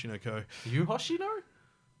from Hoshinoko. You Hoshino?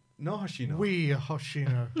 No Hoshino. We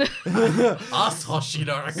Hoshino. Us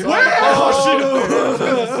Hoshino. Why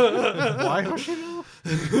Hoshino?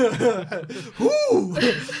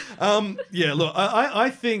 Yeah, look, I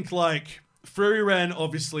think like Furiran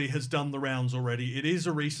obviously has done the rounds already. It is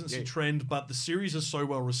a recency trend, but the series is so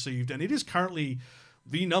well received, and it is currently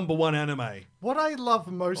the #1 anime. What I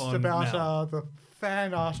love most On about now. the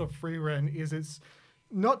fan art of Free Ren is it's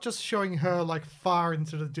not just showing her like far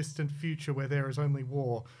into the distant future where there is only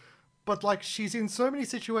war, but like she's in so many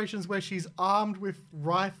situations where she's armed with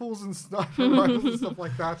rifles and sniper rifles and stuff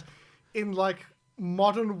like that in like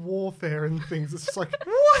modern warfare and things. It's just like,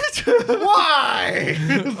 what?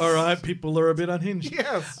 Why? All right, people are a bit unhinged.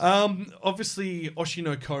 Yes. Obviously,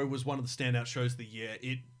 Oshinoko was one of the standout shows of the year.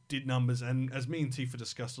 It did numbers, and as me and Tifa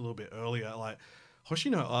discussed a little bit earlier, like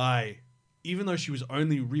Hoshino Ai, even though she was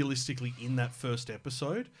only realistically in that first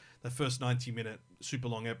episode, that first 90-minute super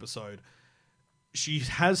long episode, she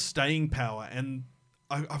has staying power, and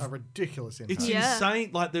A ridiculous impact. it's Yeah.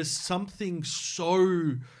 insane. Like there's something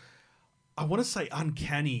so, I want to say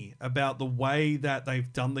uncanny about the way that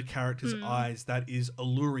they've done the character's eyes that is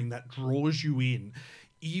alluring, that draws you in,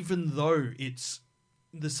 even though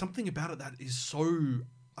there's something about it that is so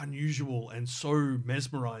unusual and so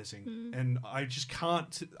mesmerizing, and I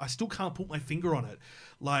still can't put my finger on it.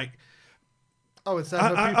 Like, Oh, it's that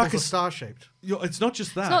her I pupils could- are star-shaped. it's not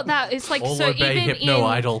just that. It's not that. It's like All so obey even Hypno in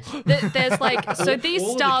Idol. there's like so these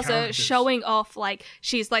all of the stars are characters. showing off like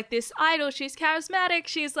she's like this idol. She's charismatic.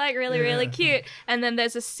 She's like really cute. And then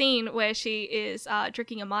there's a scene where she is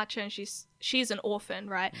drinking a matcha and she's an orphan,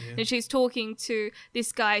 right? And she's talking to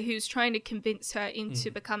this guy who's trying to convince her into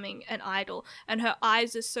becoming an idol. And her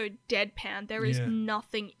eyes are so deadpan. There is Yeah.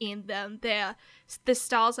 nothing in them. The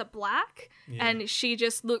stars are black, and she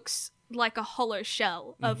just looks like a hollow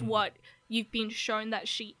shell of what you've been shown that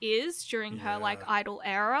she is during her like idol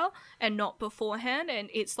era and not beforehand, and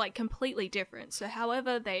it's like completely different. So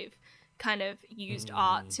however they've kind of used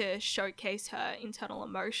art to showcase her internal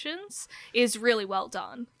emotions is really well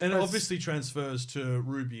done. And it obviously transfers to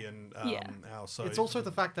Ruby and Yeah. Al. So It's also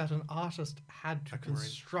the fact that an artist had to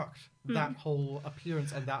construct that whole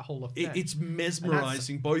appearance and that whole effect. it's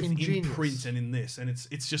mesmerizing both in ingenious. print and in this, and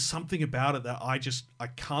it's just something about it that I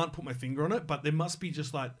can't put my finger on it, but there must be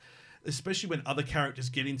just like, especially when other characters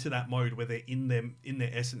get into that mode where they're in their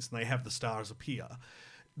essence and they have the stars appear,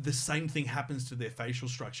 the same thing happens to their facial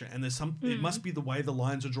structure, and there's some. It must be the way the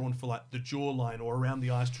lines are drawn for like the jawline or around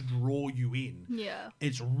the eyes to draw you in. Yeah.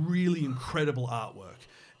 It's really incredible artwork,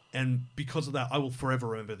 and because of that, I will forever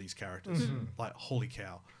remember these characters. Like holy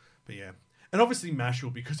cow! But yeah, and obviously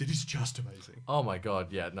Mashal because it is just amazing. Oh my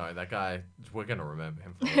god, yeah, no, that guy, we're gonna remember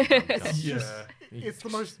him for a long time to come. Yeah. It's the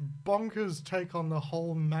most bonkers take on the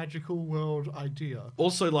whole magical world idea.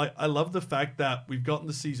 Also, like I love the fact that we've gotten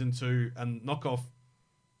to season 2 and knock off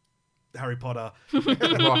Harry Potter.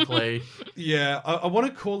 Rock Lee. Yeah, I want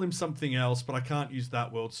to call him something else, but I can't use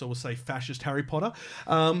that word, so we'll say fascist Harry Potter.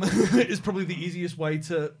 Is probably the easiest way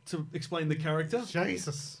to explain the character.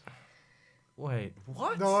 Jesus. Wait,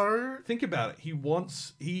 what? No. Think about it. He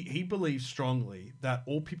believes strongly that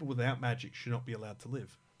all people without magic should not be allowed to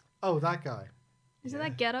live. Oh, that guy. Isn't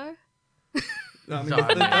that ghetto? I mean, No,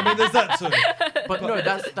 I mean, there's that too. But no,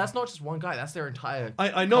 that's not just one guy. That's their entire.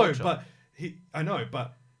 I know, culture.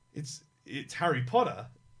 but it's Harry Potter.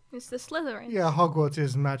 It's the Slytherin. Yeah, Hogwarts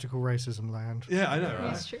is magical racism land. Yeah, I know,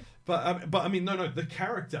 right? That's true. But I mean, no, the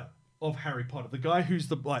character of Harry Potter, the guy who's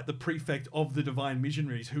the prefect of the Divine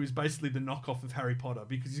Missionaries, who is basically the knockoff of Harry Potter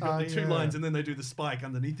because he's got the two lines and then they do the spike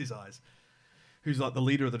underneath his eyes. Who's like the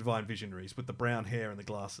leader of the Divine Visionaries with the brown hair and the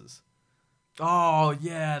glasses. Oh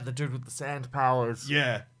yeah, the dude with the sand powers.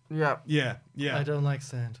 Yeah, Yeah. yeah, yeah. I don't like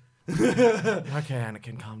sand. Okay,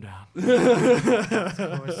 Anakin, calm down.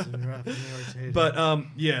 But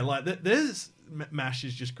yeah, like there's MASH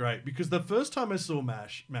is just great because the first time I saw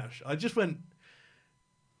MASH, I just went,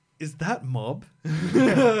 is that Mob?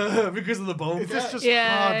 Because of the bomb. It's just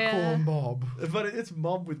Yeah, hardcore yeah. mob. But it's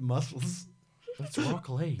Mob with muscles. It's Rock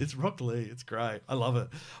Lee. It's Rock Lee. It's great. I love it.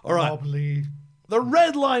 All right. Mob Lee. The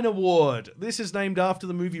Red Line Award. This is named after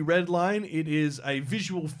the movie Red Line. It is a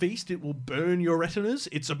visual feast. It will burn your retinas.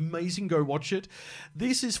 It's amazing. Go watch it.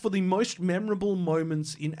 This is for the most memorable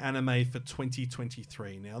moments in anime for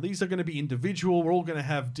 2023. Now, these are going to be individual. We're all going to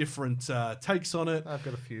have different takes on it. I've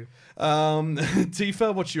got a few.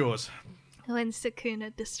 Tifa, what's yours? When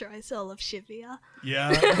Sukuna destroys all of Shibuya. Yeah.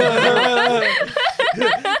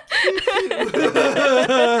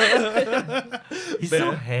 He's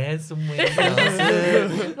so handsome when he does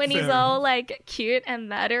it. When he's all like cute and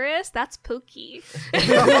murderous, that's Pookie.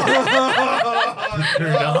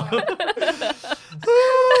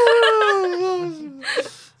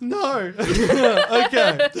 No.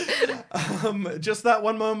 Okay. Just that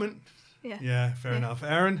one moment. Yeah. Yeah, fair enough.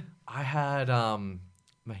 Aaron? I had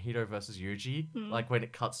Mahito versus Yuji, like when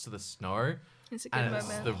it cuts to the snow It's a good and it's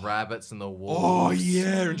moment. the rabbits and the wolves. Oh,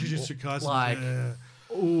 yeah. Introduce Tsukasa. Like, yeah.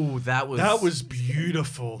 ooh, that was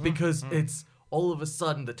beautiful. because it's all of a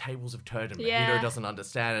sudden the tables have turned and Yeah. Mahito doesn't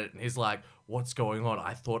understand it and he's like, what's going on?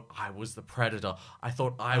 I thought I was the predator. I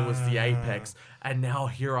thought I was the apex. And now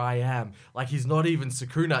here I am. Like, he's not even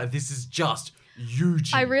Sukuna. This is just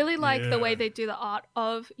Yuji. I really like the way Yeah. they do the art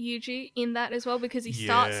of Yuji in that as well because he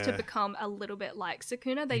starts to Yeah. become a little bit like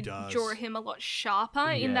Sukuna. They does. draw him a lot sharper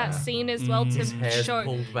in that Yeah. scene as well to His hair's show,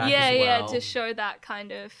 pulled back yeah, as yeah, well. to show that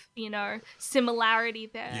kind of similarity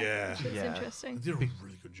there. Yeah. which is Yeah. interesting. They did a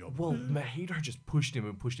really good job. Well, Mahito just pushed him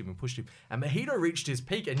and pushed him and pushed him. And Mahito reached his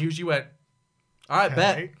peak and Yuji went, all right,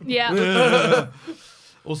 bet. Yeah,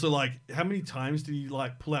 Also, like, how many times did he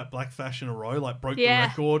like pull out Black Flash in a row? Like, broke Yeah. the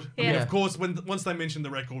record. I mean, Yeah. of course, once they mentioned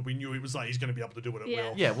the record, we knew it was like he's going to be able to do it at Yeah.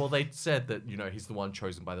 will. Yeah, well, they said that, he's the one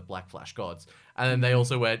chosen by the Black Flash gods. And then they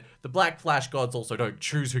also went, the Black Flash gods also don't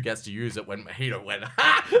choose who gets to use it when Mahito went,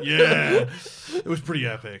 ha! Yeah, it was pretty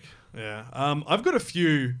epic. Yeah, I've got a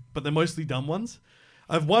few, but they're mostly dumb ones.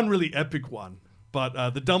 I have one really epic one,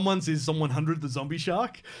 but the dumb ones is Zom 100, the zombie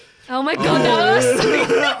shark. Oh my god, that was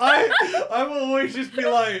I will always just be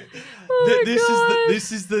like,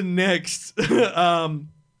 this is the next what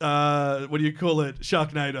do you call it?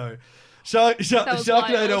 Sharknado. was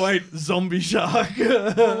Sharknado wild. 8 zombie shark.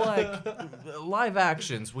 Well, like, live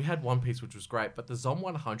actions, we had One Piece, which was great, but the Zom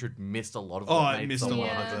 100 missed a lot of what it made missed Zom a lot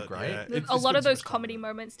Yeah. of 100 it. great. Yeah. a lot of those comedy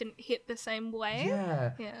moments didn't hit the same way.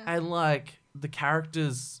 Yeah. Yeah. And like the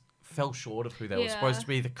characters fell short of who they were Yeah. supposed to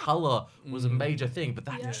be. The color was a major thing, but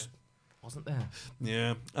that Yeah. just wasn't there.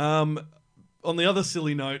 Yeah. On the other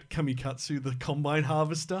silly note, Kamikatsu, the combine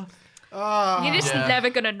harvester. You're just Yeah. never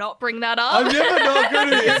gonna not bring that up. I'm never not going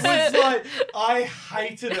to. It was like, I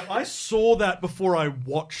hated it. I saw that before I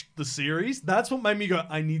watched the series. That's what made me go,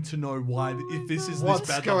 I need to know why, if this is What's this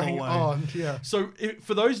bad going the whole way. on? Yeah. So,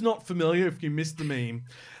 for those not familiar, if you missed the meme,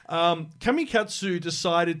 Kamikatsu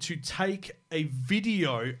decided to take a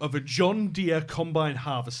video of a John Deere combine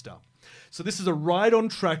harvester. So this is a ride-on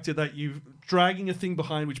tractor that you're dragging a thing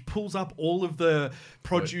behind, which pulls up all of the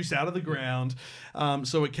produce out of the ground,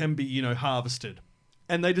 so it can be, harvested.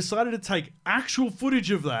 and they decided to take actual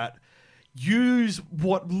footage of that, use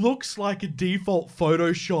what looks like a default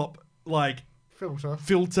Photoshop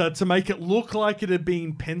filter to make it look like it had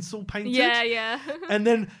been pencil painted. Yeah. And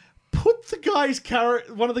then put the guy's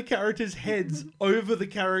one of the characters' heads over the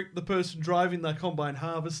person driving the combine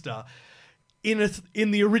harvester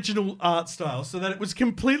in the original art style, so that it was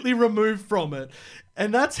completely removed from it.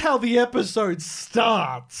 And that's how the episode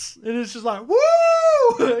starts. And it's just like, woo!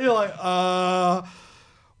 You're like,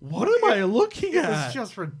 what am I looking at? It's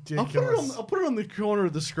just ridiculous. I'll put it on the corner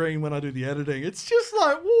of the screen when I do the editing. It's just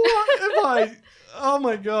like, what am I? Oh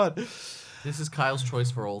my god. This is Kyle's choice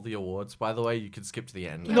for all the awards. By the way, you can skip to the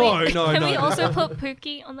end. No. Can we also put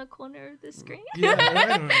Pookie on the corner of the screen?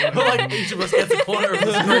 Like each of us gets a corner of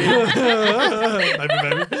the screen.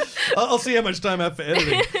 maybe. I'll see how much time I have for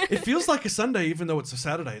editing. It feels like a Sunday, even though it's a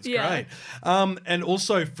Saturday. It's great. And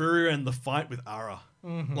also Furia and the fight with Ara.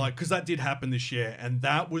 Like, because that did happen this year, and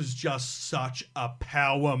that was just such a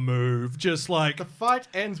power move. Just like The fight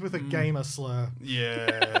ends with a gamer slur.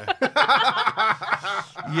 yeah,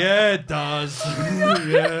 yeah, it does.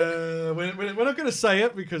 Yeah, we're not going to say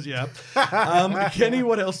it because Kenny,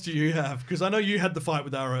 what else do you have? Because I know you had the fight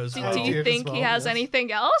with Ara as well. Do you think he has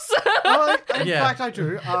anything else? Well, in fact, I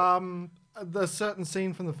do. The certain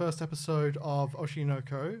scene from the first episode of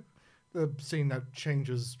Oshinoko, the scene that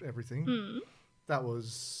changes everything. That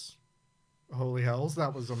was holy hells.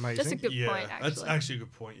 That was amazing. That's a good point, actually. That's actually a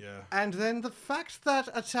good point, yeah. And then the fact that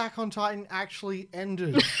Attack on Titan actually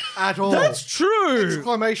ended at all. That's true!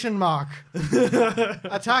 Exclamation mark.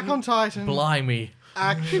 Attack on Titan Blimey.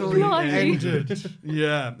 actually ended.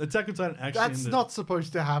 Yeah, Attack on Titan actually That's ended. not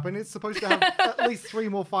supposed to happen. It's supposed to have at least 3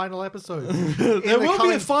 more final episodes. There will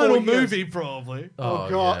be a final movie, probably. Oh,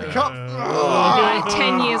 God. Yeah.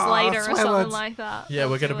 10 years later or swear something words. like that. Yeah,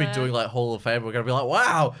 we're going to be doing like Hall of Fame. We're going to be like,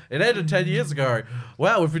 wow, it ended 10 years ago.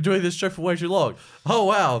 Wow, we've been doing this show for way too long. Oh,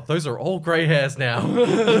 wow, those are all grey hairs now.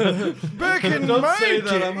 Back in Don't say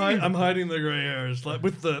that. May. I'm hiding the grey hairs, like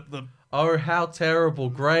with the. Oh, how terrible.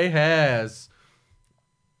 Grey hairs.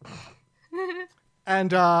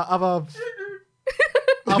 And other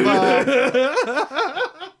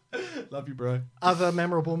Love you, bro. other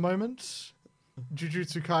memorable moments.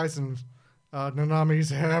 Jujutsu Kaisen, Nanami's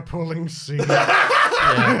hair pulling scene.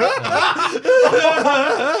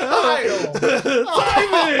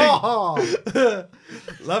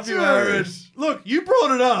 Love you, Aaron. Look, you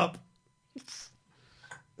brought it up.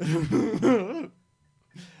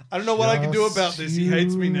 I don't know what I can do about this. He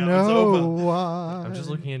hates me now. It's over. I'm just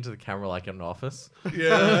looking into the camera like I'm in office.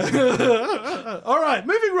 Yeah. All right,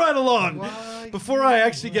 moving right along. Before I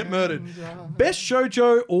actually get murdered. Best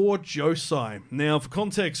shoujo or josei. Now, for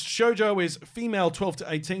context, shoujo is female 12 to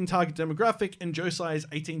 18 target demographic, and josei is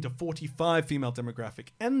 18 to 45 female demographic.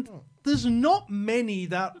 And there's not many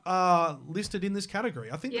that are listed in this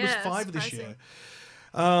category. I think there was 5 this year.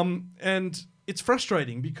 And it's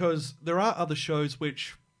frustrating because there are other shows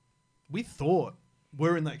which we thought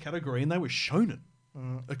were in that category, and they were shonen,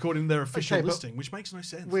 according to their official listing, which makes no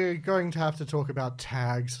sense. We're going to have to talk about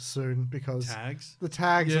tags soon because Tags? the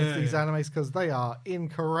tags Yeah, of these animes, because they are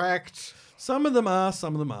incorrect. Some of them are,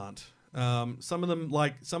 some of them aren't. Some of them,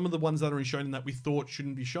 like some of the ones that are in shonen that we thought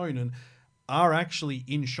shouldn't be shonen, are actually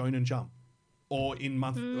in Shonen Jump or in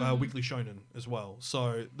weekly shonen as well.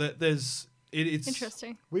 So it's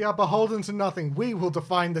Interesting. We are beholden to nothing. We will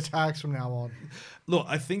define the tags from now on. Look,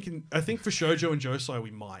 I think for shoujo and josei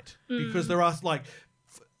we might, because there are like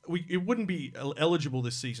it wouldn't be eligible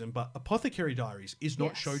this season, but Apothecary Diaries is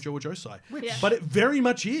not shoujo or josei, but it very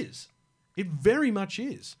much is. It very much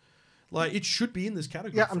is. Like it should be in this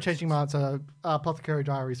category. Yeah, I'm changing my answer. Apothecary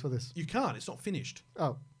Diaries for this. You can't. It's not finished.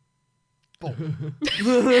 Oh. That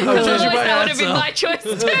would have been my choice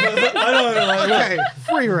too. I know. Okay,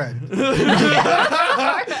 free read.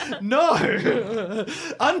 No,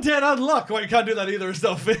 Undead Unluck. Wait, you can't do that either. It's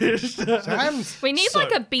not finished. We need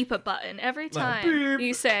like a beeper button every time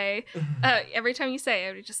you say. Every time you say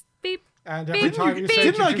it, just beep. And beep, every time you beep, say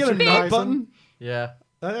Didn't I get a Jujutsu note Kaisen- button? Yeah.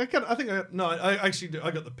 I actually I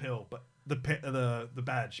got the pill, but the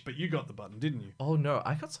badge. But you got the button, didn't you? Oh no,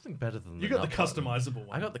 I got something better than You got the nut button. customizable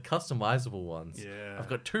one. I got the customizable ones. Yeah. I've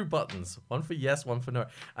got 2 buttons, one for yes, one for no.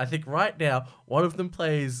 I think right now one of them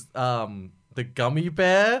plays the gummy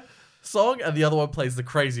bear, song, and the other one plays the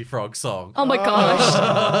Crazy Frog song. Oh my gosh.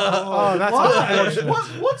 Oh, that's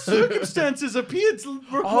unfortunate. What circumstances appeared to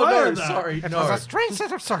require Oh no, that? sorry, It no. was a strange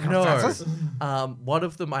set of circumstances. No. One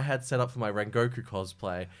of them I had set up for my Rengoku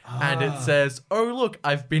cosplay, and it says, "Oh look,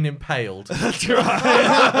 I've been impaled." That's right.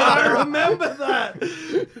 I remember that.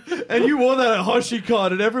 And you wore that at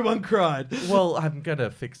HoshiCon and everyone cried. Well, I'm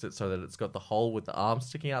gonna fix it so that it's got the hole with the arm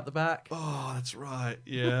sticking out the back, Oh, that's right.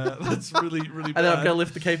 Yeah, that's really, really and bad. then I'm gonna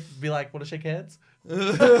lift the cape and be like, "Want to shake hands?"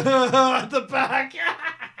 At the back.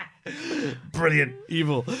 Brilliant.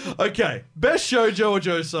 Evil. Okay. Best shoujo or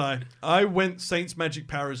josei. I went Saints Magic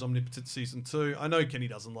Power is Omnipotent Season 2. I know Kenny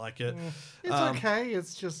doesn't like it. It's okay.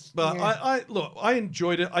 It's just. But yeah. I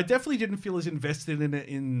enjoyed it. I definitely didn't feel as invested in it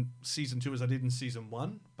in Season 2 as I did in Season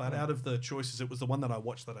 1. But out of the choices, it was the one that I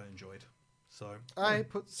watched that I enjoyed. So I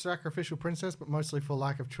put Sacrificial Princess, but mostly for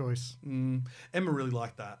lack of choice. Emma really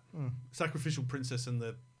liked that. Sacrificial Princess and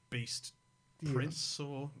the Beast Prince,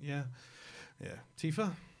 or yeah.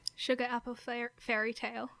 Tifa. Sugar Apple Fairy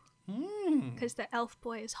Tale. Because the elf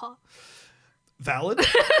boy is hot. Valid.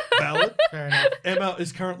 Fair enough. Emma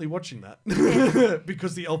is currently watching that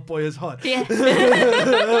because the elf boy is hot. Yeah. You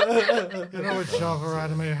know, a Java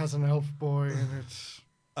anime has an elf boy in it.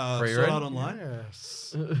 Free Sword reign? Art Online.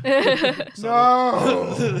 Yes.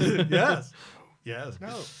 No. Yes.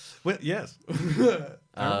 No. Well, yes.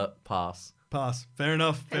 Pass. Pass. Fair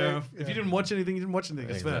enough. Fair enough. If yeah. you didn't watch anything, you didn't watch anything.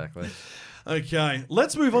 It's Exactly. fair. Okay,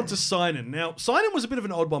 let's move on to Seinen. Now, Seinen was a bit of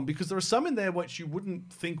an odd one because there are some in there which you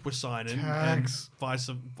wouldn't think were Seinen, and vice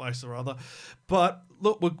or other. But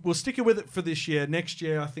look, we'll stick it with it for this year. Next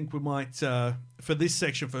year, I think we might, for this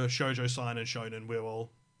section for Shoujo, Seinen, Shonen, we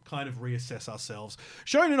will kind of reassess ourselves.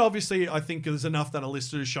 Shonen, obviously, I think there's enough that are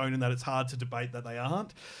listed as Shonen that it's hard to debate that they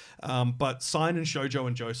aren't. But Seinen, Shoujo,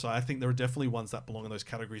 and Josei, I think there are definitely ones that belong in those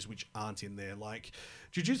categories which aren't in there. Like,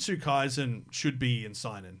 Jujutsu Kaisen should be in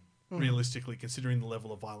Seinen. Realistically, considering the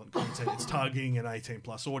level of violent content, it's targeting an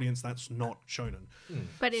 18+ audience. That's not shonen.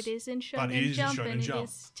 But it is in Shonen But it is in Jump, Shonen and Jump. it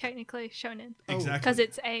is technically Shonen. Exactly. Because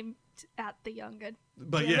it's aimed at the younger.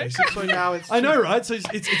 But yeah, So now it's. I know, right? So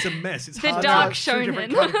it's a mess. It's The hard. dark now it's two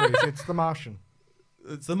different shonen. countries. It's The Martian.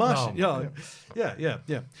 It's the Martian.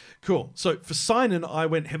 Yeah. Cool. So for Seinen, I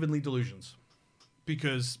went Heavenly Delusions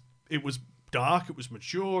because it was dark, it was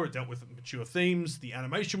mature, it dealt with mature themes, the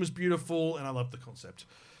animation was beautiful, and I loved the concept.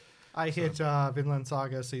 I hit Vinland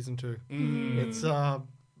Saga Season 2. It's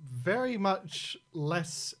very much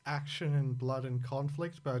less action and blood and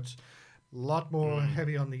conflict, but a lot more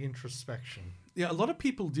heavy on the introspection. Yeah, a lot of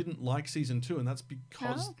people didn't like Season 2, and that's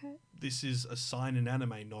because okay. this is a Seinen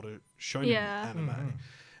anime, not a shonen anime.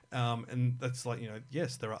 And that's like,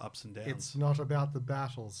 yes, there are ups and downs. It's not about the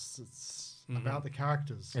battles. It's about the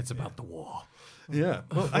characters. It's about the war. Yeah.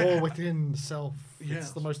 War within self. Yeah.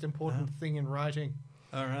 It's the most important thing in writing.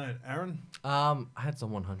 All right, Aaron. I had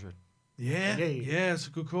some 100. Yeah, it's a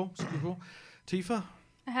good call. Tifa.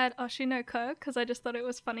 I had Oshinoko because I just thought it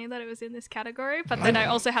was funny that it was in this category, but then I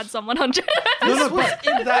also had some 100. But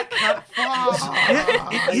In that cat.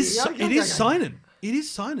 it is Seinen. It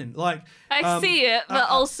is Seinen. Like I see it, but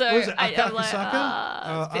also what is it? I'm like,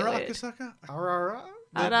 Akasaka? it's a bit weird. Akasaka?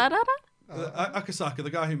 Arara? Akasaka, the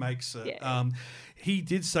guy who makes it. Yeah. He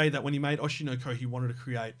did say that when he made Oshinoko, he wanted to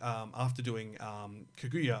create, after doing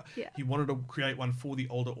Kaguya, he wanted to create one for the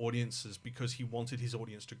older audiences because he wanted his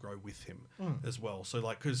audience to grow with him as well. So,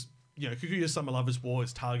 like, because Kaguya's Summer Lovers War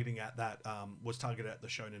is targeting at that, was targeted at the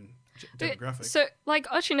shonen demographic. So, like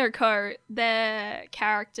Oshinoko, their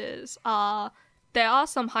characters are. There are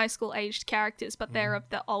some high school aged characters, but they're of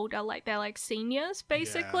the older, like they're like seniors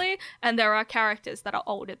basically, and there are characters that are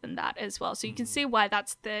older than that as well. So you can see why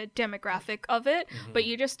that's the demographic of it, but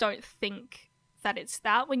you just don't think that it's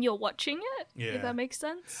that when you're watching it. Yeah. If that makes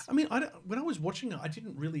sense. I mean, when I was watching it, I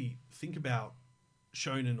didn't really think about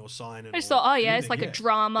shonen or seinen. I just thought, it's like a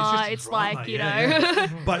drama. It's just a It's drama, like yeah.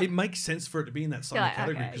 But it makes sense for it to be in that seinen like,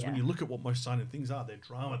 category okay, because yeah. when you look at what most seinen things are, they're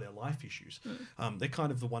drama, they're life issues. They're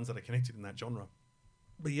kind of the ones that are connected in that genre.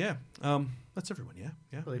 But yeah, that's everyone.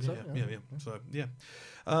 Yeah. believe so, Yeah. So yeah,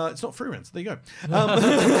 it's not free rent. So there you go.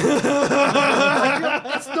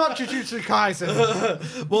 It's not Jujutsu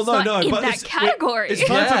Kaisen. Well, not no, in but that category. It's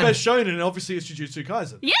time for Yeah. best shonen, and obviously it's Jujutsu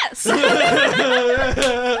Kaisen. Yes.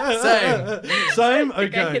 Same. I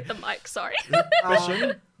think I Okay. hit the mic. Sorry. Best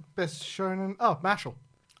shonen. Best shonen. Oh, Mashal.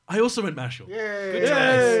 I also went Mashal. Yay.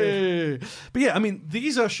 Yay. But yeah, I mean,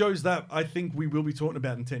 these are shows that I think we will be talking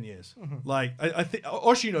about in 10 years. Like, I think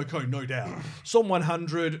Oshi no Ko, no doubt. Som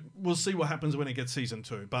 100, we'll see what happens when it gets season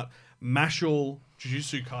 2. But Mashal,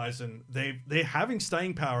 Jujutsu Kaisen, they're having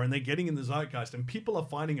staying power and they're getting in the zeitgeist and people are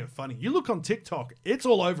finding it funny. You look on TikTok, it's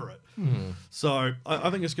all over it. So I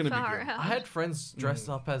think it's going to be Far good. out. I had friends dressed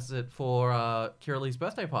up as it for Kira Lee's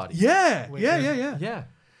birthday party. Yeah, Yeah.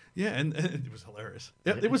 Yeah, and it was hilarious.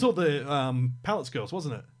 It was all the Palace Girls,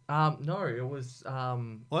 wasn't it? No, it was. Well,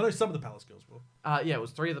 I know some of the Palace Girls were. Yeah, it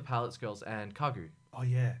was 3 of the Palace Girls and Kagu. Oh,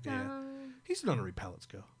 yeah. He's an honorary Palace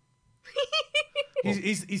Girl.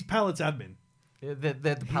 he's Palace admin. Yeah, they're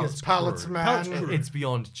the He Palace is Palace crew. man. Palace crew. It's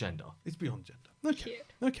beyond gender. It's beyond gender. Okay.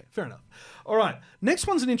 Cute. Okay, fair enough. All right. Next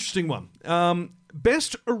one's an interesting one.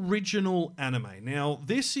 Best original anime. Now,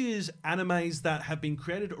 this is animes that have been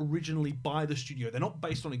created originally by the studio. They're not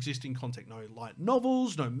based on existing content. No light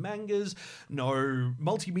novels, no mangas, no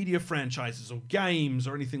multimedia franchises or games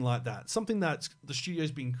or anything like that. Something that the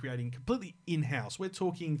studio's been creating completely in-house. We're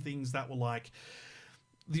talking things that were like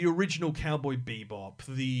the original Cowboy Bebop,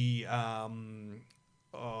 the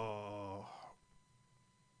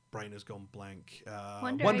brain has gone blank.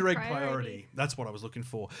 Wonder Egg Priority. Priority. That's what I was looking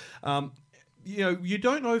for. You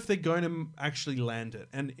don't know if they're going to actually land it.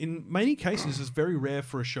 And in many cases, it's very rare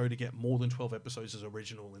for a show to get more than 12 episodes as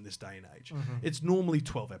original in this day and age. It's normally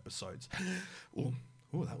 12 episodes. Oh,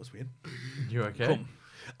 that was weird. You okay? Cool.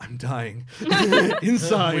 I'm dying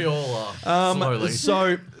inside. We all are. Slowly.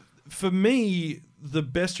 So, for me, the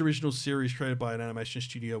best original series created by an animation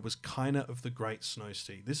studio was Kaina of the Great Snow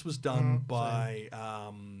Sea. This was done by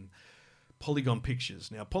Polygon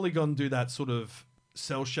Pictures. Now, Polygon do that sort of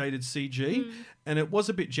cel-shaded CG, and it was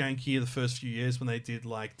a bit janky the first few years when they did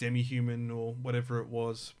like Demi-Human or whatever it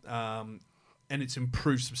was. And it's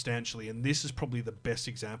improved substantially, and this is probably the best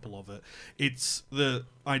example of it. It's the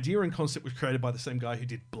idea and concept was created by the same guy who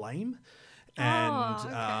did Blame.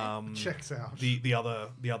 And Checks out. the other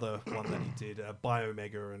one that he did,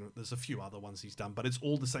 Biomega, and there's a few other ones he's done, but it's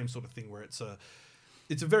all the same sort of thing where it's a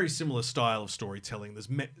very similar style of storytelling. There's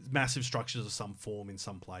massive structures of some form in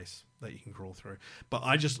some place that you can crawl through. But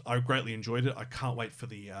I greatly enjoyed it. I can't wait for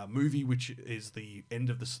the movie, which is the end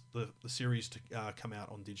of the series to come out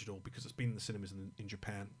on digital because it's been in the cinemas in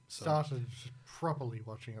Japan. So. Started properly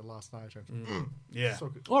watching it last night. Yeah. So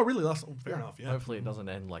good. Oh, really? Fair enough. Yeah. Hopefully it doesn't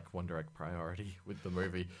end like Wonder Egg Priority with the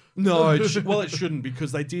movie. No, it shouldn't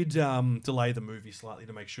because they did delay the movie slightly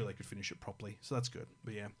to make sure they could finish it properly. So that's good.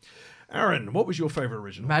 But yeah. Aaron, what was your favorite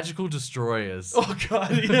original? Magical Destroyers. Oh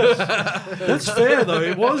god, yes. That's fair though.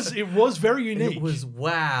 It was very unique. It was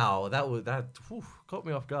wow. That caught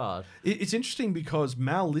me off guard. It's interesting because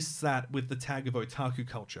Mal lists that with the tag of otaku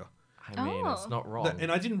culture. I mean, it's not wrong.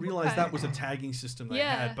 And I didn't realize that was a tagging system they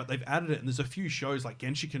Yeah. had, but they've added it. And there's a few shows like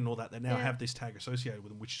Genshiken and all that now have this tag associated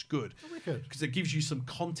with them, which is good Wicked. because it gives you some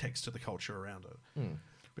context to the culture around it.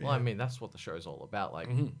 But Well, I mean, that's what the show's all about. Like,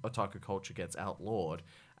 otaku culture gets outlawed.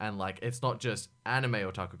 And, like, it's not just anime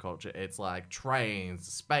otaku culture. It's, like, trains,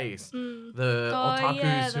 space. The otakus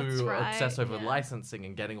yeah, that's who right, obsess over yeah. licensing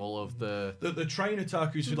and getting all of the... the train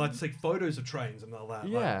otakus who like to take photos of trains and all that.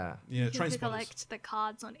 Yeah. You Train can spotters. collect the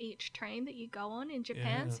cards on each train that you go on in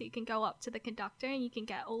Japan, Yeah. so you can go up to the conductor and you can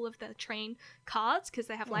get all of the train cards because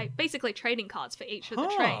they have like basically trading cards for each of the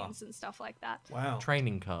Huh. trains and stuff like that. Wow.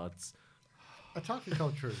 Training cards. Otaku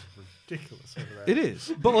culture is ridiculous over there. It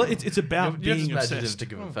is, but it's about You just being imagine him obsessed. to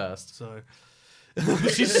give it first. So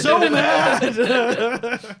she's so mad.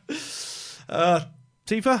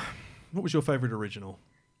 Tifa, what was your favorite original?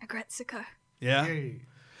 Agretsuko. Yeah, Yay.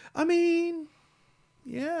 I mean,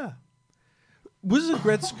 yeah. Was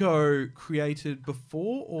Agretsuko created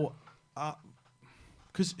before or?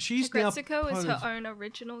 Because she's now Agretsuko is part her of- own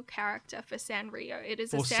original character for Sanrio. It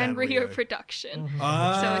is a For Sanrio Sanrio. production.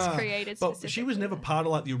 Ah, So it's created but she was specifically never for- part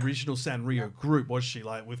of like the original Sanrio group, was she?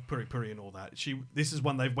 Like with Puri Puri and all that. This is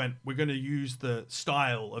when they went. We're going to use the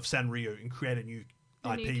style of Sanrio and create a new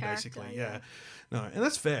A new IP, character, basically. yeah. Yeah. No, and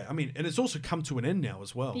that's fair. I mean, and it's also come to an end now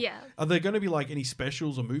as well. Yeah. Are there going to be like any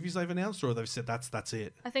specials or movies they've announced, or they've said that's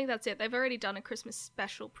it? I think that's it. They've already done a Christmas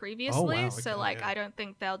special previously, wow, so okay, like yeah. I don't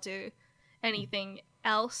think they'll do anything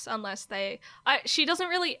else unless she doesn't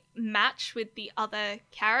really match with the other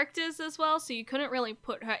characters as well, so you couldn't really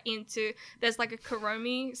put her into. There's like a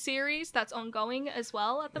Kuromi series that's ongoing as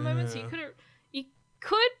well at the moment, so you could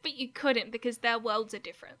but you couldn't because their worlds are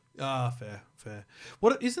different. Ah, fair.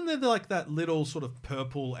 What isn't there like that little sort of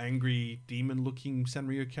purple, angry, demon-looking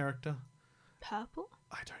Sanrio character? Purple?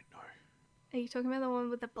 I don't know. Are you talking about the one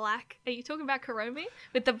with the black? Are you talking about Kuromi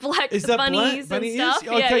with the black Is that bunnies black? and stuff?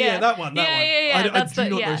 Okay, that one. Yeah. I That's do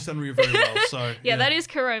not know yeah. Sanrio very well, so Yeah, that is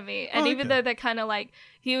Kuromi. And even okay. though they're kind of like,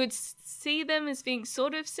 you would see them as being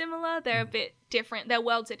sort of similar, they're a bit different. Their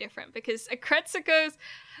worlds are different because Retsuko's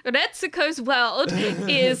world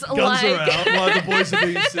is Guns like... are out while the boys are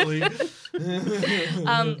being silly.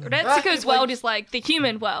 Retsuko's world is like the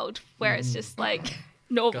human world, where it's just like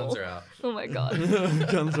normal. Guns are out. Oh my god.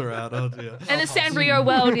 Guns are out, oh dear. And the Sanrio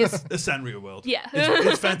world is... A Sanrio world. Yeah.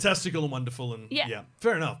 It's fantastical and wonderful and Yeah.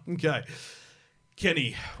 Fair enough. Okay.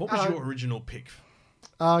 Kenny, what was your original pick?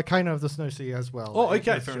 Kind of the Snow Sea as well. Oh, It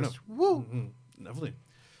okay, was fair just- enough. Woo. Lovely.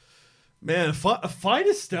 Man, a fight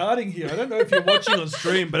is starting here. I don't know if you're watching on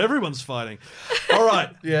stream, but everyone's fighting. All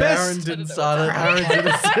right. Yeah, Aaron didn't start it.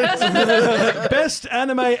 Best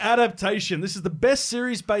anime adaptation. This is the best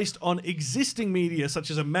series based on existing media,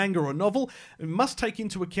 such as a manga or novel. It must take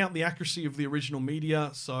into account the accuracy of the original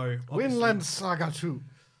media. So, obviously- Vinland Saga 2.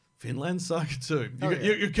 Vinland Saga 2. Oh, yeah.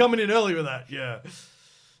 You're coming in early with that, yeah.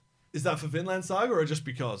 Is that for Vinland Saga or just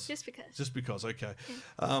because? Just because. Just because, okay.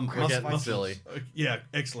 We're getting silly. Yeah,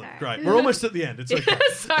 excellent. Alright. Great. We're almost at the end. It's okay.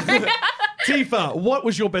 Sorry. Tifa, what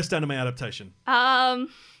was your best anime adaptation? I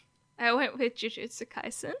went with Jujutsu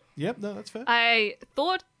Kaisen. Yep, no, that's fair. I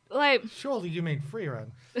thought, like, Surely you mean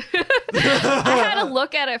Freerun. I had a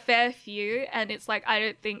look at a fair few, and it's like, I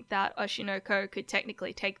don't think that Oshinoko could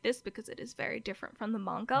technically take this because it is very different from the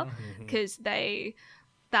manga. Because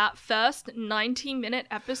that first 90-minute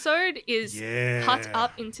episode is cut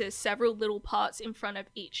up into several little parts in front of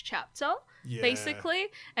each chapter, basically.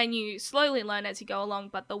 And you slowly learn as you go along.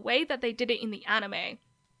 But the way that they did it in the anime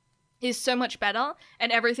is so much better,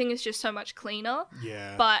 and everything is just so much cleaner.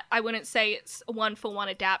 Yeah. But I wouldn't say it's a one-for-one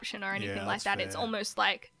adaptation or anything Yeah, like that's that. It's fair. almost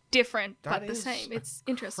like different, That but the is same. a It's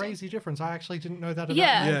interesting. Crazy difference. I actually didn't know that about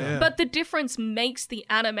Yeah, manga. Yeah. but the difference makes the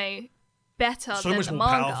anime better So than much the more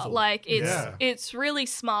manga. powerful. Like Yeah. it's really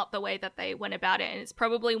smart the way that they went about it, and it's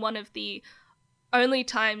probably one of the only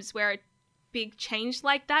times where a big change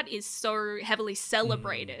like that is so heavily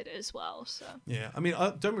celebrated as well. So Yeah, I mean,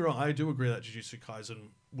 don't get me wrong, I do agree that Jujutsu Kaisen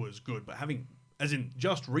was good, but having, as in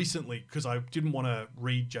just recently, because I didn't want to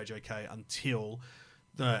read JJK until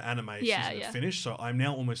the anime season had finished, so I'm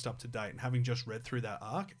now almost up to date, and having just read through that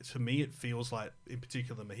arc, to me it feels like, in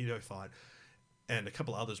particular, the Mahito fight and a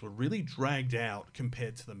couple others were really dragged out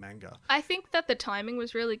compared to the manga. I think that the timing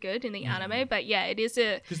was really good in the anime, but yeah, it is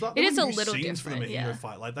a Because like, it is a new little scenes for the different. Mahito Yeah.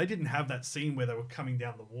 fight, like they didn't have that scene where they were coming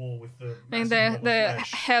down the wall with the. I mean, massive blob the of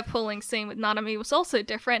flesh. hair pulling scene with Nanami was also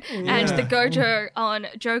different, and the Gojo on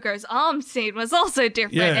Jogo's arm scene was also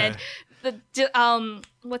different, Yeah. and the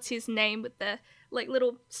what's his name with the like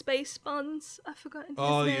little space buns? I've forgotten.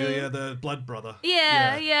 Oh his name. yeah, the blood brother.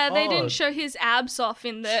 Yeah. They Oh, didn't show his abs off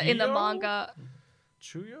in the Chiyo? manga.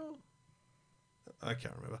 Chuyo? I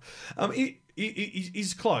can't remember.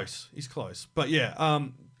 He's close. He's close. But yeah,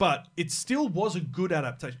 but it still was a good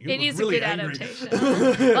adaptation. You It look is really a good angry.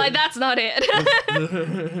 adaptation. Like that's not it.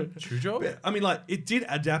 Chujo? Yeah, I mean, like, it did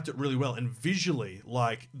adapt it really well, and visually,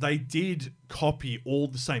 like, they did copy all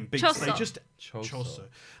the same beats. Choso. They just Choso.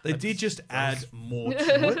 They did just add more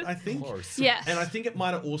to it, I think. Close. Yeah. And I think it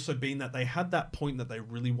might have also been that they had that point that they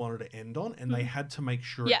really wanted to end on, and they had to make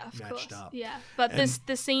sure Yeah, it of matched course. up. Yeah, but And-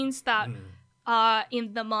 the scenes that are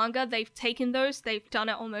in the manga, they've taken those, they've done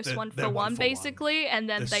it almost They're one one for for one, one. basically, and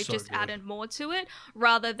then They're they've so just good. added more to it,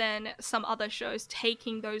 rather than some other shows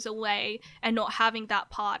taking those away and not having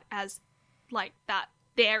that part as like that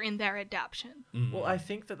there in their adaptation. Well, I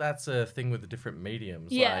think that's a thing with the different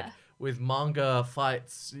mediums. Yeah. Like, with manga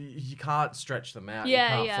fights, you can't stretch them out. Yeah,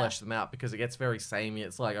 you can't yeah. flesh them out because it gets very samey.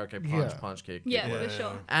 It's like, okay, punch, Yeah. punch, kick. Yeah, kick, for kick.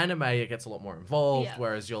 sure. Anime, it gets a lot more involved, Yeah.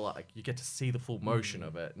 whereas you get to see the full motion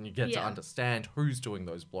of it, and you get to Yeah. understand who's doing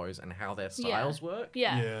those blows and how their styles work.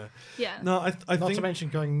 Yeah. Yeah. No, I Not think to mention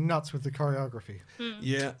going nuts with the choreography.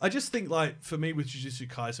 Yeah, I just think, like, for me with Jujutsu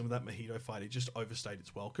Kaisen, with that Mahito fight, it just overstayed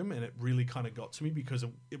its welcome, and it really kind of got to me because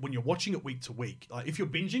when you're watching it week to week, like, if you're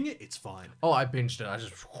binging it, it's fine. Oh, I binged it. I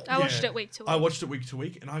just... I watched Yeah. it week to week. I watched it week to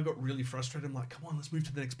week, and I got really frustrated. I'm like, come on, let's move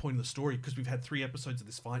to the next point of the story because we've had 3 episodes of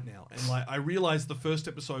this fight now. And, like, I realized the first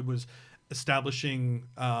episode was establishing,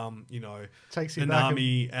 Takes you back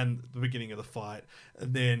Nanami and the beginning of the fight,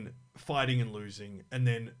 and then fighting and losing, and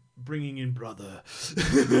then bringing in brother,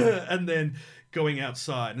 and then going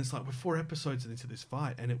outside. And it's like, we're 4 episodes into this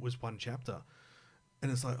fight, and it was 1 chapter.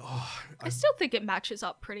 And it's like, I still think it matches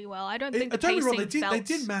up pretty well. I don't think the don't get me pacing wrong, they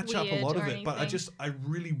did match up a weird lot of or it, but anything. I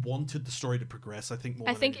really wanted the story to progress. I think more.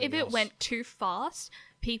 I than think if anything it else. went too fast,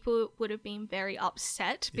 people would have been very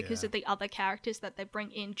upset because Yeah. of the other characters that they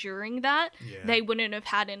bring in during that. Yeah. They wouldn't have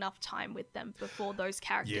had enough time with them before those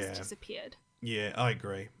characters Yeah. disappeared. Yeah, I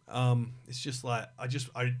agree. It's just like I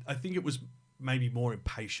think it was maybe more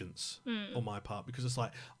impatience on my part, because it's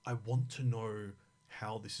like I want to know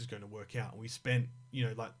how this is going to work out. And we spent,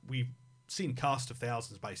 like we've seen cast of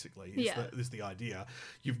thousands basically. Is the idea.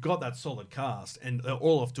 You've got that solid cast, and they're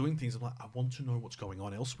all off doing things. I'm like, I want to know what's going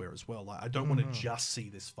on elsewhere as well. Like I don't want to just see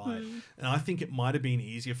this fight. And I think it might have been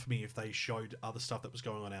easier for me if they showed other stuff that was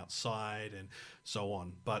going on outside and so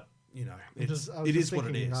on. But it is what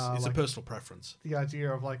it is. It's a personal preference. The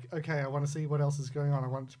idea of like, okay, I want to see what else is going on. I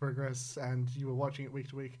want it to progress, and you were watching it week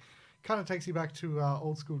to week. Kind of takes you back to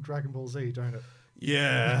old school Dragon Ball Z, don't it?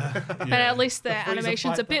 Yeah. But at least the Frieza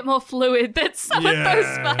animation's a fight bit more fluid than some of those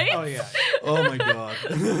fights. Oh yeah. Oh my god.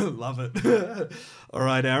 Love it. All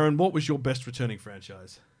right, Aaron, what was your best returning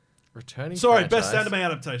franchise? Returning Best franchise? anime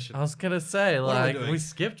adaptation. I was gonna say, What am I like, doing? we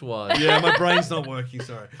skipped one. Yeah, my brain's not working,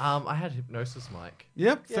 sorry. I had Hypnosis Mike.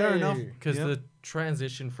 Yep, fair Yay. enough. Because Yep. the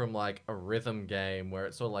transition from like a rhythm game where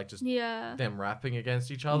it's sort of like just Yeah. them rapping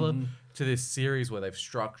against each other to this series where they've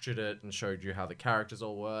structured it and showed you how the characters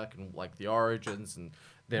all work and like the origins and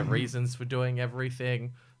their reasons for doing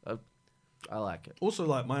everything. I like it. Also,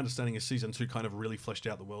 like, my understanding is season 2 kind of really fleshed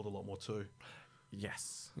out the world a lot more too.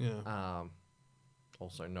 Yes. Yeah.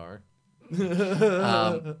 Also, no.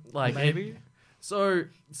 Like Maybe. So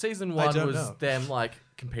season I 1 don't was know. them like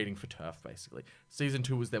competing for turf, basically. Season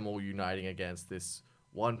 2 was them all uniting against this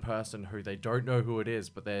one person who they don't know who it is,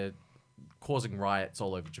 but they're causing riots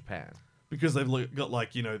all over Japan. Because they've got,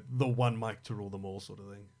 like, the one mic to rule them all sort of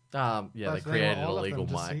thing. Yeah, But they were created all of them illegal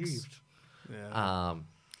mics. deceived. Yeah.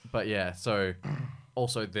 But yeah, so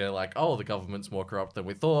also they're like, oh, the government's more corrupt than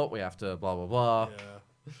we thought. We have to blah blah blah.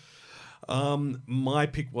 Yeah. My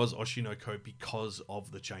pick was Oshinoko because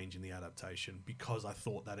of the change in the adaptation, because I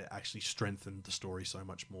thought that it actually strengthened the story so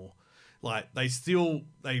much more. Like they still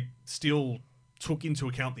took into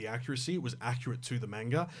account the accuracy. It was accurate to the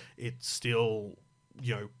manga. It still,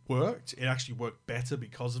 worked. It actually worked better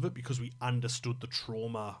because of it, because we understood the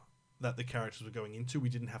trauma that the characters were going into. We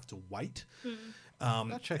didn't have to wait.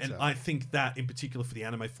 That checks And out. I think that in particular for the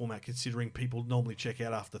anime format, considering people normally check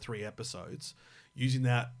out after 3 episodes, using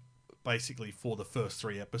that basically for the first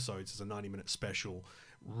 3 episodes as a 90-minute special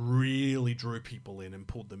really drew people in and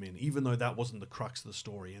pulled them in, even though that wasn't the crux of the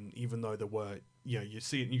story. And even though there were, you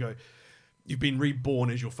see it and you go, you've been reborn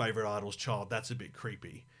as your favorite idol's child. That's a bit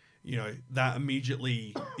creepy. That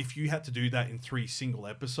immediately, if you had to do that in 3 single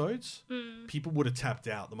episodes, people would have tapped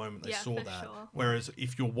out the moment they saw for that. sure. Whereas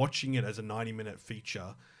if you're watching it as a 90-minute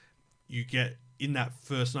feature, you get, in that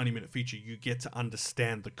first 90-minute feature, you get to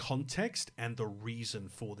understand the context and the reason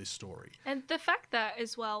for this story. And the fact that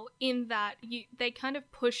as well, in that they kind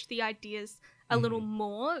of push the ideas a little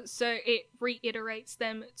more, so it reiterates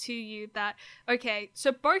them to you that, okay,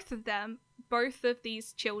 so both of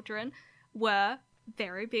these children were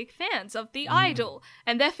very big fans of the idol,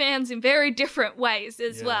 and they're fans in very different ways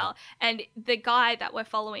as well. And the guy that we're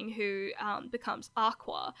following who becomes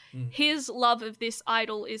Aqua, his love of this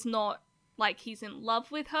idol is not like he's in love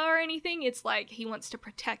with her or anything. It's like he wants to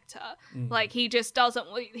protect her. Like he just doesn't,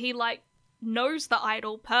 he like knows the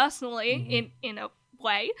idol personally in a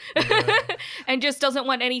way and just doesn't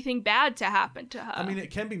want anything bad to happen to her. I mean,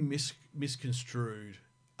 it can be misconstrued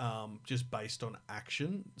just based on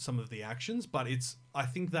some of the actions, but I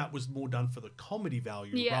think that was more done for the comedy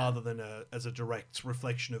value rather than as a direct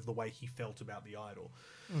reflection of the way he felt about the idol.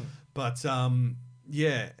 But and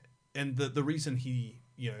the reason he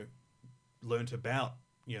learnt about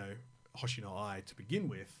Hoshino Ai to begin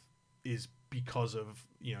with is because of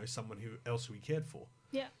someone who he cared for.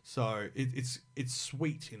 Yeah. So it's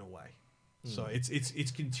sweet in a way. So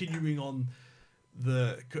it's continuing on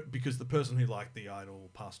because the person who liked the idol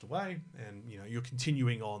passed away, and you're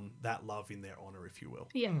continuing on that love in their honor, if you will.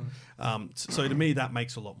 Yeah. So to me that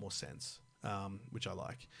makes a lot more sense, which I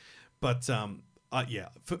like. But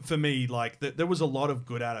for me, like there was a lot of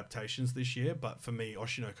good adaptations this year, but for me,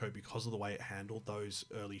 Oshinoko, because of the way it handled those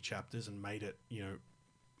early chapters and made it,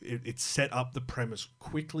 it set up the premise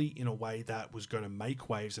quickly in a way that was going to make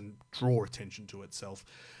waves and draw attention to itself.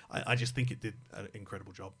 I just think it did an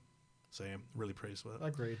incredible job. So yeah, I'm really pleased with it.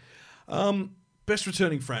 Agreed. Best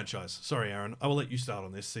returning franchise. Sorry, Aaron. I will let you start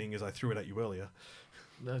on this, seeing as I threw it at you earlier.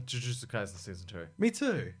 Jujutsu Kaisen season 2. Me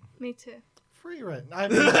too. Me too. Free Rent. I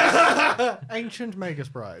mean, Ancient Magus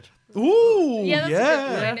Bride. Ooh, Yeah, that's a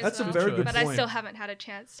good point as that's a well. very good But point. I still haven't had a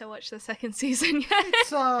chance to watch the second season yet.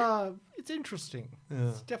 It's interesting. Yeah.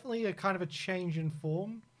 It's definitely a kind of a change in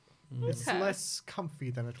form. It's Okay. less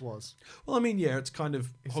comfy than it was. Well, I mean, yeah, it's kind of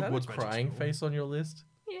Is Hogwarts that a Magic crying School. face on your list?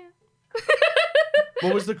 Yeah.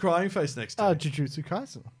 What was the crying face next to? Jujutsu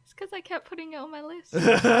Kaisen. It's because I kept putting it on my list.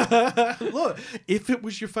 Look, if it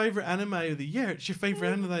was your favorite anime of the year, it's your favorite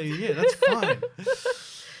anime of the year. That's fine.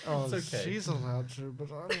 Oh, It's okay. she's allowed to, but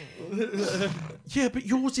I don't. Yeah, but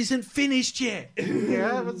yours isn't finished yet.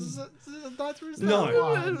 Yeah, but neither is that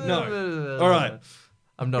one. No. All right.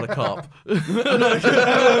 I'm not a cop. I'm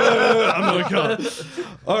not a cop.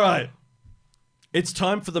 All right. It's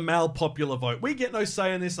time for the Mal popular vote. We get no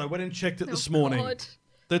say in this. I went and checked it this morning. God.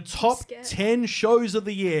 The top scared. 10 shows of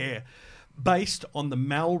the year based on the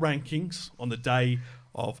Mal rankings on the day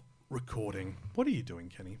of recording. What are you doing,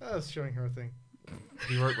 Kenny? I was showing her a thing.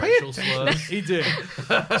 He wrote racial slurs. He did.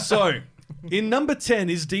 So, in number 10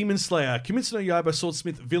 is Demon Slayer, Kimetsu no Yaiba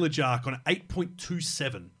Swordsmith Village Arc on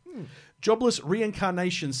 8.27. Jobless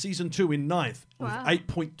Reincarnation Season 2 in 9th with Wow.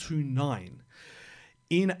 8.29.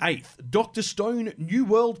 In 8th, Dr. Stone New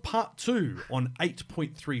World Part 2 on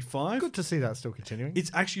 8.35. Good to see that still continuing.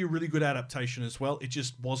 It's actually a really good adaptation as well. It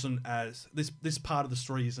just wasn't as... This part of the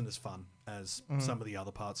story isn't as fun as some of the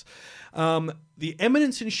other parts. The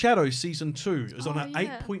Eminence in Shadow Season 2 is on Oh, an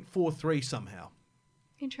yeah. 8.43 somehow.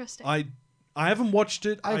 Interesting. I haven't watched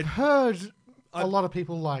it. I've heard a lot of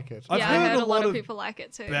people like it. I've yeah, I heard heard a a lot lot of people like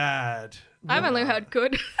it too. bad. I've only heard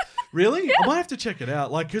good. Really? I might have to check it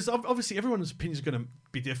out. Like, because obviously everyone's opinion is going to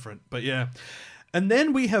be different. But yeah. And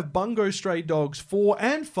then we have Bungo Stray Dogs 4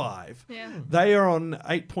 and 5. Yeah. They are on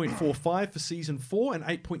 8.45 for season 4 and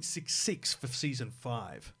 8.66 for season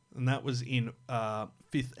 5. And that was in 5th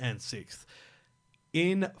and 6th.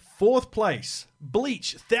 In 4th place,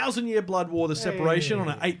 Bleach, 1,000 Year Blood War, The Separation on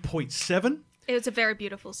an 8.7. It was a very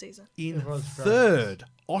beautiful season. In It was very 3rd,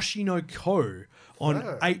 Oshino Ko on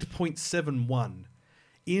Third. 8.71.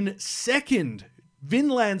 In 2nd,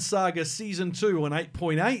 Vinland Saga Season 2 on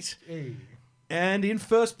 8.8. Hey. And in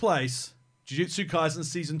 1st place, Jujutsu Kaisen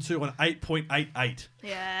Season 2 on 8.88.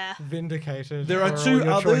 Yeah. Vindicated. There are for all 2 your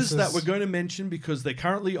others choices. that we're going to mention because they're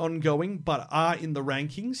currently ongoing but are in the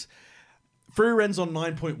rankings. Fururen's on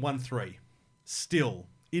 9.13. Still.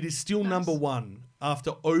 It is still number 1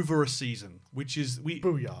 after over a season, which is...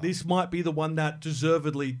 Booyah. This might be the one that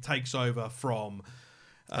deservedly takes over from...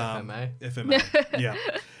 FMA. FMA, yeah.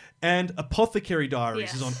 And Apothecary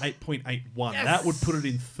Diaries is on Yes. 8.81. That would put it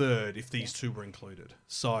in 3rd if these 2 were included.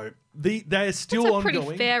 So they're still It's a pretty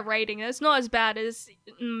ongoing. fair rating. It's not as bad as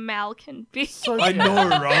Mal can be. So, I know,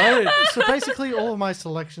 right? so basically, all of my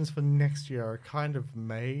selections for next year are kind of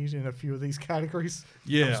made in a few of these categories.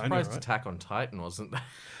 Yeah, I'm I know, surprised right? Attack on Titan wasn't there.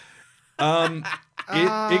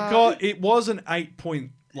 It was an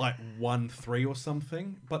 8.13 or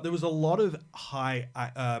something, but there was a lot of high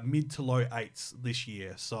mid to low 8s this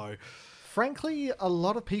year. So Frankly, a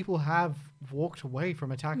lot of people have walked away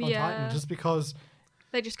from Attack on Yeah. Titan just because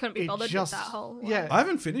They just couldn't be it bothered just with that whole. yeah. I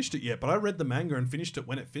haven't finished it yet, but I read the manga and finished it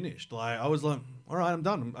when it finished. Like I was like, all right, I'm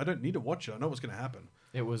done. I don't need to watch it. I know what's going to happen.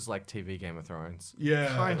 It was like TV Game of Thrones. Yeah,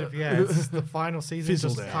 Kind of, yeah. It's the final season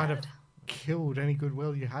Fizzled just out. kind of killed any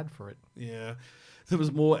goodwill you had for it. Yeah. There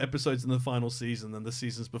was more episodes in the final season than the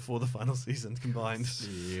seasons before the final season combined.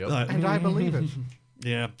 Yep. Like, And I believe it.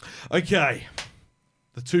 yeah. Okay.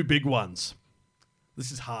 The 2 big ones.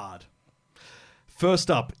 This is hard.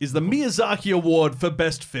 First up is the Miyazaki Award for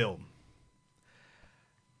Best Film.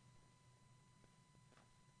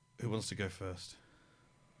 Who wants to go first?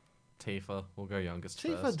 Tifa. We'll go youngest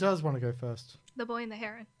Tifa first. does want to go first. The Boy and the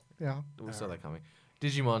Heron. Yeah. We'll saw that coming.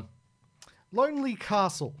 Digimon. Lonely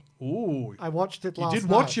Castle. Ooh. I watched it You last did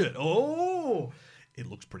night. watch it. Oh. It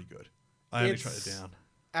looks pretty good. I only tried it It's- down.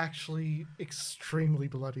 Actually, extremely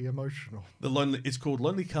bloody emotional. It's called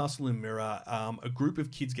Lonely Castle in Mirror. A group of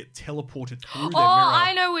kids get teleported through Oh, their mirror.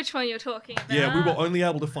 I know which one you're talking about. Yeah, we were only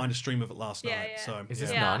able to find a stream of it last Yeah, night. yeah. So Is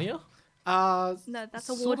this Yeah. Narnia? No, that's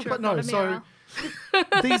a Sort of, wardrobe, but no, not a so- mirror.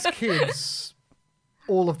 These kids,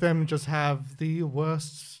 all of them just have the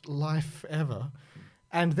worst life ever.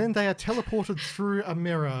 And then they are teleported through a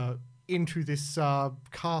mirror into this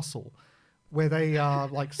castle where they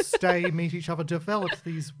like stay, meet each other, develop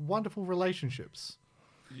these wonderful relationships.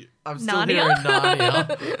 I'm still Narnia? hearing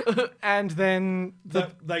Narnia. And then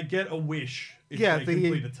they get a wish if Yeah, they the-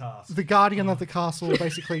 complete a task. the guardian of the castle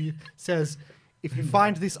basically says, if you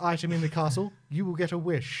find this item in the castle, you will get a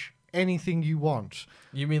wish. anything you want.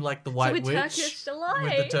 You mean like the White with Witch? Turkish delight.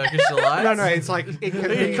 With the Turkish delight? No, it's like it can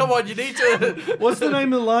be, Come on, you need to. What's the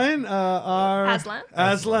name of the lion? Aslan.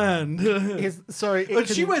 Aslan. it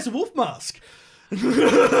She can, wears a wolf mask. I'm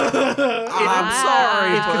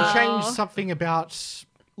sorry. it can but change something about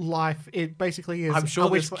life. It basically is. I'm a sure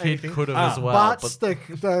wish this for kid anything. could have as well. But the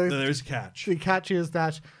There's a catch. the catch is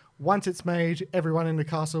that once it's made, everyone in the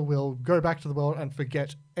castle will go back to the world and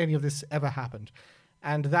forget any of this ever happened.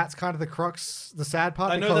 And that's kind of the crux, the sad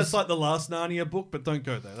part. I know because that's like the last Narnia book, but don't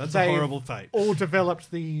go there. That's a they've horrible fate. all developed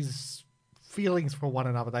these feelings for one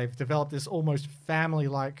another. They've developed this almost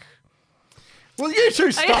family-like... Well, you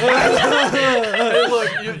two stop! Hey,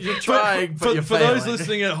 look, you're trying, but you're for failing. those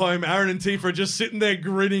listening at home, Aaron and Tifa are just sitting there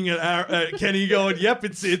grinning at Kenny, going, "Yep,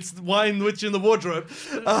 it's Wine Witch in the wardrobe."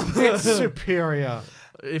 It's superior.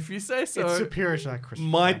 If you say so. It's superior to that Christian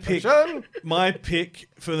My fanfiction. pick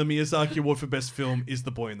for the Miyazaki Award for Best Film is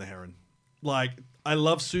The Boy and the Heron. Like, I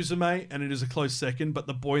love Suzume, and it is a close second, but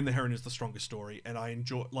The Boy and the Heron is the strongest story, and I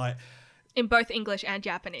enjoy, like... In both English and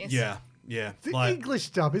Japanese. Yeah. The Like, English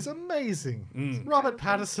dub is amazing. Robert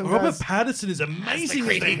Pattinson Robert has... Pattinson is amazing.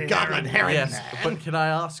 as the Goblin Heron. Yes, but can I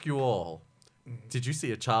ask you all, did you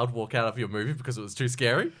see a child walk out of your movie because it was too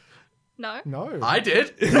scary? No? No. I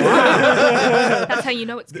did. That's how you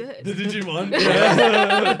know it's good. The Digimon.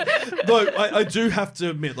 Yeah. Though, I do have to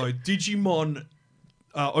admit, though, Digimon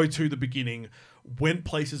 02, the beginning, went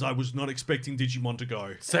places I was not expecting Digimon to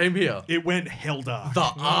go. Same here. It went hell dark. The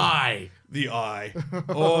eye. The eye.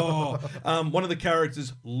 Oh. One of the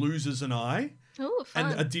characters loses an eye, Ooh,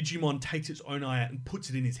 fun. and a Digimon takes its own eye out and puts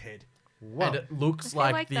it in his head. And it looks I feel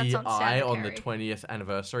like like the that's on eye Sam on the Carey. 20th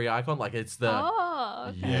anniversary icon. Like it's the... Oh,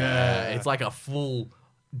 okay. Yeah, it's like a full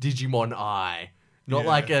Digimon eye. Not Yeah.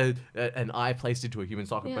 like an eye placed into a human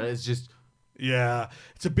socket, but Yeah. it's just... Yeah,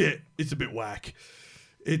 it's a bit whack.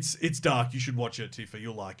 It's dark. You should watch it, Tifa.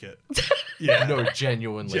 You'll like it. Yeah. No,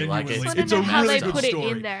 genuinely. Like Genuinely. I it's, want It's to a know how really they good put story.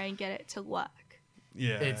 it in there and get it to work.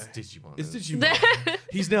 Yeah. it's Digimon. It's Digimon.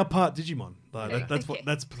 He's now part Digimon. Like, that's Okay.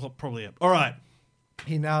 that's probably it. All right.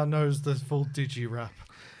 He now knows the full Digi-rap.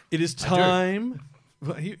 It is time.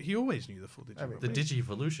 Well, he always knew the full Digimon. The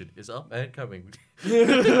Digi-evolution is up and coming.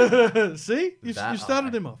 See? You That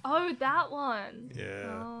started eye. him off. Oh, that one. Yeah.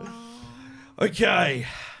 Oh, Okay.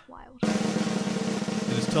 wild.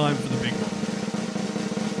 It is time for the big one.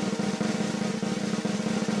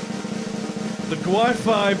 The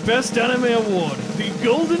Kawaii-Fi Best Anime Award. The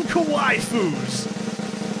Golden Kawaii-Fus.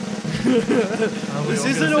 This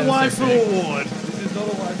isn't a waifu award. This is not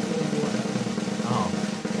a waifu award. Oh.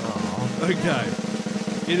 Okay.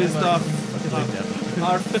 It is our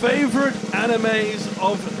favorite animes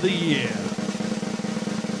of the year.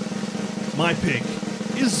 My pick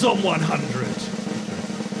is Zom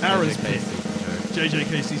 100. Aaron's pick,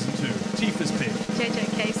 JJK Season 2. Tifa's pick.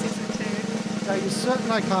 JJK season 2. Are you certain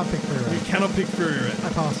I can't pick You Furry? cannot pick Furry. I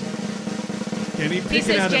pass. Can he He pick an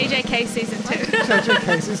says anime? JJK season 2.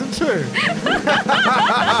 JJK season 2.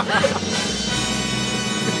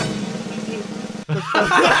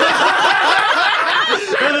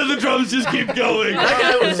 And then the drums just keep going. That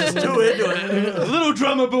guy was just too into it. Little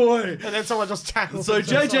drummer boy. And then someone just tackles So him to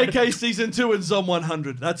the side. JJK Season 2 and Zom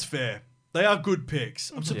 100. That's fair. They are good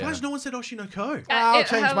picks. I'm surprised Yeah. no one said Oshinoko. I'll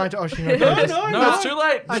change mine to Oshinoko. No, it's too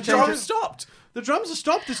late. I The changed drum it. stopped. The drums are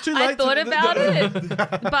stopped. It's too late. I thought about it,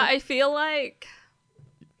 but I feel like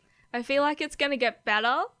it's gonna get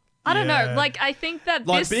better. I don't Yeah. know. Like I think that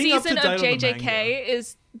Like, this being up to season date on of the JJK manga.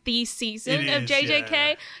 is the season It of is, JJK.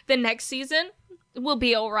 yeah. The next season will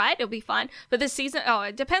be all right. It'll be fine. But the season,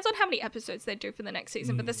 it depends on how many episodes they do for the next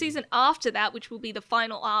season. But Mm. the season after that, which will be the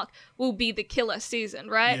final arc, will be the killer season,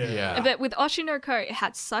 right? Yeah. But with Oshinoko, it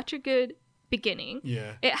had such a good beginning.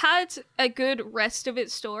 Yeah. It had a good rest of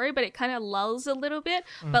its story, but it kind of lulls a little bit.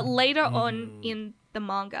 But later on in the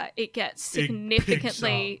manga, it gets It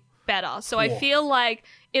significantly better. So I Whoa. feel like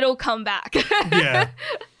it'll come back. Yeah.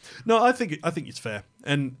 No, I think it's fair.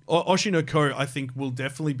 And Oshinoko, I think, will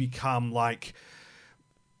definitely become like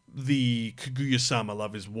the Kaguya-sama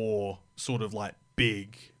Love is War sort of like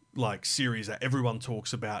big like series that everyone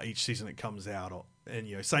talks about each season it comes out. And,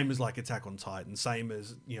 you know, same as like Attack on Titan, same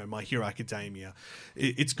as, you know, My Hero Academia.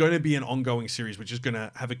 It's going to be an ongoing series which is going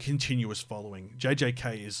to have a continuous following.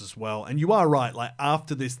 JJK is as well. And you are right. Like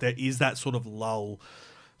after this, there is that sort of lull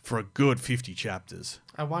for a good 50 chapters.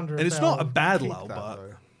 I wonder And if it's not they'll a bad keep lull, that, but-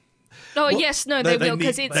 though. Oh, Well, yes, no, they they will,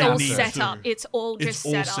 because need- it's they all need set to. up. It's all It's just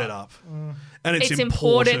all set set up. up. And it's It's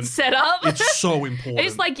important. important setup. It's so important.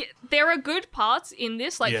 It's like there are good parts in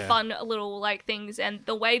this, like Yeah. fun little like things, and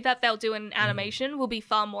the way that they'll do an animation will be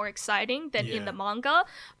far more exciting than Yeah. in the manga.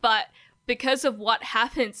 But because of what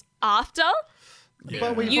happens after.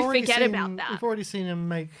 But we've You already forget seen, about that. We've already seen him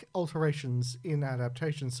make alterations in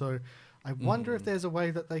adaptation, so I wonder if there's a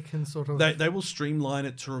way that they can sort of... They will streamline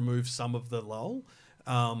it to remove some of the lull,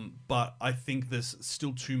 but I think there's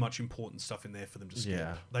still too much important stuff in there for them to skip.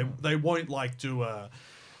 Yeah. They won't like do a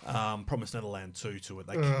Promised Neverland 2 to it.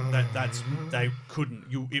 They couldn't.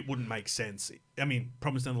 It wouldn't make sense. I mean,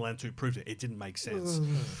 Promised Neverland 2 proved it. It didn't make sense.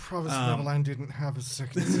 Promised Neverland didn't have a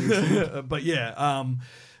second season. But yeah,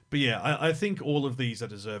 I think all of these are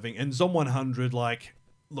deserving. And Zom 100, like,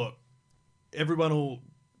 look, everyone will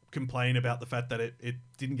complain about the fact that it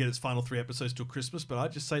didn't get its final 3 episodes till Christmas, but I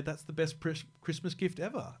just say that's the best Christmas gift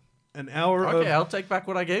ever. An hour of... Okay, I'll take back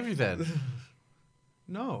what I gave you then.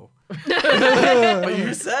 No. But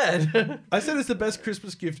you said. I said it's the best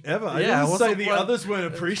Christmas gift ever. I Yeah, didn't what's say the the point? others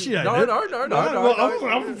weren't appreciated. No.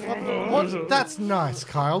 That's nice,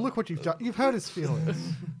 Kyle. Look what you've done. You've hurt his feelings.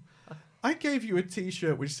 I gave you a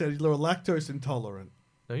T-shirt which said you were lactose intolerant.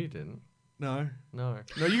 No, you didn't. No, No.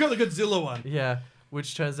 you got the Godzilla one. Yeah,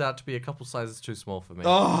 which turns out to be a couple sizes too small for me.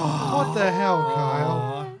 Oh, What the hell,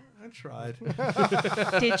 Kyle? I tried.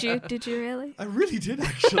 Did you really? I really did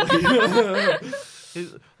actually.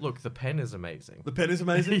 Look, the pen is amazing. The pen is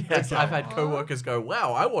amazing. Yes, Okay. I've had co-workers go,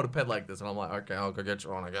 wow, I want a pen like this. And I'm like, okay, I'll go get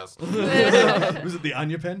you one, I guess. Was it the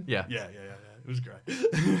Anya pen? Yeah. Yeah. It was great.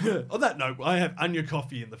 On that note, I have Anya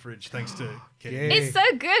coffee in the fridge thanks to Kenny. Yeah. It's so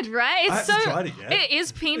good, right? It's I haven't so tried it yet. It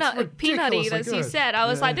is peanutty, ridiculously as you good. said. I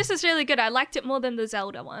was Yeah. like, this is really good. I liked it more than the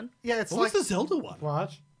Zelda one. Yeah, it's What like... was the Zelda one?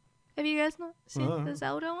 What? Have you guys not seen Oh. the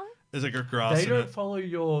Zelda one? There's like a grass They in don't it. follow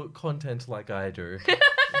your content like I do.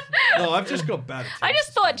 No, I've just got bad attention. I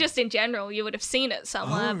just thought, just in general, you would have seen it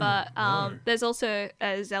somewhere. Oh, but no. there's also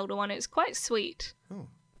a Zelda one. It's quite sweet.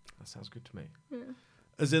 That sounds good to me.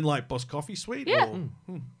 As in like Boss Coffee Sweet? Yeah. Or-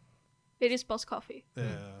 It is Boss Coffee, Yeah.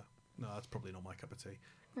 No, that's probably not my cup of tea.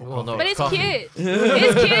 Well, no, but it's coffee. cute.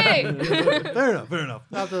 It's cute. Fair enough.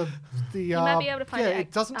 No, you might be able to find yeah, it.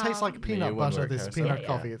 it doesn't taste like Yeah, peanut you wouldn't butter, work this out, peanut so-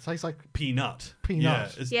 coffee. It tastes like... Peanut. Peanut. Yeah,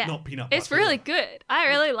 it's Yeah. not peanut It's butter. really good. I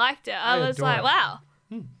really liked it. I was adore like, it. wow.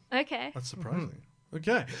 Okay. That's surprising.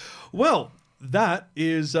 Okay. Well, that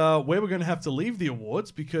is where we're going to have to leave the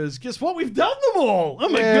awards because guess what? We've done them all. Oh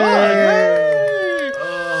my Yay. God. Yay.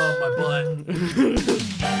 Oh, my butt.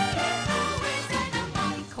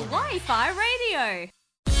 Wi-Fi Radio.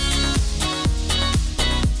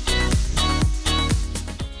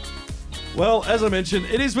 Well, as I mentioned,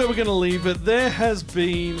 it is where we're going to leave it. There has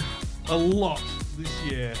been a lot this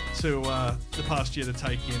year to the past year to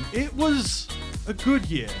take in. It was a good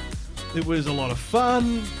year. It was a lot of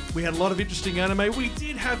fun. We had a lot of interesting anime. We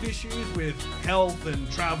did have issues with health and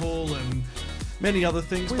travel and many other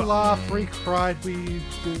things. We but laughed, we cried, we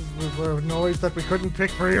were annoyed that we couldn't pick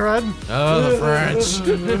Rerun. Oh, the French.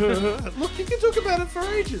 Look, you can talk about it for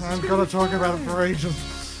ages. I'm going to talk about it for ages.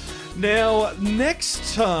 Now,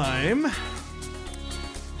 next time,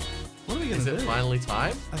 what are we going Is to it do? finally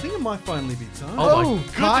time? I think it might finally be time. Oh, my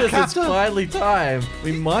Card goodness, it's captor? finally time.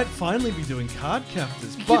 We might finally be doing card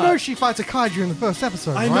captors. You But know she fights a kaiju in the first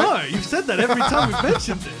episode, I right? know you've said that every time we've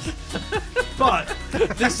mentioned this. But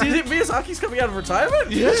this Is is it Miyazaki's coming out of retirement?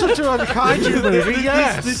 Listen to a kaiju movie,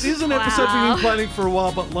 yes. This is an episode we've Wow. been planning for a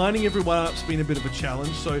while, but lining everyone up's been a bit of a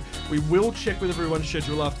challenge. So we will check with everyone's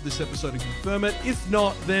schedule after this episode and confirm it. If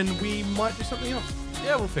not, then we might do something else.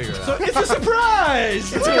 Yeah, we'll figure it So out. it's a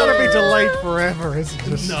surprise. It's going to be delayed forever,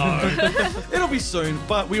 isn't it? No, it'll be soon.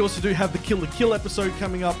 But we also do have the Kill the Kill episode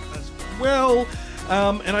coming up as well.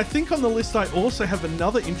 And I think on the list I also have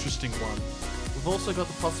another interesting one. We've also got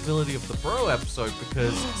the possibility of the Bro episode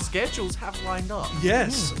because schedules have lined up.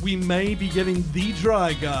 Yes, we may be getting the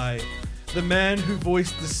dry guy, the man who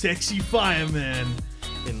voiced the sexy fireman.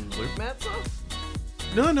 In Loopmancer?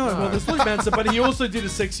 No, well, there's Luke Manson, but he also did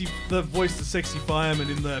the voice the sexy fireman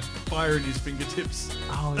in the Fire in His Fingertips.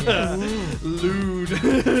 Oh, yeah. Lewd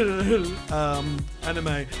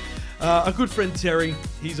anime. A good friend Terry,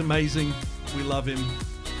 he's amazing. We love him,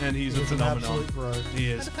 and he's a He's an phenomenon. absolute bro.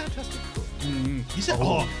 He And is. a fantastic cook. He said,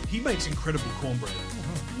 he makes incredible cornbread.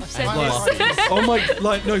 Said Like- this. Oh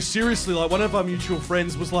my, no, seriously, one of our mutual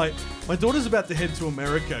friends was like, my daughter's about to head to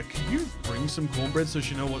America. Can you bring some cornbread so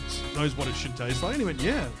she knows what it should taste like? And he went,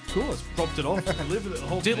 yeah, of course. Dropped it off. Lived with it the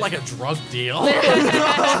whole Did thing. like a drug deal. Drove to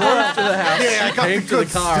the house. Yeah, I got came the to the good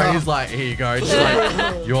car and stuff. he's like, here you go. And she's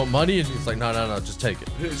like, you want money? And he's like, no, just take it.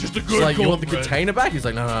 It's just a She's good like, you want the cornbread. container back? He's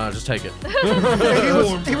like, no, just take it.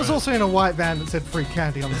 He was also in a white van that said free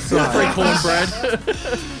candy on the side. Free cornbread.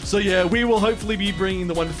 So yeah, we will hopefully be bringing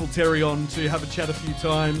the wonderful Terry on to have a chat a few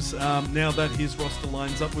times now that his roster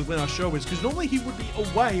lines up with when our show is. Because normally he would be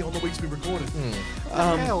away on the weeks we recorded.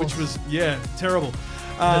 Which was, terrible.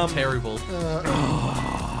 Terrible.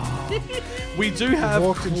 We do have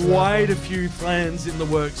quite a few plans in the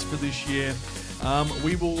works for this year.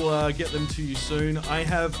 We will get them to you soon. I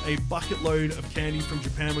have a bucket load of candy from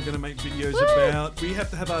Japan we're going to make videos about. We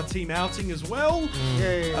have to have our team outing as well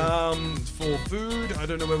for food. I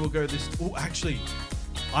don't know where we'll go this... Oh, actually,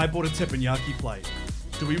 I bought a teppanyaki plate.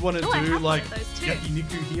 Do we want to do like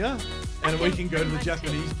yakiniku here? And we can go to the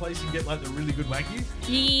Japanese place and get like the really good wagyu?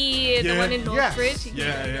 Yeah, the one in Northbridge.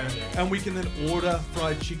 Yeah. And we can then order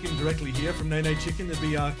fried chicken directly here from Nene Chicken. There'd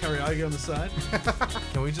be karaage on the side.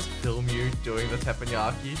 Can we just film you doing the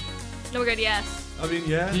teppanyaki? Oh my god, yes. I mean,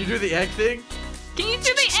 yeah. Can you do the egg thing? Can you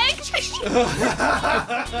do the egg thing?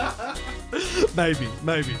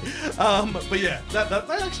 Maybe. But yeah, that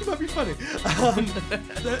actually might be funny.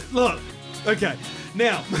 Look, okay.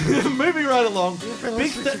 Now, moving right along.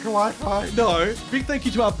 Big thank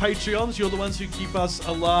you to our Patreons. You're the ones who keep us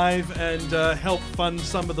alive and help fund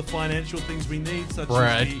some of the financial things we need, such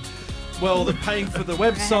as the paying for the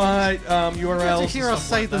website, URLs. To hear us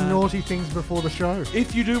say the naughty things before the show.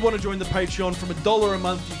 If you do want to join the Patreon, from $1 a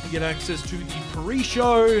month, you can get access to the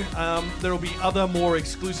pre-show. There will be other more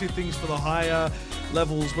exclusive things for the higher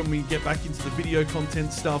levels when we get back into the video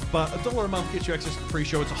content stuff, but $1 a month gets you access to the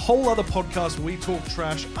pre-show. It's a whole other podcast where we talk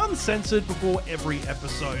trash uncensored before every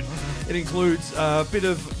episode. It includes a bit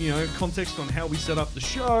of context on how we set up the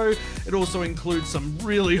show. It also includes some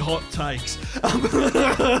really hot takes,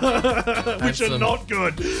 which are not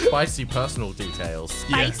good. Spicy personal details.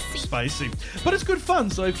 Spicy. But it's good fun.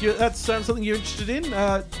 So if that's something you're interested in,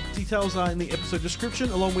 details are in the episode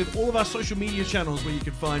description, along with all of our social media channels where you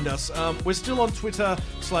can find us. We're still on Twitter/X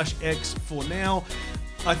for now.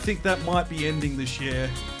 I think that might be ending this year.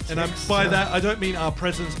 And by that, I don't mean our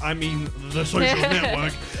presence, I mean the social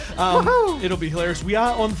network. It'll be hilarious. We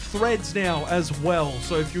are on Threads now as well.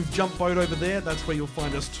 So if you've jumped boat over there, that's where you'll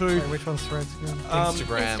find us too. Wait, which one's Threads again?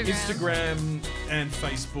 Instagram and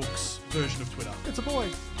Facebook's version of Twitter. It's a boy.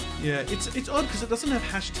 Yeah, it's odd because it doesn't have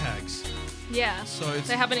hashtags. Yeah, so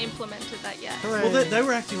they haven't implemented that yet. Well, they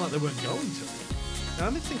were acting like they weren't going to. I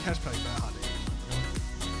don't think hashtags are hard.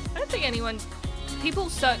 I don't think people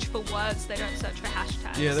search for words, they don't search for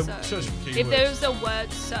hashtags. Yeah, they search for keywords. If there was a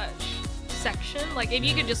word search section, like if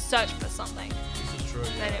you could just search for something, this is true,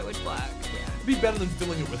 then it would work. Yeah. It'd be better than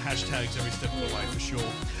filling it with hashtags every step of the way, for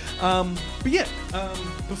sure.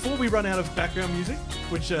 Before we run out of background music,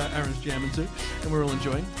 which Aaron's jamming to, and we're all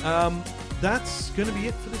enjoying, that's going to be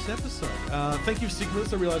it for this episode. Thank you for sticking with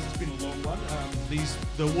us. I realise it's been a long one.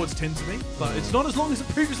 The awards tend to be, but it's not as long as it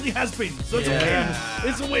previously has been. So it's a win.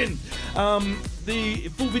 It's a win. The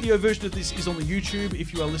full video version of this is on the YouTube.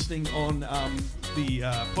 If you are listening on the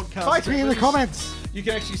podcast, fight me in the comments. You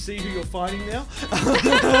can actually see who you're fighting now.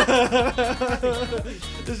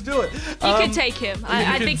 Just do it. You could take him.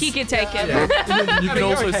 I think you could take him. You can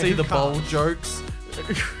also see the bold jokes.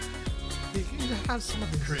 You can have some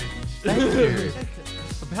of the cringe. Thank you.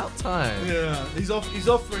 About time. Yeah, he's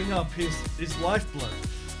offering up his lifeblood.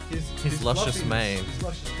 His luscious mane. His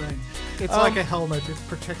luscious mane. It's like a helmet. It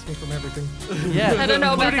protects me from everything. Yeah, I don't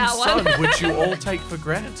know about that one. Sun, which you all take for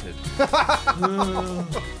granted.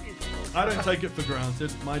 I don't take it for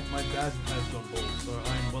granted. My dad has gone bald, so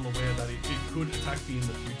I'm well aware that it could attack me in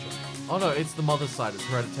the future. Oh no, it's the mother's side. It's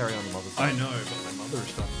hereditary on the mother's side. I know, but my mother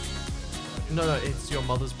is done. No, it's your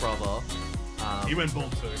mother's brother. He went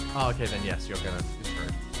bald too. Oh, okay, then yes, you're gonna. It's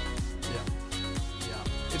true.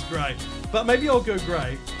 Yeah, it's grey. But maybe I'll go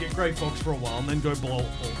grey, get Grey Fox for a while, and then go bald.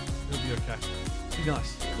 It'll be okay. Be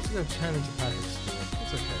nice. Just gonna turn into Patrick Stewart.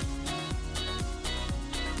 It's okay.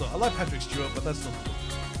 Look, I like Patrick Stewart, but that's not the look.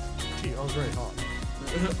 Gee, I was very hot.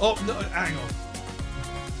 Oh no! Hang on.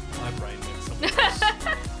 My brain went somewhere else.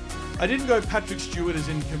 I didn't go Patrick Stewart as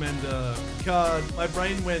in Commander Picard. My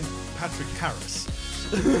brain went Patrick Harris.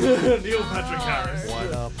 Neil Patrick Harris.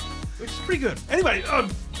 What up? Which is pretty good. Anyway,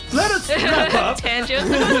 let us wrap up.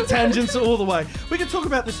 Tangents all the way. We can talk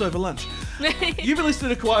about this over lunch. You've been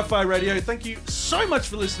listening to Wi-Fi Radio. Thank you so much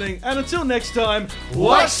for listening. And until next time,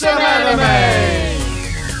 watch some anime!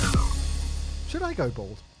 Should I go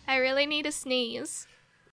bald? I really need a sneeze.